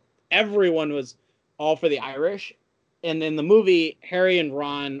time, is that everyone was all for the Irish. And in the movie, Harry and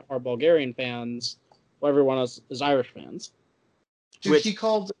Ron are Bulgarian fans, while everyone else is Irish fans. Dude, he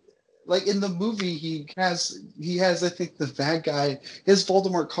called, like in the movie, he has I think the bad guy, his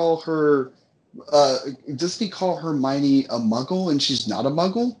Voldemort call her Doesn't he call Hermione a Muggle, and she's not a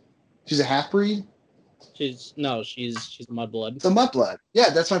Muggle? She's a half breed. She's a mudblood. The mudblood. Yeah,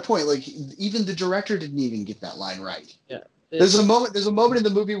 that's my point. Like even the director didn't even get that line right. Yeah. There's a moment in the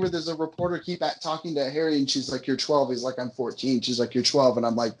movie where there's a reporter keep talking to Harry, and she's like, "You're 12." He's like, "I'm 14." She's like, "You're 12," and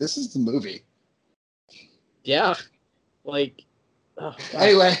I'm like, "This is the movie." Yeah. Like. Oh,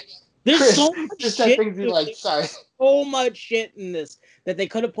 anyway, there's Chris, so much just shit. things you like. Sorry. So much shit in this that they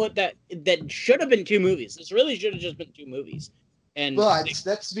could have put that should have been 2 movies. This really should have just been 2 movies. And but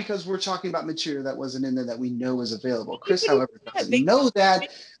that's because we're talking about material that wasn't in there that we know is available. Chris, however, doesn't know that.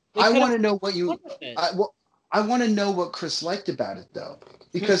 I want to know what you. I want to know what Chris liked about it, though,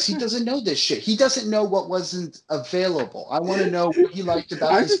 because he doesn't know this shit. He doesn't know what wasn't available. I want to know what he liked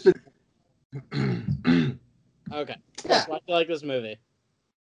about this. Okay. Yeah. Why do you like this movie?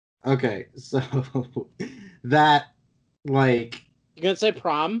 Okay, so that, like... You gonna say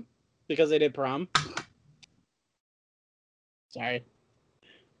Prom? Because they did Prom? Sorry.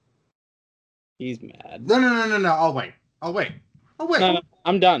 He's mad. No. I'll wait. No,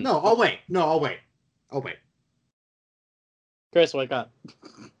 I'm done. No, I'll wait. Chris, wake up.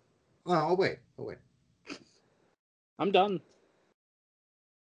 No, I'll wait. I'm done.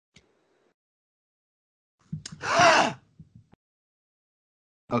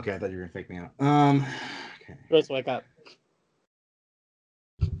 Okay, I thought you were gonna fake me out. Okay. Chris, wake up.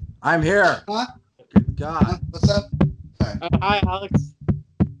 I'm here. Huh? Good God. Huh? What's up? Sorry. Hi, Alex.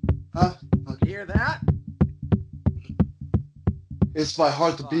 Huh? You hear that? It's my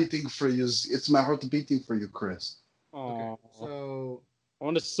heart beating for you. It's my heart beating for you, Chris. Aww. Okay, so I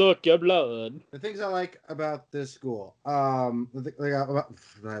want to suck your blood. the things I like about this school, about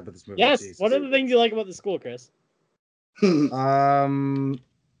this movie. Yes. Jesus. What are the things you like about the school, Chris?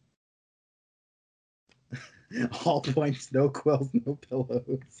 All points, no quills, no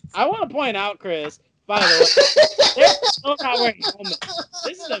pillows. I want to point out, Chris, by the way, they're still not wearing helmets.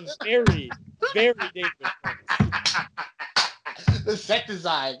 This is a very, very dangerous place. The set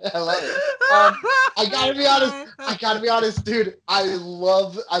design. I love it. I gotta be honest, dude. I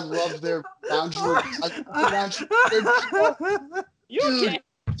love their lounge room.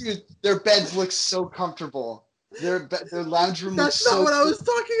 Dude, their beds look so comfortable. Their lounge room looks so. That's not what I was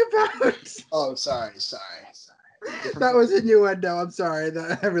talking about. Oh, sorry. That was innuendo. I'm sorry.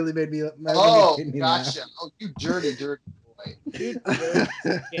 That really made me. Gotcha. Laugh. Oh, you dirty boy.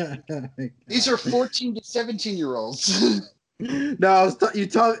 These are 14 to 17-year-olds. No, I was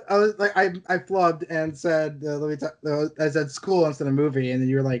I flubbed and said I said school instead of movie, and then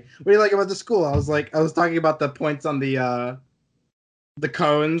you were like, "What do you like about the school?" I was talking about the points on the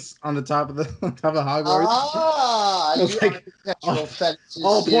cones on the top of Hogwarts. Ah, you like,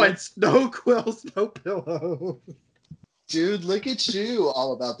 all points, no quills, no pillows. Dude, look at you,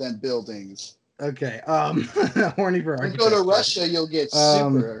 all about them buildings. Okay, horny for architecture. Go to Russia, you'll get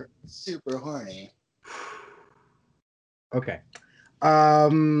super horny. Okay.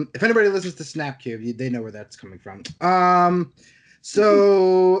 If anybody listens to Snapcube, they know where that's coming from.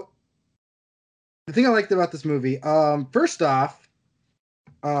 So the thing I liked about this movie, first off,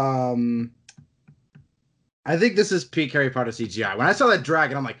 I think this is peak Harry Potter CGI. When I saw that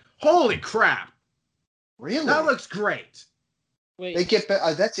dragon, I'm like, holy crap! Really? That looks great. Wait. They get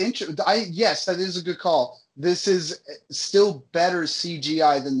better. That's interesting. Yes, that is a good call. This is still better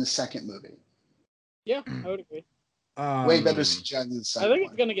CGI than the second movie. Yeah, I would agree. Way better CGI than the second. I think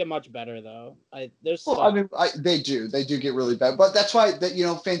it's gonna get much better though. They do get really bad, but that's why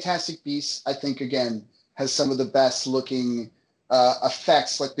Fantastic Beasts, I think, again has some of the best looking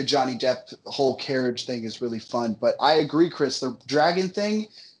effects. Like the Johnny Depp whole carriage thing is really fun. But I agree, Chris, the dragon thing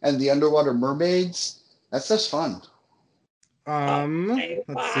and the underwater mermaids, that stuff's fun.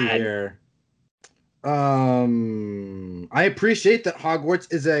 Let's see here. I appreciate that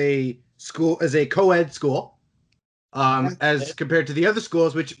Hogwarts is a co-ed school. As compared to the other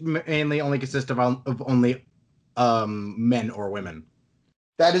schools, which mainly only consist of only men or women.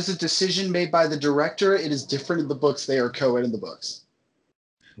 That is a decision made by the director. It is different in the books. They are co-ed in the books.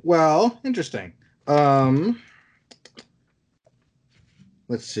 Well, interesting.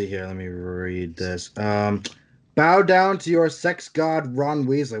 Let's see here. Let me read this. Bow down to your sex god, Ron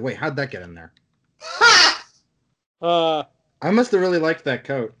Weasley. Wait, how'd that get in there? I must have really liked that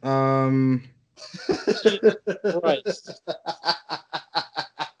coat. Right.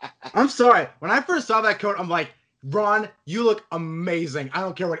 I'm sorry. When I first saw that coat, I'm like, Ron, you look amazing. I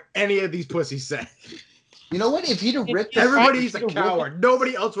don't care what any of these pussies say. You know what? If he'd have ripped everybody's a coward.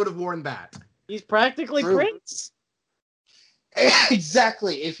 Nobody else would have worn that. He's practically Prince.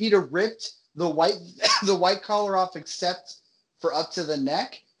 Exactly. If he'd have ripped the white collar off except for up to the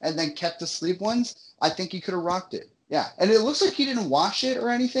neck, and then kept the sleeve ones, I think he could have rocked it. Yeah, and it looks like he didn't wash it or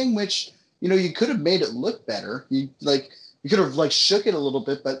anything, which you could have made it look better. You could have like shook it a little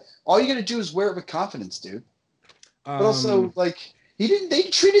bit, but all you got to do is wear it with confidence, dude. But also, like, he didn't. They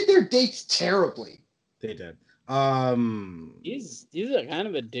treated their dates terribly. They did. He's a kind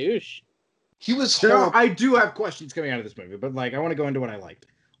of a douche. He was So horrible. I do have questions coming out of this movie, but like I want to go into what I liked.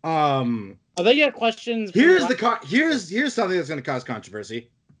 I think you have questions. Here's something that's going to cause controversy.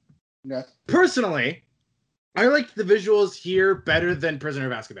 Yeah. Personally, I liked the visuals here better than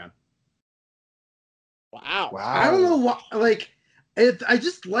Prisoner of Azkaban. Wow. I don't know what, like, I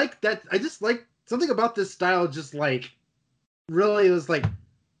just like that. I just like something about this style. Just like, really, it was like,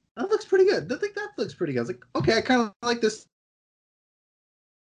 that looks pretty good. I think that looks pretty good. I was like, okay, I kind of like this.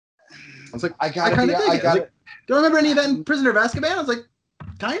 I was like, I kind of dig it. Don't remember any of that in Prisoner of Azkaban. I was like,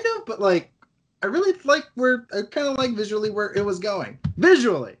 kind of, but like, I really like I kind of like visually where it was going.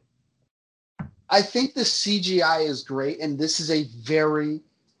 Visually. I think the CGI is great, and this is a very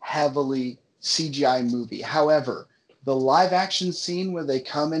heavily CGI movie. However, the live action scene where they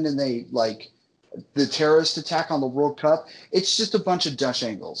come in and they like the terrorist attack on the World Cup, it's just a bunch of Dutch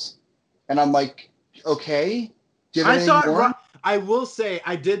angles. And I'm like, okay. I saw it. I will say,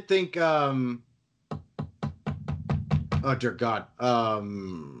 I did think, oh dear God.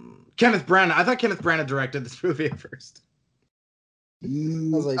 Kenneth Branagh. I thought Kenneth Branagh directed this movie at first. I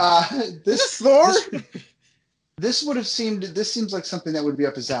was like, this is Thor? This seems like something that would be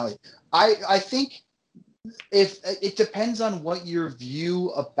up his alley. I think if it depends on what your view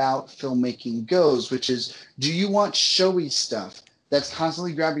about filmmaking goes, which is, do you want showy stuff that's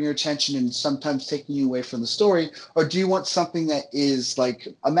constantly grabbing your attention and sometimes taking you away from the story, or do you want something that is like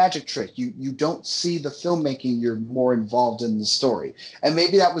a magic trick? You don't see the filmmaking, you're more involved in the story. And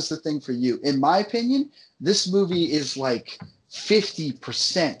maybe that was the thing for you. In my opinion, this movie is like 50%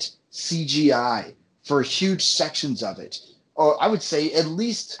 CGI for huge sections of it. Or I would say at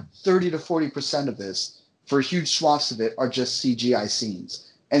least 30 to 40% of this, for huge swaths of it, are just CGI scenes.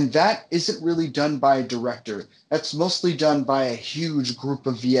 And that isn't really done by a director. That's mostly done by a huge group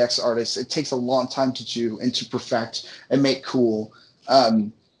of VX artists. It takes a long time to do and to perfect and make cool.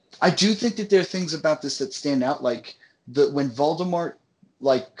 I do think that there are things about this that stand out, like when Voldemort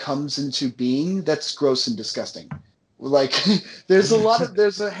like comes into being, that's gross and disgusting. Like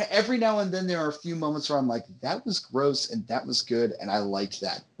every now and then there are a few moments where I'm like, that was gross and that was good and I liked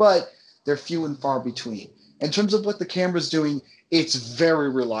that. But they're few and far between. In terms of what the camera's doing, it's very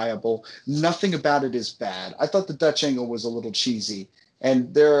reliable. Nothing about it is bad. I thought the Dutch angle was a little cheesy.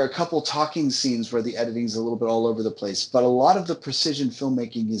 And there are a couple talking scenes where the editing's a little bit all over the place. But a lot of the precision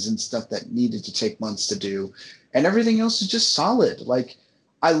filmmaking is in stuff that needed to take months to do. And everything else is just solid. Like,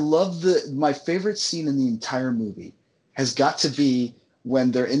 I love my favorite scene in the entire movie has got to be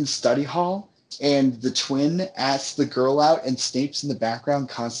when they're in study hall and the twin asks the girl out and Snape's in the background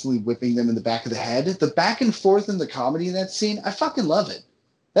constantly whipping them in the back of the head. The back and forth and the comedy in that scene, I fucking love it.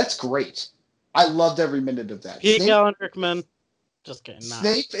 That's great. I loved every minute of that. Pete Alan Rickman. Just kidding.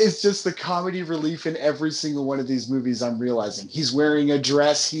 Snape is just the comedy relief in every single one of these movies. I'm realizing he's wearing a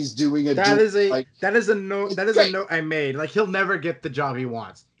dress. He's doing a. That is a note I made. Like, he'll never get the job he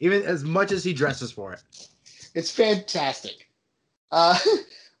wants, even as much as he dresses for it. It's fantastic.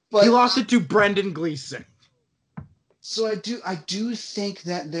 But he lost it to Brendan Gleeson. So I do think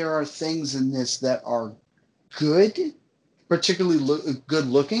that there are things in this that are good, particularly good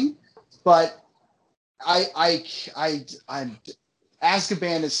looking, but I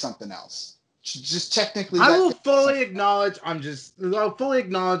Azkaban is something else. Just technically, I'll fully acknowledge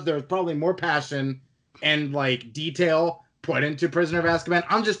there's probably more passion and like detail put into Prisoner of Azkaban.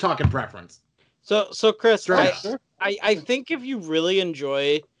 I'm just talking preference. So Chris, I think if you really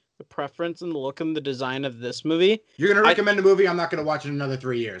enjoy the preference and the look and the design of this movie, you're gonna recommend a movie. I'm not gonna watch it in another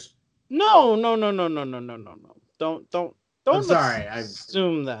 3 years. No. Don't. I'm sorry. I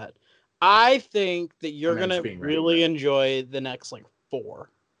assume that. I think that you're gonna really enjoy the next like 4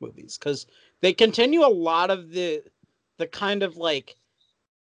 movies because they continue a lot of the kind of like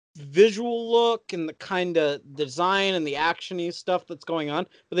visual look and the kind of design and the actiony stuff that's going on,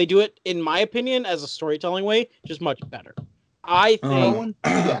 but they do it, in my opinion, as a storytelling way, just much better. I think.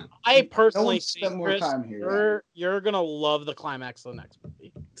 I personally think, Chris, you're gonna love the climax of the next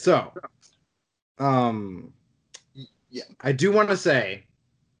movie. So, I do want to say.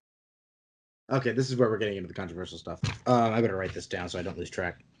 Okay, this is where we're getting into the controversial stuff. I better write this down so I don't lose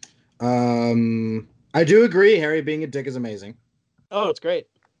track. I do agree, Harry being a dick is amazing. Oh, it's great.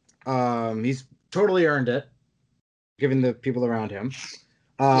 He's totally earned it, given the people around him.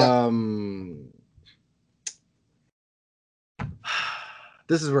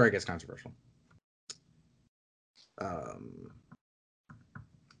 this is where it gets controversial.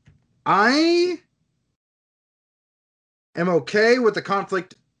 I am okay with the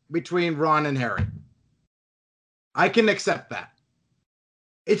conflict between Ron and Harry. I can accept that.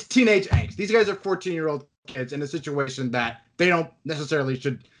 It's teenage angst. These guys are 14-year-old kids in a situation that they don't necessarily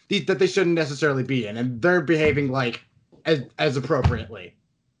that they shouldn't necessarily be in, and they're behaving like as appropriately.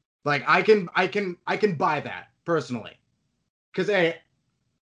 Like I can buy that personally, because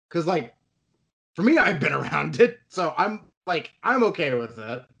like for me, I've been around it, so I'm okay with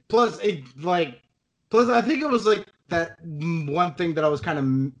it. Plus I think it was like that one thing that I was kind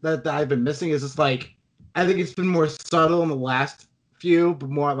of that I've been missing is just like I think it's been more subtle in the last few, but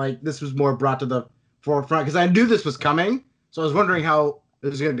more like this was more brought to the forefront because I knew this was coming, so I was wondering how it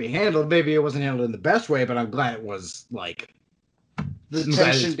was going to be handled. Maybe it wasn't handled in the best way, but I'm glad it was like the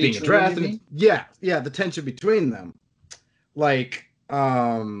tension being addressed. Yeah, the tension between them, like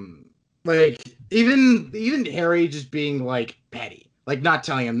even Harry just being like petty, like not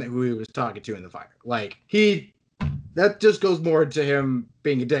telling him who he was talking to in the fire, like that just goes more to him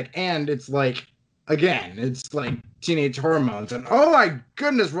being a dick, and it's like again, it's like teenage hormones, and oh my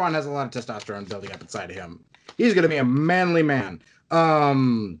goodness, Ron has a lot of testosterone building up inside of him. He's gonna be a manly man.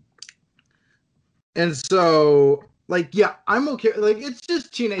 And so, like, yeah, I'm okay. Like, it's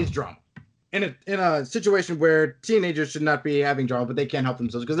just teenage drama in a situation where teenagers should not be having drama, but they can't help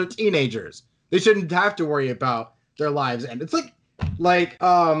themselves because they're teenagers. They shouldn't have to worry about their lives. And it's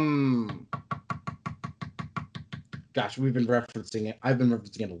gosh, we've been referencing it. I've been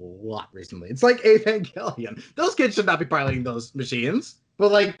referencing it a lot recently. It's like Evangelion. Those kids should not be piloting those machines,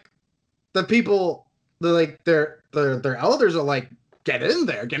 but like the people, their elders are like, get in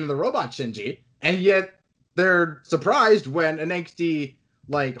there, get in the robot, Shinji, and yet they're surprised when an angsty,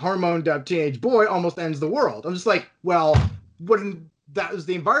 like hormoned up teenage boy almost ends the world. I'm just like, well, that was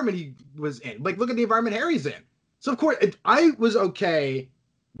the environment he was in. Like, look at the environment Harry's in. So of course, I was okay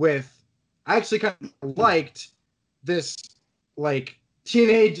with. I actually kind of liked this like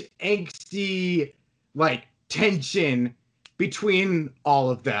teenage angsty like tension between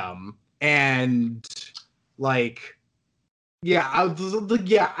all of them, and like I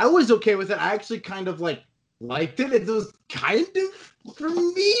was okay with it. I actually kind of like liked it. It was kind of, for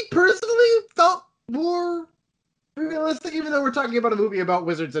me personally, felt more realistic, even though we're talking about a movie about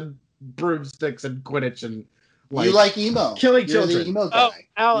wizards and broomsticks and Quidditch and like, you like emo, killing You're children. The emo guy. Oh,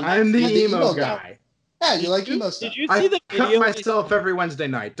 Alex, I'm the emo guy. Yeah, you like emo stuff. Did you see the video? I cut myself every Wednesday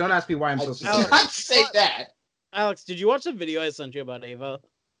night. Don't ask me why I'm so sorry. I did not say that. Alex, did you watch the video I sent you about Ava?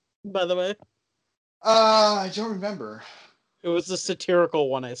 By the way, I don't remember. It was the satirical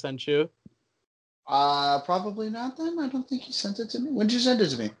one I sent you. Probably not. Then I don't think you sent it to me. When did you send it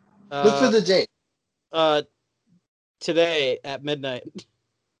to me? Look for the date. Today at midnight.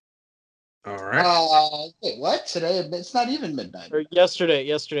 All right. Wait, what? Today? It's not even midnight. Or yesterday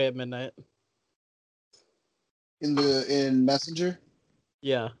at midnight. In Messenger?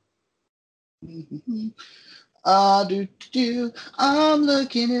 Yeah. I'm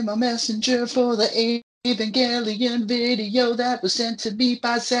looking in my Messenger for the Evangelion video that was sent to me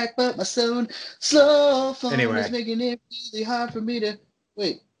by Zach, but my slow phone is making it really hard for me to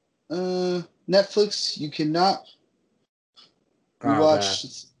wait. Netflix, you cannot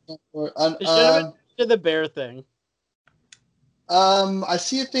rewatch. The bear thing. I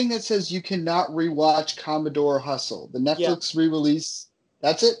see a thing that says you cannot rewatch Commodore Hustle, the Netflix re-release.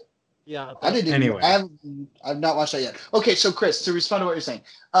 That's it. Yeah. I didn't. Anyway, I've not watched that yet. Okay, so Chris, to respond to what you're saying,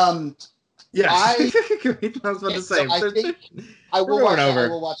 yes, I was about to say. So I think I will watch that.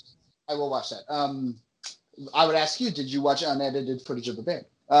 I will watch that. I would ask you, did you watch unedited footage of the bear?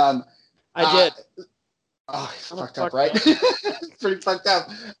 I did. Fucked up, right? Pretty fucked up.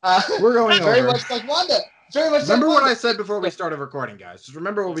 We're going very much like Wanda. Very much. Remember what I said before we started recording, guys. Just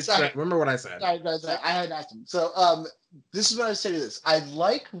remember what we said. Remember what I said. Sorry, I hadn't asked him. So, this is what I say to this. I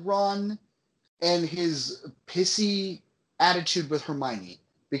like Ron and his pissy attitude with Hermione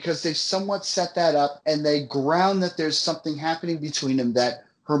because they've somewhat set that up and they ground that there's something happening between them that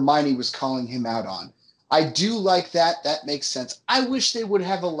Hermione was calling him out on. I do like that. That makes sense. I wish they would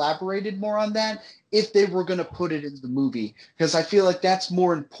have elaborated more on that if they were going to put it in the movie, because I feel like that's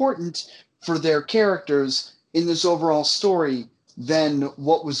more important for their characters in this overall story than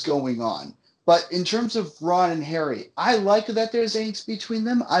what was going on. But in terms of Ron and Harry, I like that there's angst between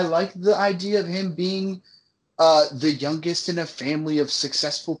them. I like the idea of him being the youngest in a family of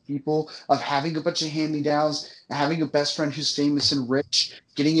successful people, of having a bunch of hand-me-downs, having a best friend who's famous and rich,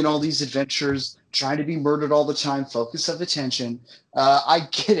 getting in all these adventures, trying to be murdered all the time, focus of attention. I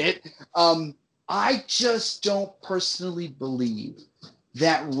get it. I just don't personally believe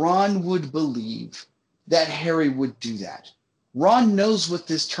that Ron would believe that Harry would do that. Ron knows what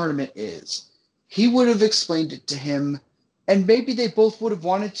this tournament is. He would have explained it to him, and maybe they both would have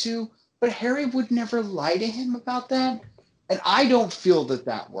wanted to, but Harry would never lie to him about that. And I don't feel that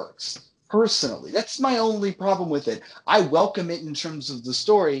that works personally. That's my only problem with it. I welcome it in terms of the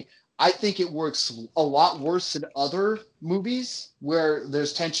story. I think it works a lot worse in other movies where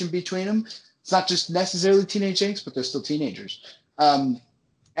there's tension between them. It's not just necessarily teenage angst, but they're still teenagers. And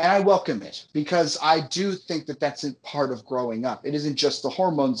I welcome it because I do think that that's a part of growing up. It isn't just the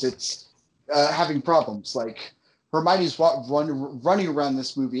hormones, it's having problems. Like Hermione's running around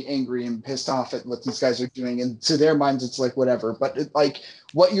this movie angry and pissed off at what these guys are doing. And to their minds, it's like, whatever. But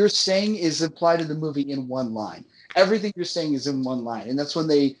what you're saying is applied to the movie in one line. Everything you're saying is in one line. And that's when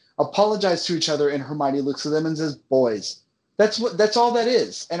they apologize to each other and Hermione looks at them and says, boys. That's all that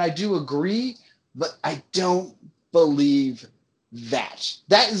is. And I do agree, but I don't believe that.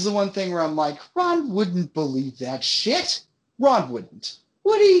 That is the one thing where I'm like, Ron wouldn't believe that shit. Ron wouldn't.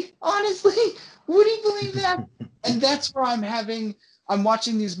 Would he? Honestly? Would he believe that? And that's where I'm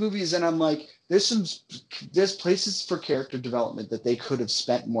watching these movies and I'm like, there's places for character development that they could have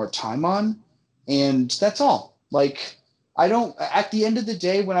spent more time on. And that's all. Like, at the end of the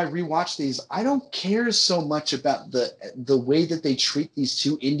day, when I rewatch these, I don't care so much about the way that they treat these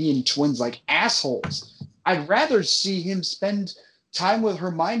two Indian twins like assholes. I'd rather see him spend time with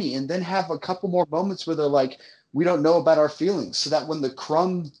Hermione and then have a couple more moments where they're like, we don't know about our feelings, so that when the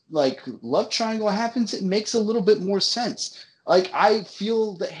Crumb love triangle happens, it makes a little bit more sense. Like, I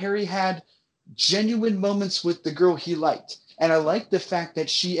feel that Harry had genuine moments with the girl he liked. And I like the fact that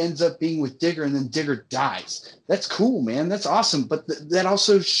she ends up being with Digger and then Digger dies. That's cool, man. That's awesome. But that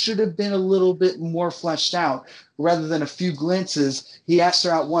also should have been a little bit more fleshed out rather than a few glances. He asked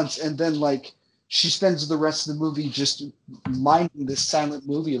her out once and then she spends the rest of the movie just minding this silent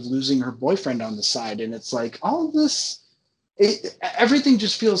movie of losing her boyfriend on the side. And it's like all of this, everything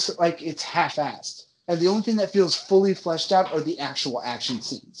just feels like it's half-assed. And the only thing that feels fully fleshed out are the actual action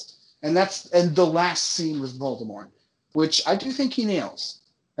scenes. And the last scene with Voldemort, which I do think he nails.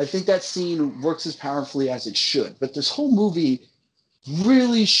 I think that scene works as powerfully as it should. But this whole movie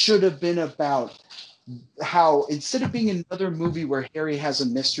really should have been about how, instead of being another movie where Harry has a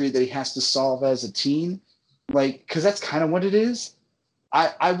mystery that he has to solve as a teen, because that's kind of what it is,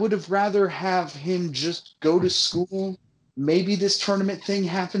 I would have rather have him just go to school. Maybe this tournament thing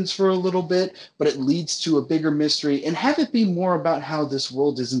happens for a little bit, but it leads to a bigger mystery, and have it be more about how this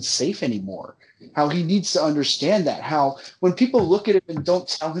world isn't safe anymore. How he needs to understand that. How when people look at him and don't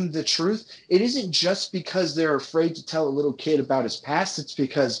tell him the truth, it isn't just because they're afraid to tell a little kid about his past. It's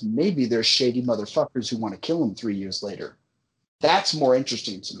because maybe they're shady motherfuckers who want to kill him 3 years later. That's more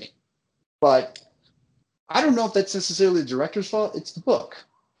interesting to me. But I don't know if that's necessarily the director's fault. It's the book.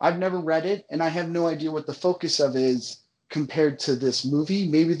 I've never read it, and I have no idea what the focus of it is compared to this movie.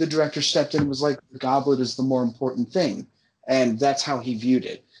 Maybe the director stepped in and was like, the goblet is the more important thing. And that's how he viewed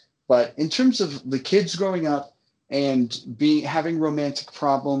it. But in terms of the kids growing up and having romantic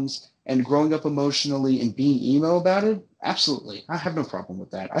problems and growing up emotionally and being emo about it, absolutely. I have no problem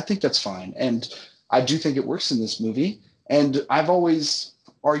with that. I think that's fine. And I do think it works in this movie. And I've always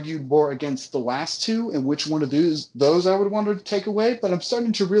argued more against the last two and which one of those I would want to take away. But I'm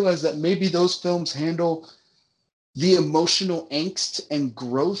starting to realize that maybe those films handle the emotional angst and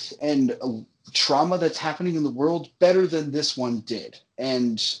growth and trauma that's happening in the world better than this one did.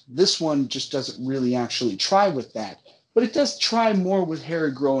 And this one just doesn't really actually try with that. But it does try more with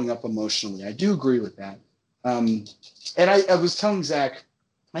Harry growing up emotionally. I do agree with that. And I was telling Zach,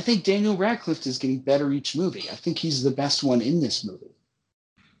 I think Daniel Radcliffe is getting better each movie. I think he's the best one in this movie.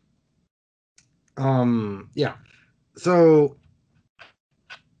 Yeah. So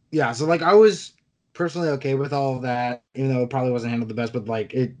I was personally okay with all of that, even though it probably wasn't handled the best, but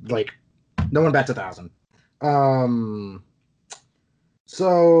no one bats 1,000.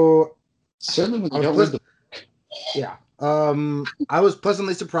 So certainly when you don't read the book. Yeah. I was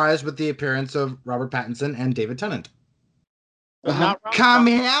pleasantly surprised with the appearance of Robert Pattinson and David Tennant. Come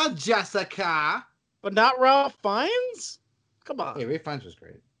here, Jessica. But not Ralph Fiennes? Come on. Hey, Ralph Fiennes was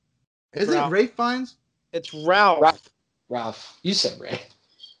great. Is it Ralph Fiennes? It's Ralph. Ralph. You said Ray.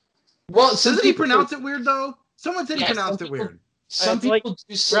 Well, doesn't he pronounce it weird though? Someone said he pronounced it weird. Some people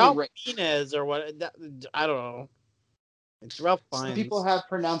do say Ralph Fiennes or what? I don't know. It's Ralph Fiennes. Some people have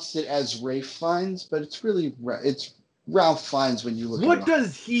pronounced it as Ralph Fiennes, but it's Ralph Fiennes when you look. What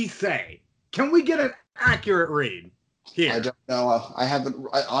does he say? Can we get an accurate read here? I don't know.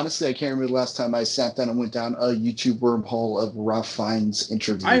 Honestly, I can't remember the last time I sat down and went down a YouTube wormhole of Ralph Fiennes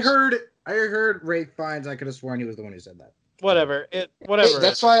interviews. I heard Ralph Fiennes. I could have sworn he was the one who said that. Whatever. Hey, Whatever.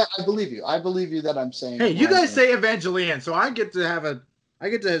 that's why I believe you. I believe you that I'm saying. Hey, it you wrong guys thing. say Evangelion, so I get to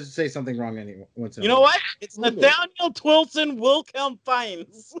say something wrong once in a You know while. what? It's Nathaniel Twilson Wilhelm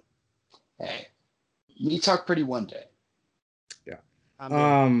Fiennes. Hey, me talk pretty one day.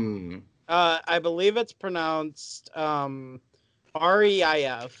 I believe it's pronounced REIF.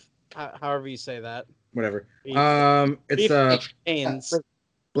 However you say that. Whatever. Beef. It's Fiennes.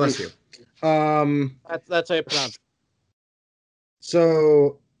 bless you. That's how you pronounce it.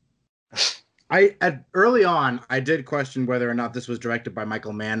 So early on I did question whether or not this was directed by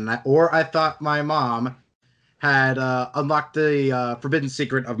Michael Mann, or I thought my mom had unlocked the forbidden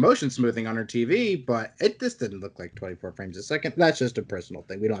secret of motion smoothing on her TV, but this didn't look like 24 frames a second. That's just a personal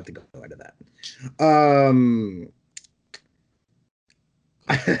thing. We don't have to go into that.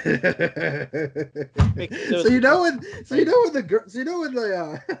 So you know when the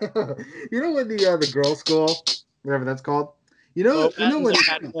girls' school, whatever that's called,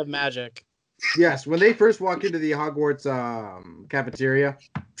 Academy of Magic. Yes, when they first walk into the Hogwarts cafeteria,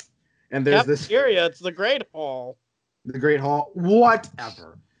 and there's cafeteria, it's the Great Hall. The Great Hall,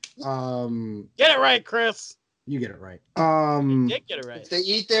 whatever. Get it right, Chris. You get it right. You did get it right. If they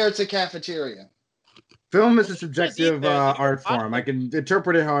eat there, it's a cafeteria. Film is a subjective art form. I can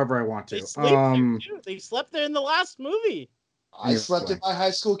interpret it however I want to. They sleep there too. They slept there in the last movie. I slept in my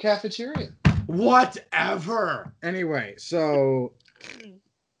high school cafeteria. Whatever. Anyway, so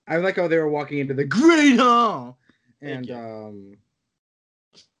I like how they were walking into the Great Hall, and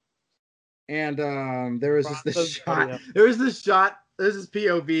there was just this shot. There was this shot. This is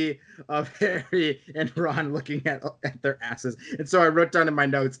POV of Harry and Ron looking at their asses, and so I wrote down in my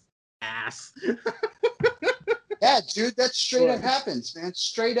notes, "ass." Yeah, dude, that straight up happens, man.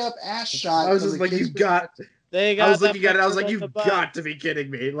 Straight up ass shot. I was just like, you've got. I was looking at it. I was like, you've got to be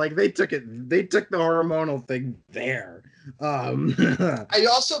kidding me! Like they took it. They took the hormonal thing there. But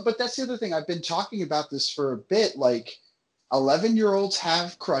that's the other thing. I've been talking about this for a bit. Like, 11-year-olds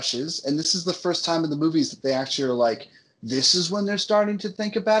have crushes, and this is the first time in the movies that they actually are like, this is when they're starting to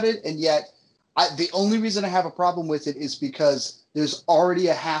think about it. And yet, the only reason I have a problem with it is because there's already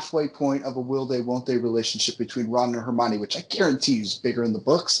a halfway point of a will they, won't they relationship between Ron and Hermione, which I guarantee you is bigger in the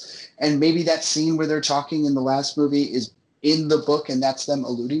books. And maybe that scene where they're talking in the last movie is in the book and that's them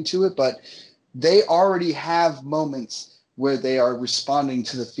alluding to it. But they already have moments where they are responding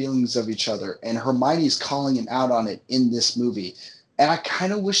to the feelings of each other. And Hermione's calling him out on it in this movie. And I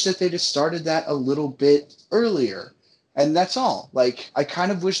kind of wish that they'd have started that a little bit earlier. And that's all. Like, I kind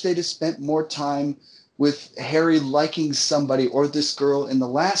of wish they'd have spent more time with Harry liking somebody or this girl in the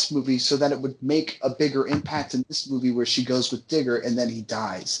last movie so that it would make a bigger impact in this movie where she goes with Digger and then he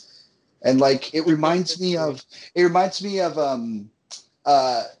dies. And like, it reminds me of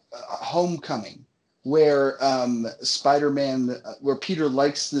Homecoming, where Spider-Man, where Peter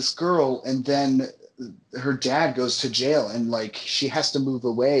likes this girl and then her dad goes to jail and like she has to move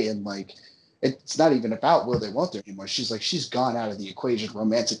away, and like it's not even about will they won't they anymore. She's gone out of the equation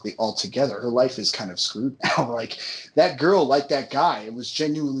romantically altogether. Her life is kind of screwed now. Like, that girl liked that guy and was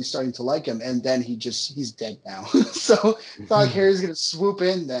genuinely starting to like him, and then he's dead now. So it's not like Harry's gonna swoop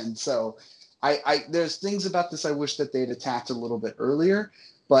in then. So I there's things about this I wish that they'd attacked a little bit earlier.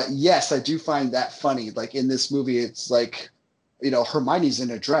 But yes, I do find that funny. Like, in this movie, it's like, Hermione's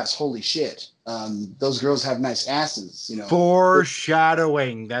in a dress. Holy shit. Those girls have nice asses,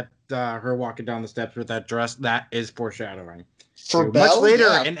 Foreshadowing that her walking down the steps with that dress, that is foreshadowing. For Belle,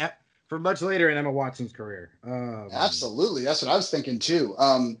 much later in Emma Watson's career. Absolutely. That's what I was thinking too.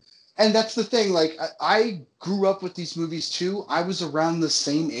 And that's the thing. Like, I grew up with these movies too. I was around the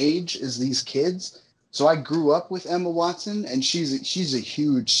same age as these kids. So I grew up with Emma Watson, and she's a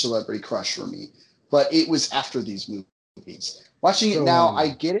huge celebrity crush for me. But it was after these movies. Watching it now, I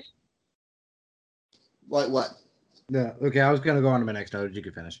get it. What? Yeah. Okay, I was gonna go on to my next note. You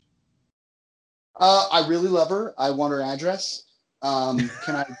could finish. I really love her. I want her address. Can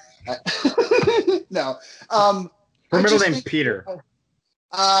I? No. Her middle name's Peter.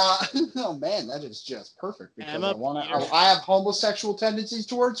 Oh man, that is just perfect because I have homosexual tendencies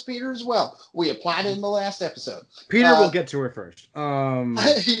towards Peter as well. We applied it in the last episode. Peter will get to her first. He'll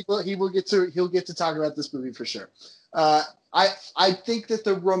get to talk about this movie for sure. I think that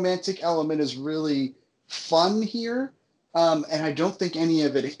the romantic element is really fun here. And I don't think any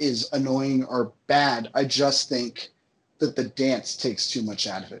of it is annoying or bad. I just think that the dance takes too much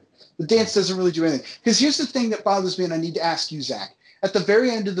out of it. The dance doesn't really do anything. Because here's the thing that bothers me, and I need to ask you, Zach. At the very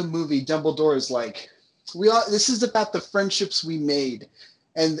end of the movie, Dumbledore is like, this is about the friendships we made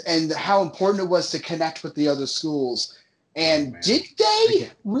and how important it was to connect with the other schools. And man. did they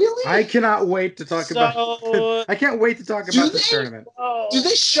really? I cannot wait to talk about. I can't wait to talk about this tournament. Do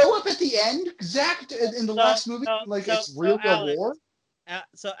they show up at the end, Zach, in the last movie? It's really a war.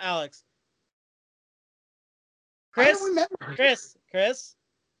 So Alex, I don't remember. Chris,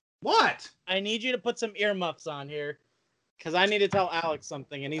 What? I need you to put some earmuffs on here, because I need to tell Alex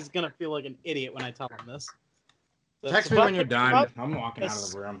something, and he's gonna feel like an idiot when I tell him this. So Text me when you're done. I'm walking out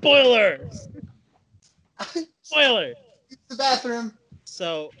of the room. Spoilers. Spoiler. The bathroom.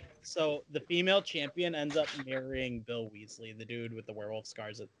 So the female champion ends up marrying Bill Weasley, the dude with the werewolf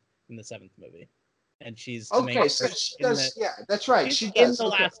scars in the 7th movie, and she's the main so she does. Yeah, that's right. She in does the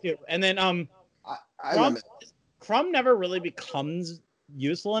last two, and then I Crumb never really becomes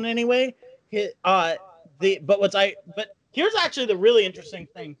useful in any way. But here's actually the really interesting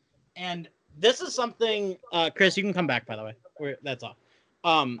thing, and this is something. Chris, you can come back, by the way. That's all.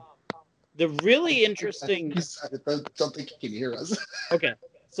 The really interesting. Don't think he can hear us. Okay,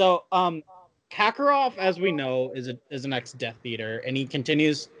 so Kakarot, as we know, is an ex-Death Eater, and he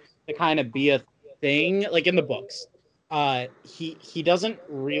continues to kind of be a thing, like in the books. He doesn't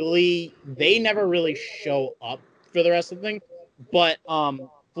really. They never really show up for the rest of the thing, but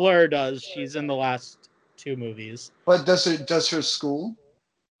Fleur does. She's in the last 2 movies. But does her school?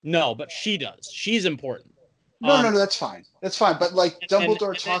 No, but she does. She's important. No, that's fine. That's fine. But like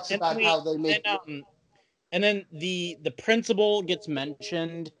Dumbledore talks about how they make. And then the principal gets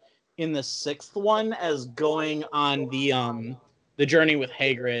mentioned in the 6th one as going on the journey with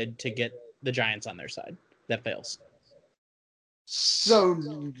Hagrid to get the giants on their side. That fails.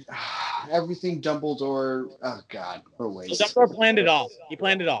 So everything Dumbledore. Oh God, what a waste. So Dumbledore planned it all. He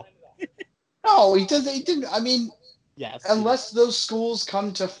planned it all. No, he doesn't. He didn't. I mean, yes. Unless those schools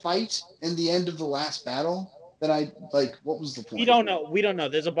come to fight in the end of the last battle, then what was the point? We don't know.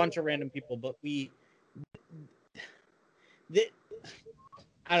 There's a bunch of random people, but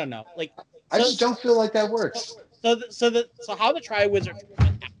I don't know. I just don't feel like that works. So how the Triwizard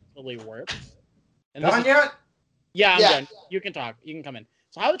actually works? Done yet? Yeah, I'm done. You can talk. You can come in.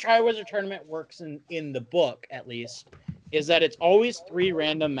 So how the Triwizard Tournament works in the book, at least, is that it's always 3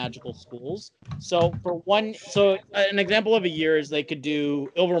 random magical schools. So an example of a year is they could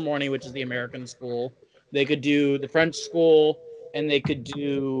do Ilvermorny, which is the American school. They could do the French school, and they could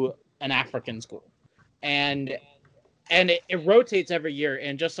do an African school. And it rotates every year,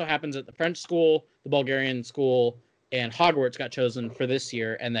 and just so happens that the French school, the Bulgarian school, and Hogwarts got chosen for this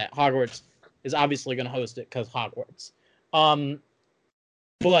year, and that Hogwarts is obviously going to host it because Hogwarts.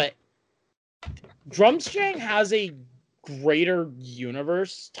 But Drumstring has a greater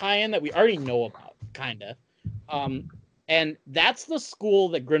universe tie-in that we already know about, kind of. And that's the school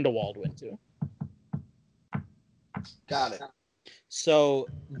that Grindelwald went to. Got it. So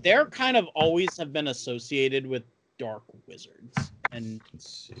they're kind of always have been associated with dark wizards and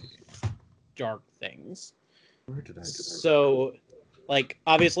dark things. Where did I do that? So,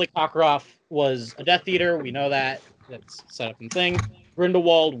 obviously Kakarot was a Death Eater. We know that. That's set up and thing.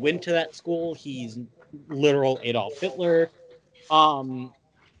 Grindelwald went to that school. He's literal Adolf Hitler.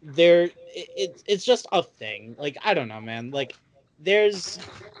 It's just a thing. I don't know, man.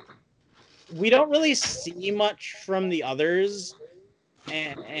 We don't really see much from the others,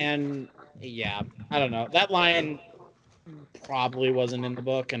 and yeah, I don't know. That line probably wasn't in the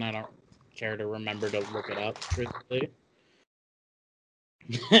book, and I don't care to remember to look it up, truthfully.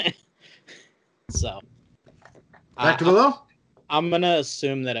 So, back to below. I'm gonna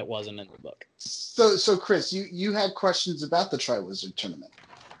assume that it wasn't in the book. So Chris, you had questions about the Triwizard Tournament.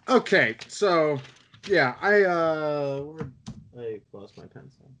 Okay, so yeah, I lost my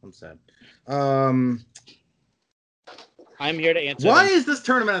pencil. I'm sad. I'm here to answer. Why is this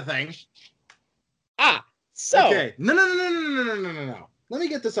tournament a thing? So okay, no. Let me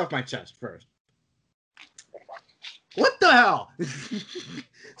get this off my chest first. What the hell?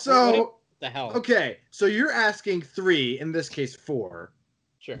 So the hell? Okay, so you're asking 3, in this case 4,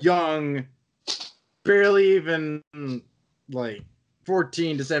 sure, young, barely even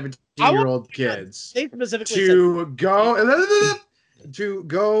 14 to 17-year-old kids they specifically to go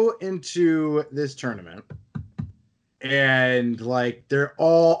into this tournament, and they're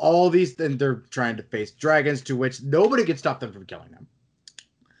all these, and they're trying to face dragons, to which nobody can stop them from killing them.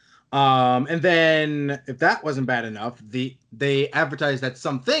 And then, if that wasn't bad enough, they advertised that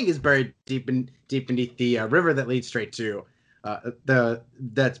something is buried deep beneath the river that leads straight to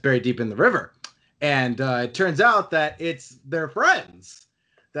that's buried deep in the river, and it turns out that it's their friends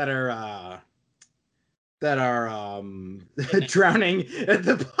that are drowning at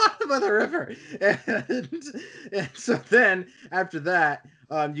the bottom by the river. And so then after that,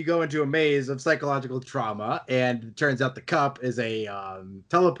 you go into a maze of psychological trauma, and it turns out the cup is a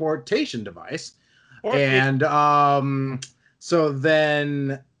teleportation device. And so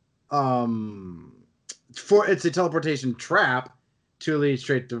then it's a teleportation trap to lead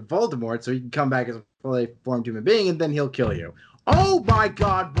straight to Voldemort, so he can come back as a fully formed human being, and then he'll kill you. Oh my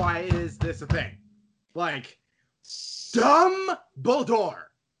god, why is this a thing? Like, Dumbledore.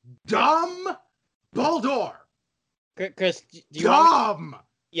 Chris, do you Dumb.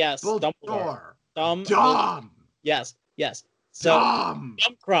 Yes, Dumbledore. Dumb. Yes. So, Dumb.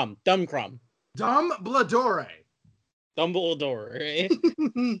 Dumbledore.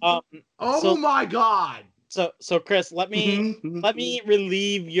 Oh my god. So Chris, let me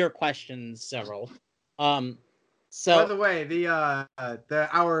relieve your questions several. So by the way, the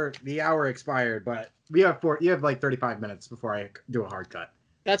hour expired, but you have like 35 minutes before I do a hard cut.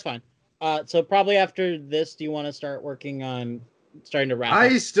 That's fine. So probably after this, do you want to start working on starting to wrap up?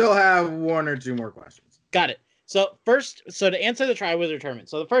 I still have one or two more questions. Got it. So to answer the Triwizard Tournament.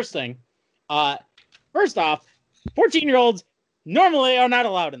 So the first thing, first off, 14-year-olds normally are not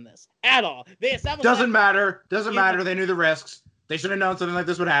allowed in this at all. They established Doesn't matter. They knew the risks. They should have known something like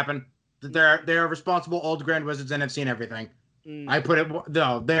this would happen. They are responsible old Grand Wizards and have seen everything. They are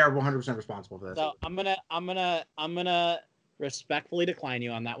 100% responsible for this. So I'm gonna respectfully decline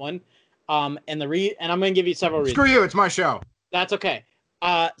you on that one. And I'm gonna give you several reasons. Screw you, it's my show. That's okay.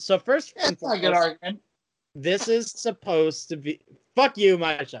 So first, That's not a good argument. This is supposed to be fuck you,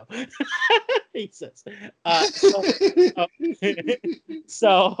 my show. He says.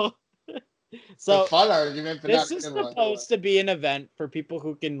 So a fun argument, but this is supposed to be an event for people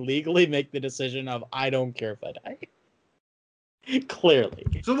who can legally make the decision of I don't care if I die. Clearly.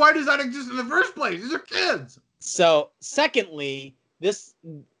 So why does that exist in the first place? These are kids. So secondly, this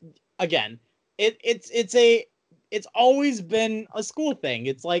again, it's always been a school thing.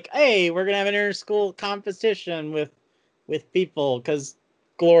 It's like, hey, we're gonna have an inter-school competition with people because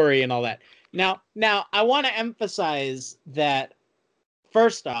glory and all that. Now I want to emphasize that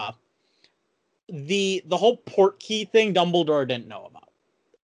first off, the whole port key thing Dumbledore didn't know about.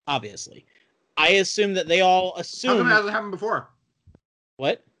 Obviously, I assume that they all assume. How come it hasn't happened before?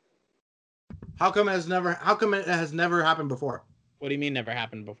 What? How come it has never happened before? What do you mean never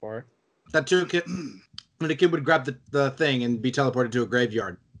happened before? That when a kid would grab the thing and be teleported to a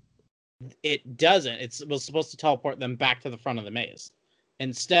graveyard. It doesn't. It was supposed to teleport them back to the front of the maze.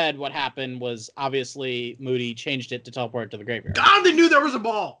 Instead, what happened was obviously Moody changed it to teleport to the graveyard. God, they knew there was a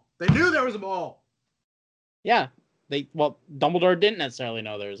ball. Yeah. Dumbledore didn't necessarily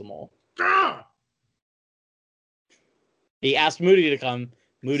know there was a mole. Ah! He asked Moody to come.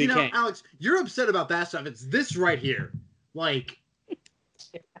 Moody came. Alex, you're upset about that stuff. It's this right here. Like,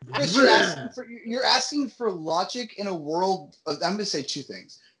 Chris, you're asking for logic in a world. I'm going to say two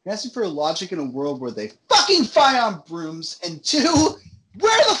things. You're asking for logic in a world where they fucking fight on brooms, and two,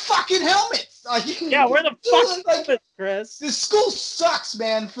 wear the fucking helmets. Yeah, wear the fucking helmets, Chris. This school sucks,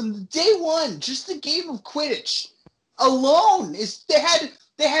 man. From day one, just the game of Quidditch alone is they had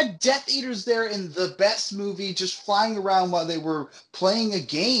Death Eaters there in the best movie, just flying around while they were playing a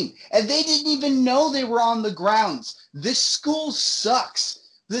game, and they didn't even know they were on the grounds. This school sucks.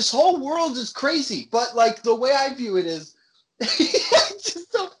 This whole world is crazy, but like the way I view it is, it's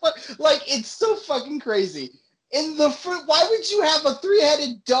just so it's so fucking crazy. Why would you have a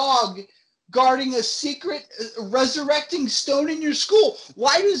 3-headed dog guarding a secret resurrecting stone in your school?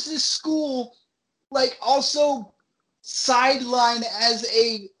 Why does this school also sideline as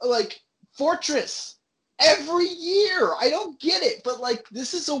a fortress every year? I don't get it, but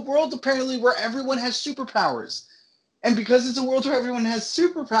this is a world apparently where everyone has superpowers. And because it's a world where everyone has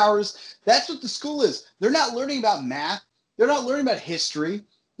superpowers, that's what the school is. They're not learning about math. They're not learning about history.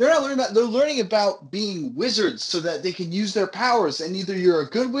 They're learning about being wizards so that they can use their powers. And either you're a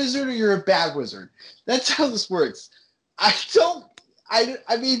good wizard or you're a bad wizard. That's how this works. I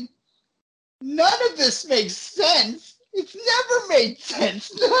mean, none of this makes sense. It's never made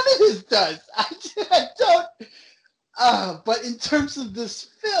sense. None of this does. I don't. But in terms of this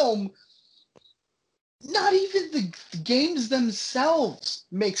film, not even the games themselves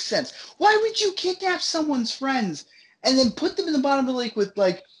make sense. Why would you kidnap someone's friends and then put them in the bottom of the lake with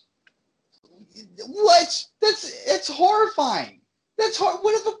what? It's horrifying. That's hard.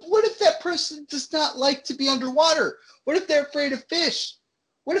 What if that person does not like to be underwater? What if they're afraid of fish?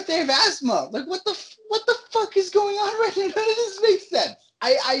 What if they have asthma? What the fuck is going on right now? None of this makes sense.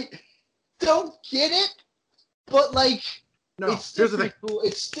 I don't get it, but it's still pretty cool.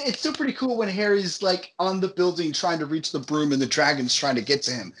 It's still pretty cool when Harry's like on the building trying to reach the broom and the dragon's trying to get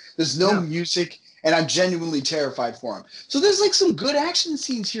to him. There's no music, and I'm genuinely terrified for him. So there's like some good action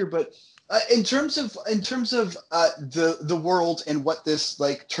scenes here, but in terms of the world and what this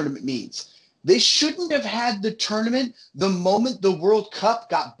like tournament means, they shouldn't have had the tournament the moment the World Cup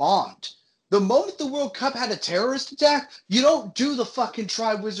got bombed. The moment the World Cup had a terrorist attack, you don't do the fucking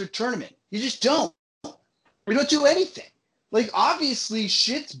Triwizard Tournament. You just don't. You don't do anything. Like, obviously,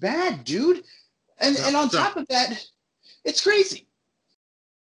 shit's bad, dude. And on top of that, it's crazy.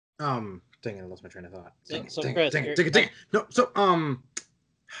 Dang it, I lost my train of thought. Dang it. No,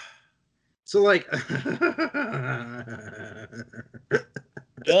 so like,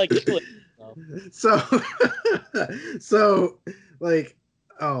 so like,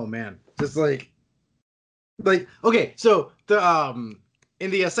 oh man, just like, okay, so the in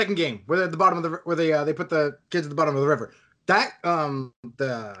the second game where they're at the bottom of the where they put the kids at the bottom of the river, that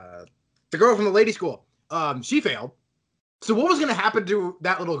the girl from the lady school, she failed. So what was going to happen to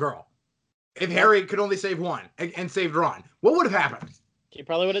that little girl if Harry could only save one and saved Ron? What would have happened? He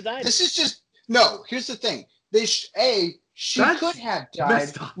probably would have died. This is just no. Here's the thing. She could have died,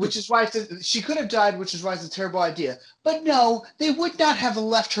 which is why she could have died, which is why it's a terrible idea. But no, they would not have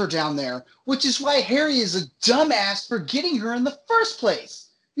left her down there, which is why Harry is a dumbass for getting her in the first place.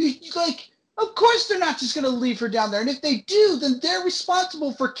 Of course they're not just going to leave her down there. And if they do, then they're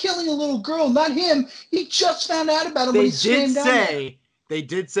responsible for killing a little girl, not him. He just found out about him when he swam down there. They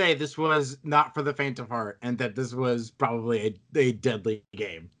did say this was not for the faint of heart and that this was probably a deadly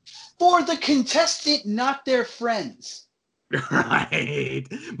game. For the contestant, not their friends. Right.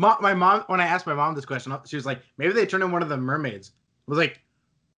 My mom, when I asked my mom this question, she was like, maybe they turned in one of the mermaids. I was like,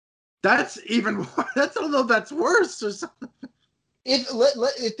 that's even worse. I don't know if that's worse or something.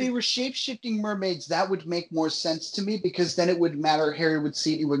 If they were shape-shifting mermaids, that would make more sense to me because then it would matter. Harry would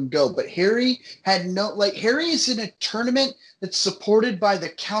see it, he wouldn't go. But Harry had Harry is in a tournament that's supported by the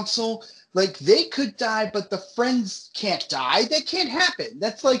council. Like, they could die, but the friends can't die. That can't happen.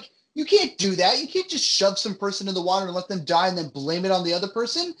 That's like, you can't do that. You can't just shove some person in the water and let them die and then blame it on the other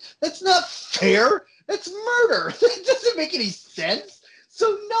person. That's not fair. That's murder. That doesn't make any sense.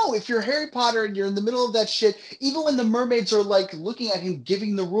 So no, if you're Harry Potter and you're in the middle of that shit, even when the mermaids are like looking at him,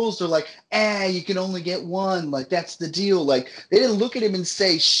 giving the rules, they're like, you can only get one. Like, that's the deal. Like, they didn't look at him and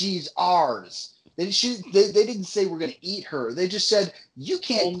say, she's ours. They didn't say we're going to eat her. They just said, you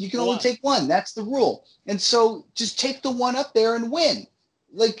can only take one. That's the rule. And so just take the one up there and win.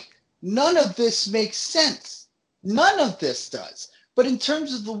 Like, none of this makes sense. None of this does. But in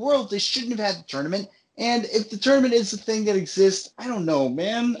terms of the world, they shouldn't have had the tournament. And if the tournament is a thing that exists, I don't know,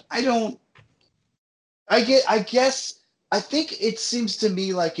 man. I think it seems to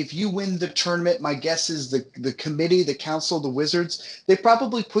me like if you win the tournament, my guess is the committee, the council, the wizards, they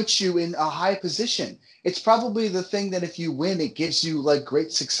probably put you in a high position. It's probably the thing that if you win, it gives you like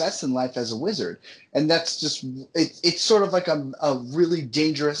great success in life as a wizard. And that's just, it's sort of like a really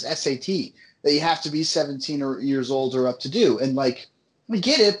dangerous SAT that you have to be 17 years old or up to do. And like, I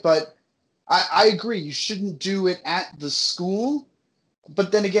get it, but I agree. You shouldn't do it at the school.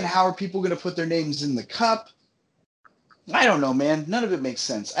 But then again, how are people going to put their names in the cup? I don't know, man. None of it makes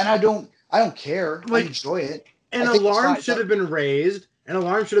sense. And I don't care. Like, I enjoy it. An alarm should have been raised. An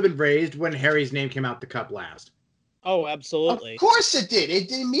alarm should have been raised when Harry's name came out the cup last. Oh, absolutely. Of course it did.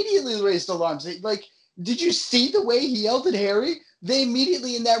 It immediately raised alarms. Did you see the way he yelled at Harry? They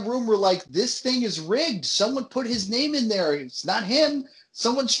immediately in that room were like, this thing is rigged. Someone put his name in there. It's not him.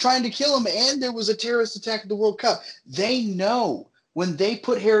 Someone's trying to kill him, and there was a terrorist attack at the World Cup. They know when they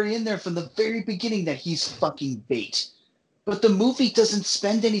put Harry in there from the very beginning that he's fucking bait. But the movie doesn't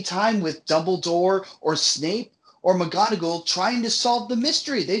spend any time with Dumbledore or Snape or McGonagall trying to solve the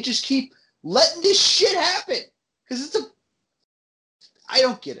mystery. They just keep letting this shit happen. Because I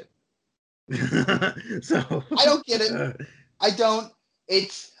don't get it. I don't get it. I don't.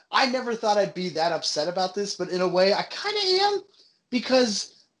 I never thought I'd be that upset about this, but in a way, I kind of am.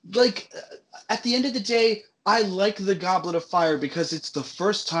 Because, like, at the end of the day, I like The Goblet of Fire because it's the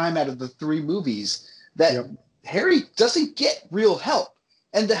first time out of the 3 movies that Harry doesn't get real help.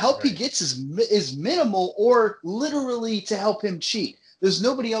 And the help he gets is minimal or literally to help him cheat. There's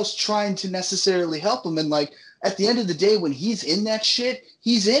nobody else trying to necessarily help him. And, like, at the end of the day, when he's in that shit,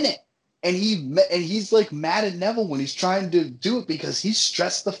 he's in it. And he's, like, mad at Neville when he's trying to do it because he's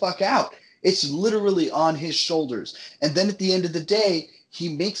stressed the fuck out. It's literally on his shoulders. And then at the end of the day, he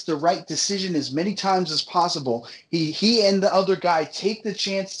makes the right decision as many times as possible. He and the other guy take the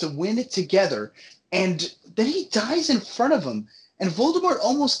chance to win it together. And then he dies in front of him. and Voldemort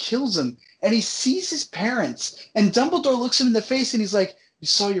almost kills him, and he sees his parents, and Dumbledore looks him in the face, and he's like, "You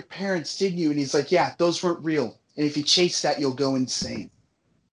saw your parents, didn't you?" And he's like, "Yeah, those weren't real, and if you chase that, you'll go insane.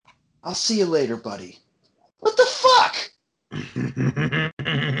 I'll see you later, buddy." What the fuck?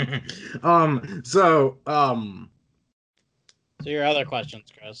 So your other questions,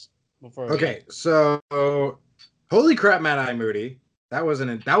 Chris. Okay, so holy crap, Mad Eye Moody. That was an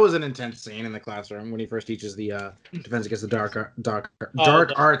intense scene in the classroom when he first teaches the defense against the dark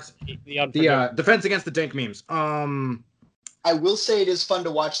arts, the defense against the dank memes. I will say it is fun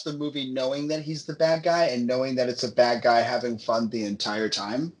to watch the movie knowing that he's the bad guy and knowing that it's a bad guy having fun the entire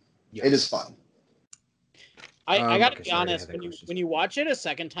time. Yeah. It is fun. I gotta be honest, when you watch it a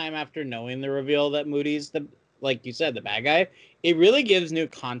second time after knowing the reveal that Moody's the, like you said, the bad guy, it really gives new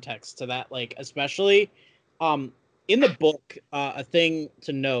context to that. Like, especially in the book, a thing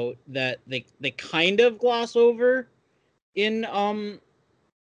to note that they kind of gloss over in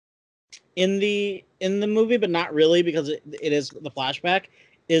the movie, but not really, because it is the flashback,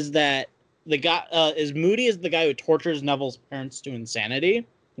 is that the guy is Moody is the guy who tortures Neville's parents to insanity.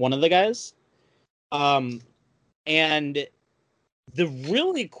 One of the guys. And the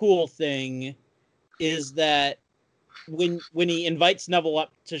really cool thing is that when he invites Neville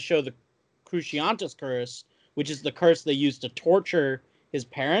up to show the Cruciatus curse, which is the curse they used to torture his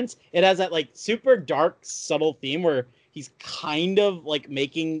parents, it has that like super dark, subtle theme where he's kind of like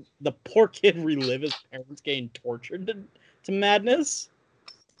making the poor kid relive his parents getting tortured to madness.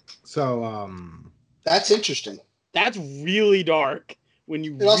 So that's interesting. That's really dark. When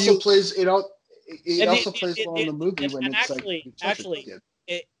you also plays well in the movie when it's actually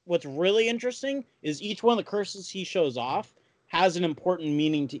what's really interesting is each one of the curses he shows off has an important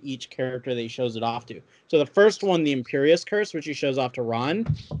meaning to each character that he shows it off to. So the first one, the Imperious Curse, which he shows off to Ron,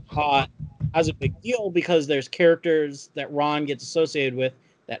 has a big deal because there's characters that Ron gets associated with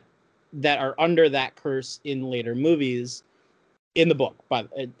that are under that curse in later movies, in the book, but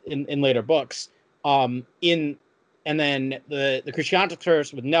in later books. And then the Cruciatus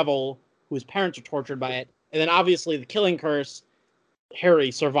Curse with Neville, whose parents are tortured by it, and then obviously the Killing Curse,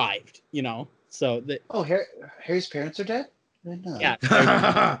 Harry survived, so Harry's parents are dead? Yeah.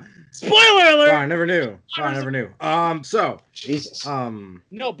 Spoiler alert! Oh, I never knew. So Jesus.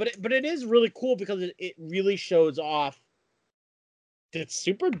 No, but it is really cool because it really shows off the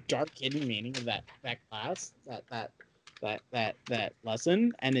super dark hidden meaning of that class, that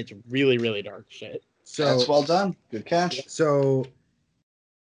lesson, and it's really, really dark shit. So that's well done. Good catch. So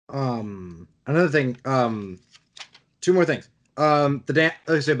another thing, two more things. The dance,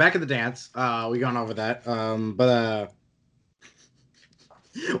 so back at the dance, we gone over that. But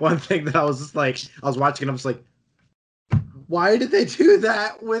one thing that I was just like, I was watching and I was like, why did they do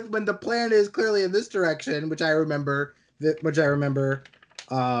that when the plan is clearly in this direction, which I remember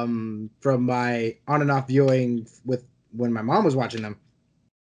from my on and off viewing with when my mom was watching them.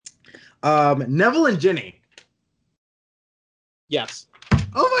 Neville and Ginny. Yes.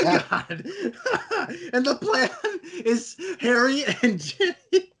 Oh my god. And the plan is Harry and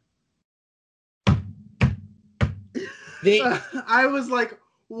Ginny. I was like,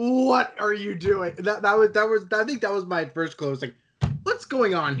 what are you doing? That was I think that was my first clue. Like, what's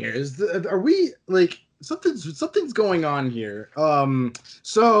going on here? Are we like something's going on here?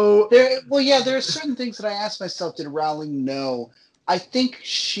 So there are certain things that I asked myself, did Rowling know? I think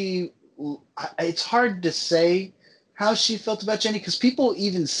it's hard to say how she felt about Ginny, because people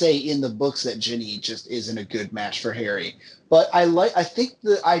even say in the books that Ginny just isn't a good match for Harry. But I think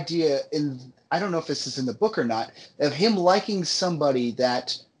the idea I don't know if this is in the book or not, of him liking somebody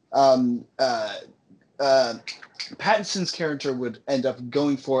that Pattinson's character would end up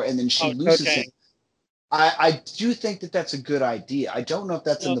going for, and then she loses him. I do think that that's a good idea. I don't know if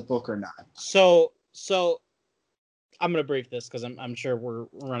that's in the book or not. So I'm gonna brief this because I'm sure we're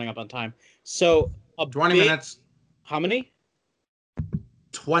running up on time. So 20 minutes. How many?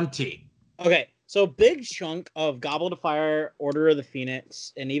 20. Okay, so a big chunk of Goblet of Fire, Order of the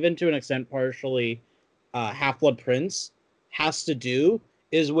Phoenix, and even to an extent partially Half-Blood Prince has to do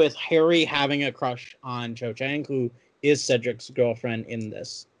is with Harry having a crush on Cho Chang, who is Cedric's girlfriend in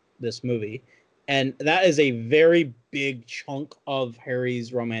this movie. And that is a very big chunk of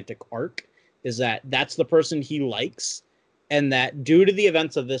Harry's romantic arc, is that's the person he likes, and that due to the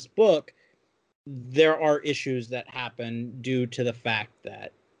events of this book, there are issues that happen due to the fact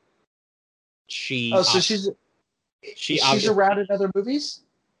that she... Oh, so she's around in other movies?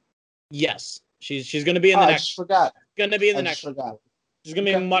 Yes. She's going to be in the next... I just forgot. Going to be in the next... Forgot. She's going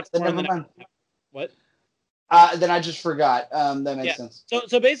to be much more in the next... What? Then I just forgot. That makes sense.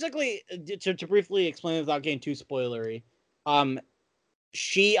 So basically, to briefly explain without getting too spoilery,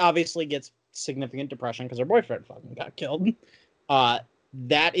 she obviously gets significant depression because her boyfriend fucking got killed.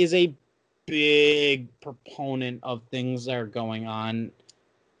 That is a big proponent of things that are going on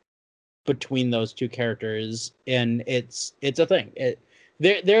between those two characters, and it's a thing.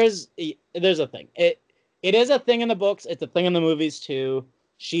 There's a thing. It is a thing in the books. It's a thing in the movies too.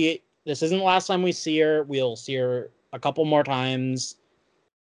 This isn't the last time we see her. We'll see her a couple more times.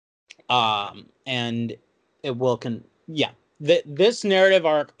 And it will this narrative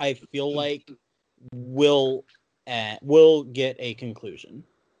arc, I feel like, will get a conclusion.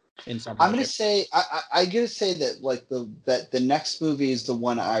 In some I'm gonna say I gotta say that like the next movie is the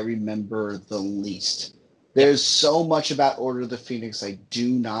one I remember the least. There's so much about Order of the Phoenix I do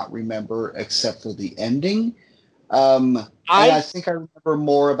not remember except for the ending. I think I remember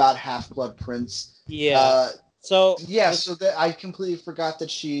more about Half-Blood Prince. Yeah. So that I completely forgot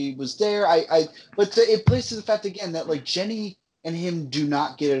that she was there. But it plays to the fact again that like Jenny and him do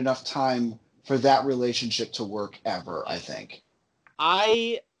not get enough time for that relationship to work ever. I think.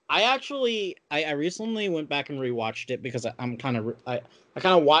 I recently went back and rewatched it because I'm kind of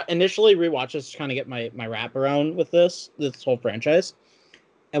initially rewatched this to kind of get my wrap around with this whole franchise,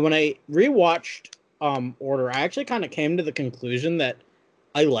 and when I rewatched Order, I actually kind of came to the conclusion that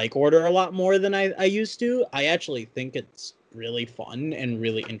I like Order a lot more than I used to. I actually think it's really fun and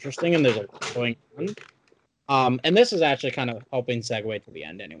really interesting, and there's a lot going on. And this is actually kind of helping segue to the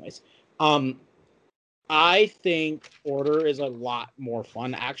end, anyways. I think Order is a lot more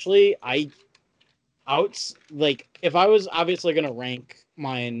fun. Actually, if I was obviously gonna rank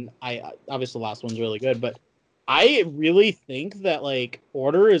mine, obviously the last one's really good, but I really think that like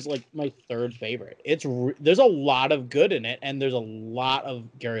Order is like my third favorite. There's a lot of good in it, and there's a lot of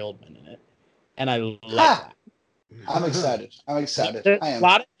Gary Oldman in it, and I like that. I'm excited.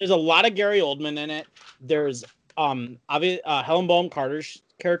 There's a lot of Gary Oldman in it. There's Helen Bonham Carter's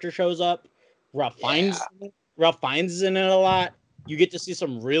character shows up. Ralph Fiennes is in it a lot. You get to see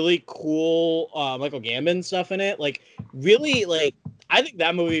some really cool Michael Gambon stuff in it. Like, really, like, I think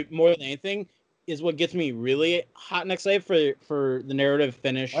that movie, more than anything, is what gets me really hot and excited for the narrative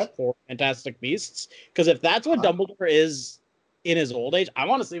finish for Fantastic Beasts. Because if that's what Dumbledore is in his old age, I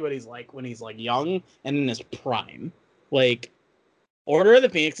want to see what he's like when he's, like, young and in his prime. Like, Order of the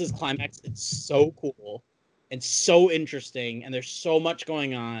Phoenix's climax, it's so cool and so interesting, and there's so much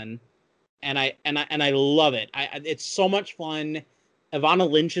going on. And I love it. It's so much fun. Evanna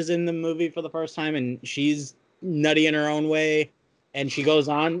Lynch is in the movie for the first time, and she's nutty in her own way. And she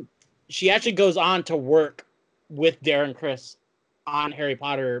actually goes on to work with Darren Criss on Harry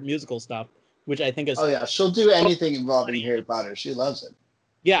Potter musical stuff, which I think is. Oh yeah, she'll do anything involving Harry Potter. She loves it.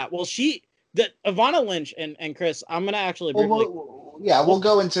 Yeah, well, Evanna Lynch and Chris, I'm gonna actually. We'll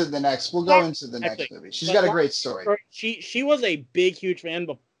go into the next. We'll go into the next movie. She's got a great story. She was a big, huge fan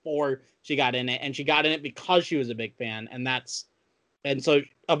before she got in it, and she got in it because she was a big fan, and so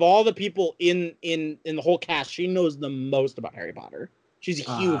of all the people in the whole cast, she knows the most about Harry Potter. She's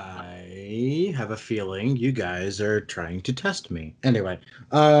huge. I have a feeling you guys are trying to test me. Anyway,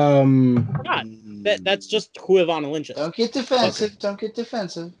 that's just who Evanna Lynch is. Don't get defensive. Okay. Don't get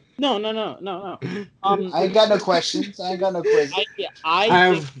defensive. No. I ain't got no questions. I ain't got no quizzes.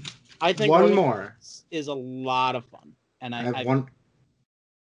 I think one more is a lot of fun, and I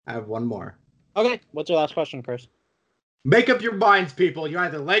have one more. Okay, what's your last question, Chris? Make up your minds, people. You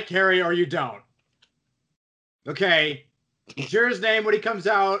either like Harry or you don't. Okay. Hear his name when he comes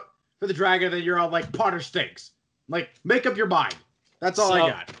out for the dragon, then you're all like, Potter stinks. Like, make up your mind. That's all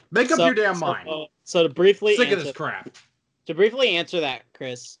I got. Make up your damn mind. So to briefly sick of this crap. To briefly answer that,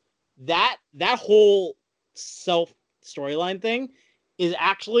 Chris, that whole self storyline thing is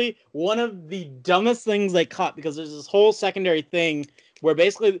actually one of the dumbest things they cut, because there's this whole secondary thing where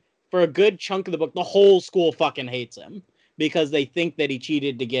basically for a good chunk of the book, the whole school fucking hates him because they think that he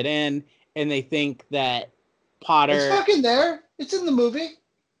cheated to get in, and they think that Potter. It's fucking there. It's in the movie.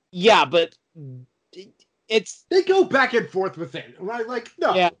 Yeah, but they go back and forth with it. Like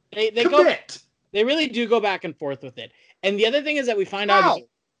no. Yeah, they commit. They really do go back and forth with it. And the other thing is that we find out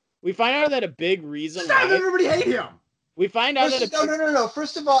that a big reason why everybody hate him. We find out No.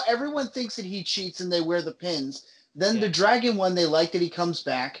 First of all, everyone thinks that he cheats and they wear the pins. Then the dragon one, they like that he comes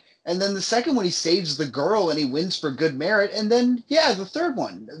back. And then the second one, he saves the girl and he wins for good merit. And then, the third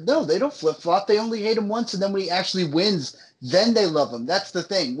one. No, they don't flip-flop. They only hate him once. And then when he actually wins, then they love him. That's the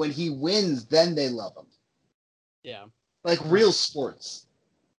thing. When he wins, then they love him. Yeah. Like real sports.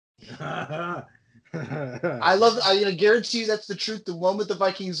 I guarantee you that's the truth. The moment the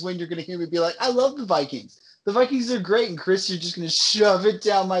Vikings win, you're going to hear me be like, I love the Vikings. The Vikings are great. And Chris, you're just going to shove it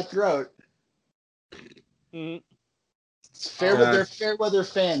down my throat. Mm-hmm. They're fair weather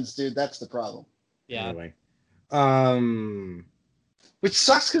fans, dude. That's the problem. Yeah. Anyway. Which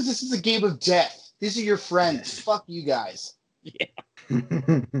sucks because this is a game of death. These are your friends. Fuck you guys. Yeah.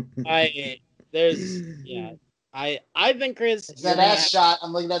 I think Chris. It's that ass shot.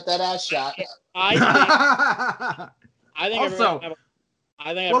 I'm looking at that ass shot. I think also,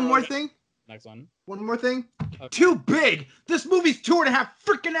 one more thing. Next one. One more thing. Okay. Too big. This movie's 2.5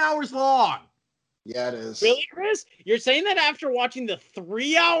 freaking hours long. Yeah, it is. Really, Chris? You're saying that after watching the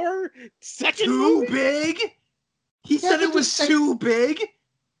 3-hour second Too movie? big? He said it was too big?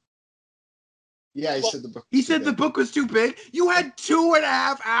 Yeah, he said the book. He said the book was too big. You had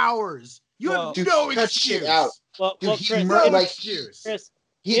 2.5 hours. You have no cut excuse. shit out. Well, Dude, Chris,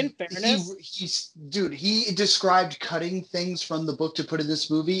 in fairness, he described cutting things from the book to put in this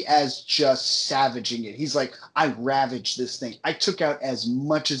movie as just savaging it. He's like, I ravaged this thing. I took out as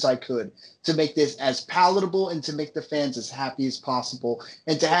much as I could to make this as palatable and to make the fans as happy as possible,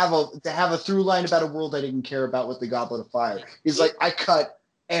 and to have a through line about a world I didn't care about with the Goblet of Fire. He's like, I cut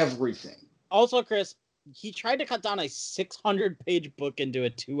everything. Also, Chris, he tried to cut down a 600-page book into a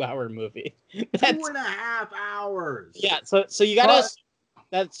 2-hour movie. That's 2.5 hours. Yeah, so you gotta.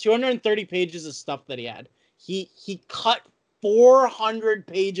 That's 230 pages of stuff that he had. He cut 400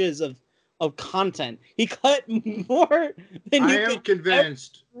 pages of content. He cut more than I am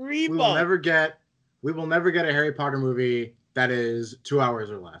convinced we will never get a Harry Potter movie that is 2 hours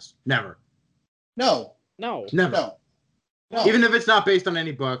or less. Never. No. Never. No. Even if it's not based on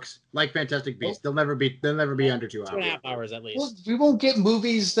any books, like Fantastic Beasts, they'll never be under 2 hours. 2.5 hours at least. Well, we won't get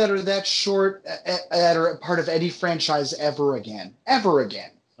movies that are that short that are part of any franchise ever again.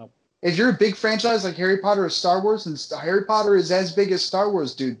 Nope. If you're a big franchise like Harry Potter or Star Wars, and Harry Potter is as big as Star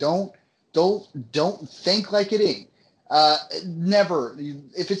Wars, dude, don't think like it ain't. Never.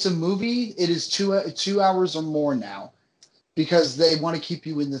 If it's a movie, it is 2 hours or more now, because they want to keep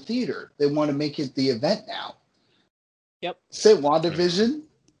you in the theater. They want to make it the event now. Yep. Say WandaVision.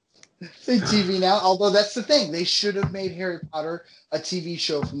 Say TV now. Although that's the thing. They should have made Harry Potter a TV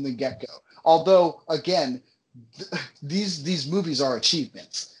show from the get-go. Although, again, these movies are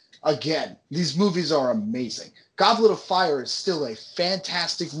achievements. Again, these movies are amazing. Goblet of Fire is still a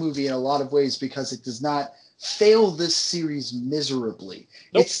fantastic movie in a lot of ways because it does not fail this series miserably.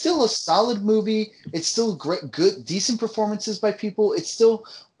 Nope. It's still a solid movie. It's still good, decent performances by people. It still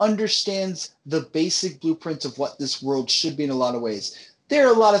understands the basic blueprint of what this world should be in a lot of ways. There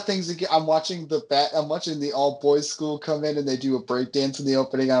are a lot of things that I'm watching the all boys school come in and they do a break dance in the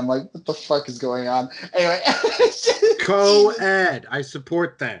opening. And I'm like, what the fuck is going on? Anyway, co-ed. I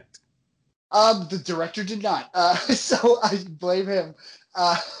support that. The director did not. So I blame him.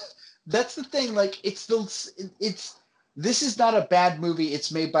 That's the thing. Like, this is not a bad movie.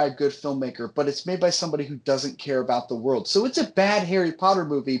 It's made by a good filmmaker, but it's made by somebody who doesn't care about the world. So it's a bad Harry Potter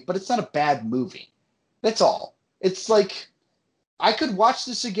movie, but it's not a bad movie. That's all. It's like, I could watch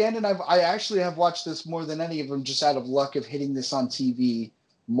this again, and I actually have watched this more than any of them just out of luck of hitting this on TV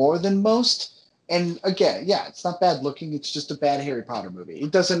more than most. And again, yeah, it's not bad looking. It's just a bad Harry Potter movie.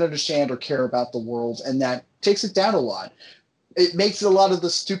 It doesn't understand or care about the world, and that takes it down a lot. It makes a lot of the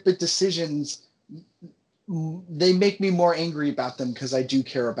stupid decisions, they make me more angry about them because I do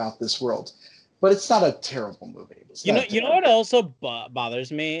care about this world. But it's not a terrible movie. You know what also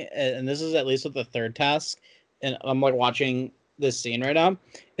bothers me, and this is at least with the third task, and I'm like watching this scene right now,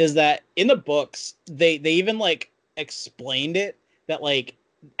 is that in the books they even like explained it that like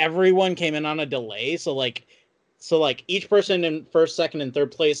everyone came in on a delay, so like each person in first, second, and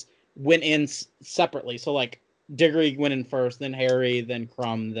third place went in separately. So like Diggory went in first, then Harry, then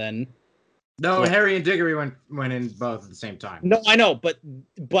Crumb, then Harry and Diggory went in both at the same time. No, I know, but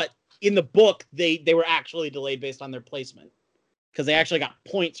in the book they were actually delayed based on their placement because they actually got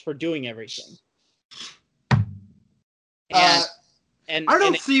points for doing everything. And I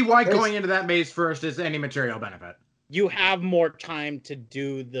don't see why going into that maze first is any material benefit. You have more time to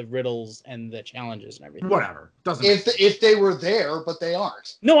do the riddles and the challenges and everything. Whatever. Doesn't if they were there, but they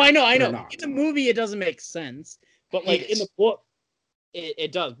aren't. No, I know. In the movie, it doesn't make sense, but like in the book,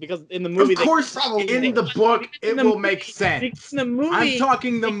 it does, because in the movie, of course, in the book it will make sense. In the movie, I'm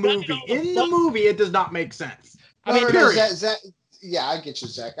talking the movie. In the movie, it does not make sense. I mean, yeah, I get you,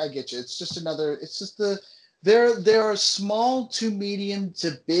 Zach. I get you. It's just another. It's just there are small to medium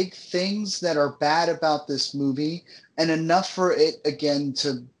to big things that are bad about this movie, and enough for it again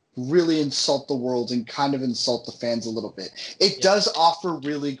to really insult the world and kind of insult the fans a little bit. It does offer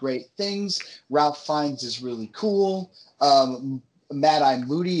really great things. Ralph Fiennes is really cool. Mad-Eye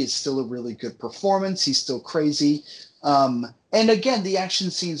Moody is still a really good performance. He's still crazy. And again, the action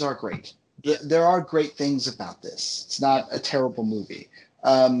scenes are great. there are great things about this. It's not a terrible movie.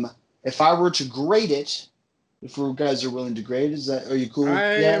 If I were to grade it, if you guys are willing to grade, are you cool? I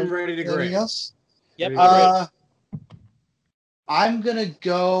am ready to grade. Anything else? Yep. I'm gonna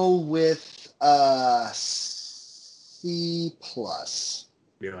go with C plus.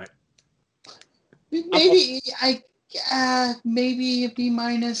 Be like, Maybe maybe a B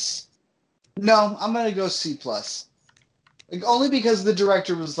minus. No, I'm gonna go C plus. Like, only because the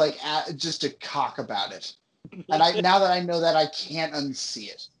director was like just a cock about it, and now that I know that, I can't unsee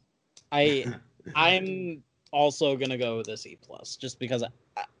it. I'm also gonna go with a C plus, just because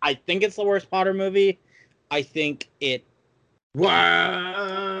I think it's the worst Potter movie. I think it.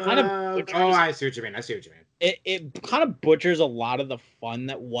 Wow. Kind of I see what you mean. It kind of butchers a lot of the fun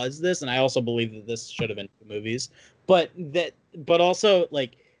that was this, and I also believe that this should have been two movies. But also,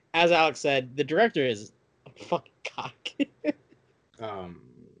 like, as Alex said, the director is a fucking cock.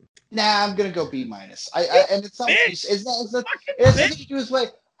 Nah, I'm gonna go B minus. And it's not. It's not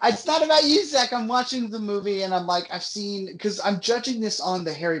It's not about you, Zach. I'm watching the movie and I'm like, because I'm judging this on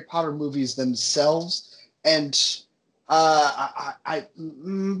the Harry Potter movies themselves, and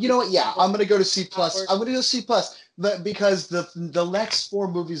you know what? Yeah, I'm gonna go to C plus. I'm gonna go C plus, but because the next four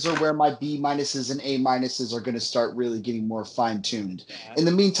movies are where my B minuses and A minuses are gonna start really getting more fine tuned. Yeah. In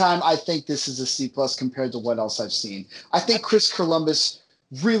the meantime, I think this is a C plus compared to what else I've seen. I think Chris Columbus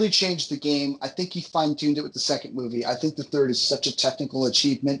really changed the game. I think he fine-tuned it with the second movie. I think the third is such a technical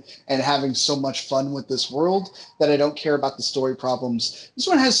achievement and having so much fun with this world that I don't care about the story problems. This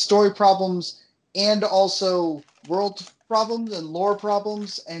one has story problems and also world problems and lore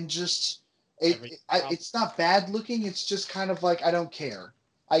problems, and just it's not bad looking. It's just kind of like, I don't care.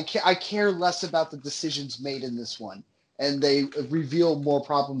 I care less about the decisions made in this one, and they reveal more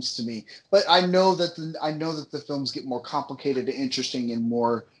problems to me. But I know that the films get more complicated and interesting and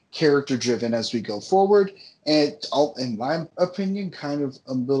more character driven as we go forward. And in my opinion, kind of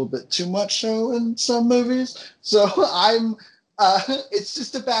a little bit too much so in some movies. So I'm. It's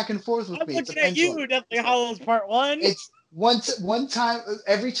just a back and forth with me. I'm looking at you, Deathly Hallows Part 1. It's one time.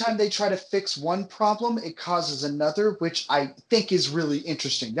 Every time they try to fix one problem, it causes another, which I think is really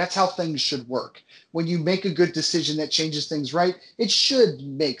interesting. That's how things should work. When you make a good decision that changes things right, it should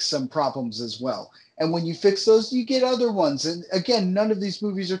make some problems as well. And when you fix those, you get other ones. And again, none of these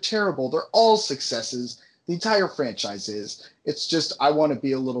movies are terrible. They're all successes. The entire franchise is. It's just I want to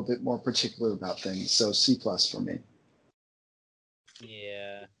be a little bit more particular about things. So C plus for me.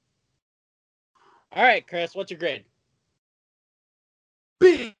 Yeah. All right, Chris, what's your grade?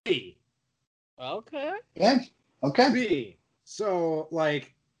 B. Okay. Yeah. Okay. B. So,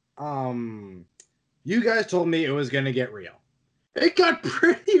 like, you guys told me it was gonna get real. It got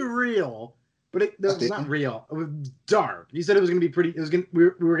pretty real, but it was not real. It was dark. You said it was gonna be pretty. We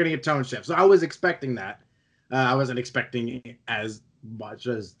were gonna get tone shift, so I was expecting that. I wasn't expecting as much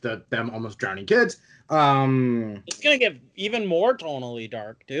as them almost drowning kids. It's gonna get even more tonally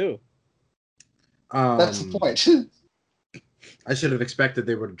dark too. That's the point. I should have expected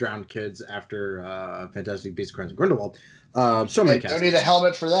they would have drowned kids after Fantastic Beasts: Crimes of Grindelwald. So many cats. Don't need a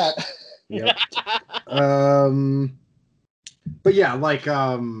helmet for that. Yep. But yeah, like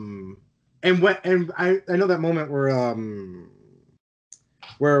and I know that moment where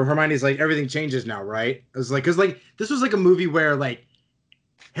Hermione's like, everything changes now, right? It was like, because like this was like a movie where like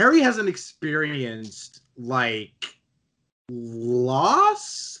Harry hasn't experienced like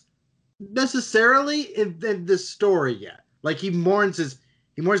loss necessarily in this story yet. Like he mourns to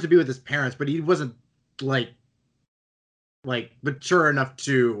be with his parents, but he wasn't like mature enough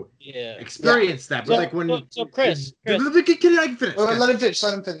to experience that. But like when Chris, can I finish?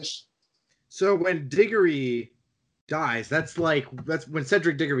 Let him finish. So when Diggory dies, that's when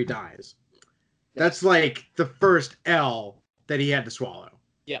Cedric Diggory dies. That's like the first L that he had to swallow.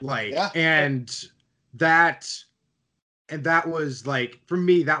 Yeah. And that was like, for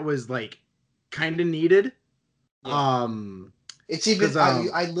me, that was like kind of needed. Yeah. It's even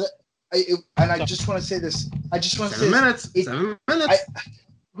I just want to say this. I just want to say 7 minutes.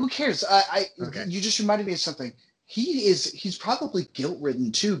 Who cares? Okay. You just reminded me of something. He's probably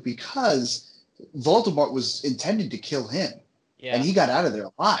guilt-ridden too, because Voldemort was intended to kill him, and he got out of there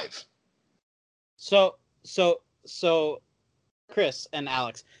alive. So, Chris and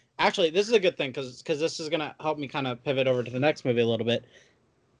Alex, actually, this is a good thing because this is gonna help me kind of pivot over to the next movie a little bit.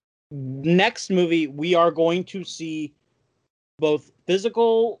 Next movie, we are going to see both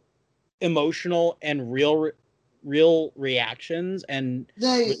physical, emotional, and real reactions. And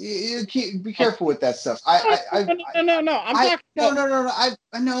be careful with that stuff.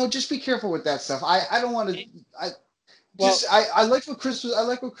 No. Just be careful with that stuff. I don't want to. I like what Chris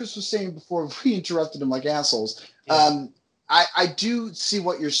was saying before we interrupted him like assholes. Yeah. I do see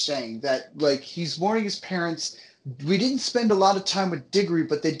what you're saying, that like he's mourning his parents. We didn't spend a lot of time with Diggory,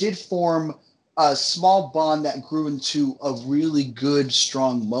 but they did form a small bond that grew into a really good,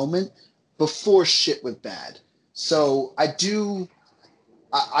 strong moment before shit went bad. So I don't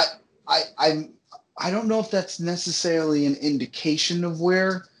know if that's necessarily an indication of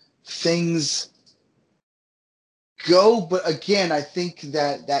where things go, but again, I think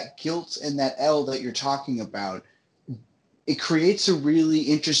that guilt and that L that you're talking about, it creates a really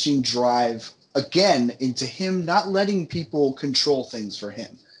interesting drive again into him not letting people control things for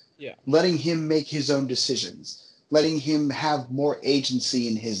him. Yeah. Letting him make his own decisions, letting him have more agency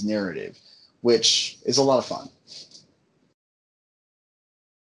in his narrative, which is a lot of fun.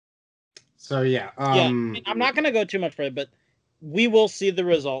 So yeah, I'm not gonna go too much further, but we will see the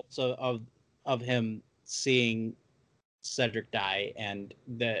results of him seeing Cedric die and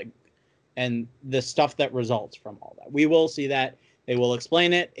the stuff that results from all that. We will see that. They will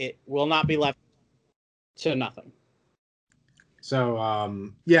explain it. It will not be left to nothing.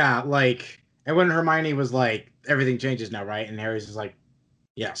 So yeah, like, and when Hermione was like, everything changes now, right? And Harry's just like,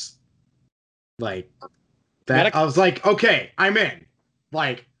 yes. Like that, I was like, okay, I'm in.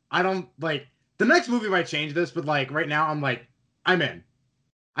 Like, I don't like the next movie might change this, but like right now, I'm like, I'm in.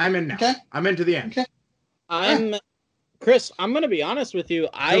 I'm in now. Okay. I'm into the end. Okay. Chris, I'm gonna be honest with you.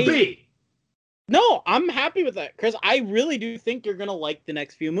 No, I'm happy with that, Chris. I really do think you're gonna like the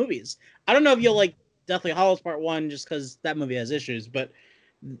next few movies. I don't know if you'll like Deathly Hallows Part 1 just because that movie has issues, but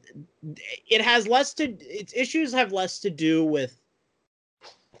its issues have less to do with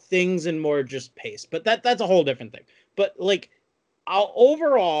things and more just pace. But that's a whole different thing. But like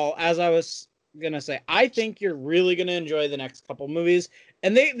overall, as I was gonna say, I think you're really gonna enjoy the next couple movies,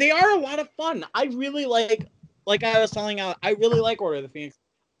 and they are a lot of fun. I really like I was telling Al, I really like Order of the Phoenix.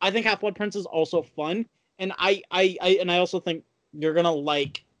 I think Half-Blood Prince is also fun, and I also think you're gonna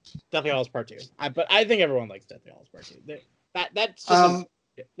like Deathly Hallows Part 2. But I think everyone likes Deathly Hallows Part 2.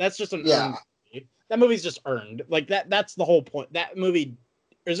 That's just an earned movie. That movie's just earned. Like that's the whole point. That movie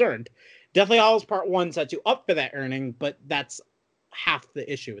is earned. Deathly Hallows Part 1 sets you up for that earning, but that's half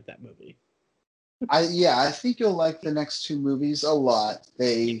the issue with that movie. I think you'll like the next two movies a lot.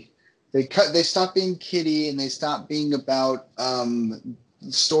 They stop being kiddie and they stop being about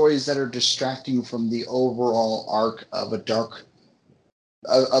stories that are distracting from the overall arc of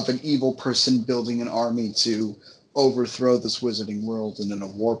of an evil person building an army to overthrow this wizarding world, and then a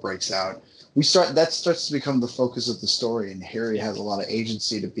war breaks out. That starts to become the focus of the story, and Harry has a lot of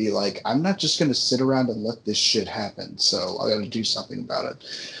agency to be like, I'm not just going to sit around and let this shit happen, so I got to do something about it.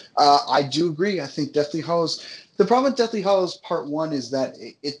 I do agree. I think Deathly Hallows. The problem with Deathly Hallows Part 1 is that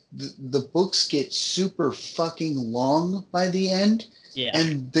the books get super fucking long by the end. Yeah.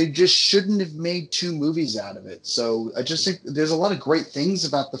 And they just shouldn't have made two movies out of it. So I just think there's a lot of great things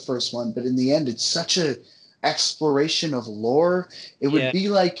about the first one, but in the end, it's such a exploration of lore. It would be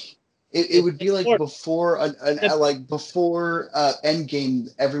like it would be like before before Endgame,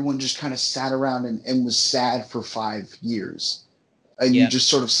 everyone just kind of sat around and was sad for 5 years. And you just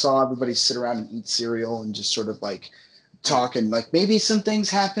sort of saw everybody sit around and eat cereal and just sort of like talk, and like maybe some things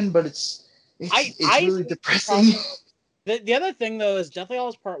happen, but it's really depressing. The other thing though is Deathly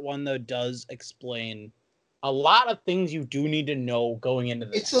Hallows Part 1 though does explain a lot of things you do need to know going into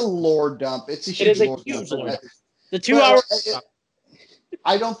this. It's a lore dump. It's a huge lore dump. The 2 hours.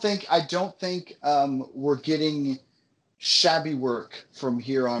 I don't think we're getting shabby work from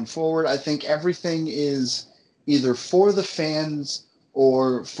here on forward. I think everything is either for the fans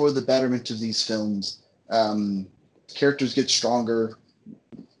or for the betterment of these films. Characters get stronger.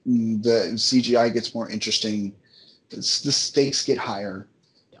 The CGI gets more interesting. The stakes get higher.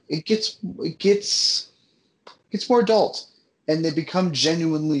 It gets more adult, and they become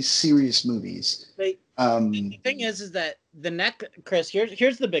genuinely serious movies. The thing is that Chris,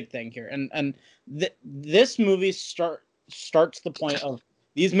 here's the big thing here, and this movie starts the point of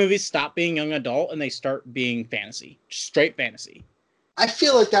these movies stop being young adult and they start being fantasy, straight fantasy. I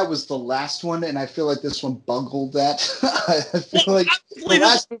feel like that was the last one, and I feel like this one bungled that. I feel like the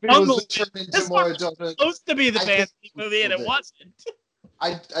last movie was turned into more adulthood. Supposed to be the fantasy movie, and it wasn't.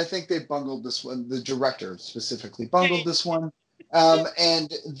 I think they bungled this one. The director specifically bungled this one. And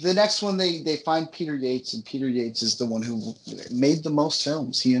the next one, they find Peter Yates, and Peter Yates is the one who made the most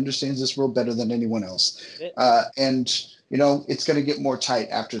films. He understands this world better than anyone else. And it's going to get more tight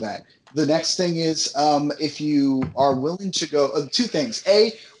after that. The next thing is, if you are willing to go, two things.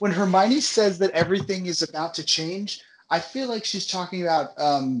 A, when Hermione says that everything is about to change, I feel like she's talking about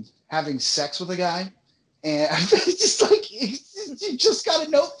having sex with a guy. And it's just like, she just got a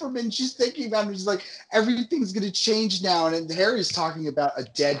note from him. And she's thinking about it. She's like, everything's going to change now. And Harry's talking about a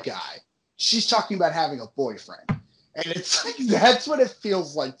dead guy. She's talking about having a boyfriend. And it's like, that's what it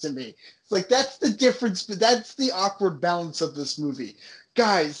feels like to me. It's like, that's the difference. But that's the awkward balance of this movie.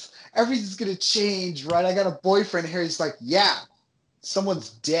 Guys, everything's going to change, right? I got a boyfriend. Harry's like, yeah, someone's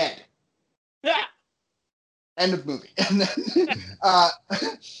dead. Yeah. End of movie. And then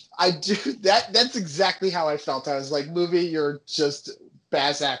I do that. That's exactly how I felt. I was like, movie, you're just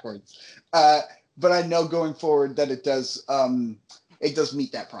backwards. But I know going forward that it does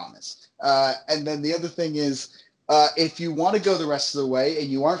meet that promise. And then the other thing is, if you want to go the rest of the way and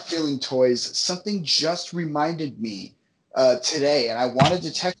you aren't feeling toys, something just reminded me today, and I wanted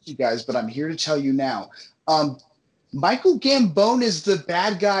to text you guys, but I'm here to tell you now. Michael Gambon is the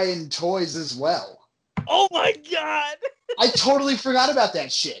bad guy in Toys as well. Oh my god! I totally forgot about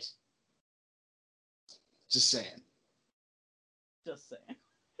that shit. Just saying. Just saying.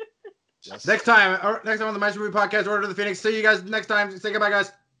 Next time on the Master Movie Podcast, Order of the Phoenix. See you guys next time. Say goodbye,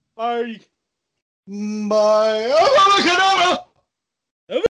 guys. Bye. Bye.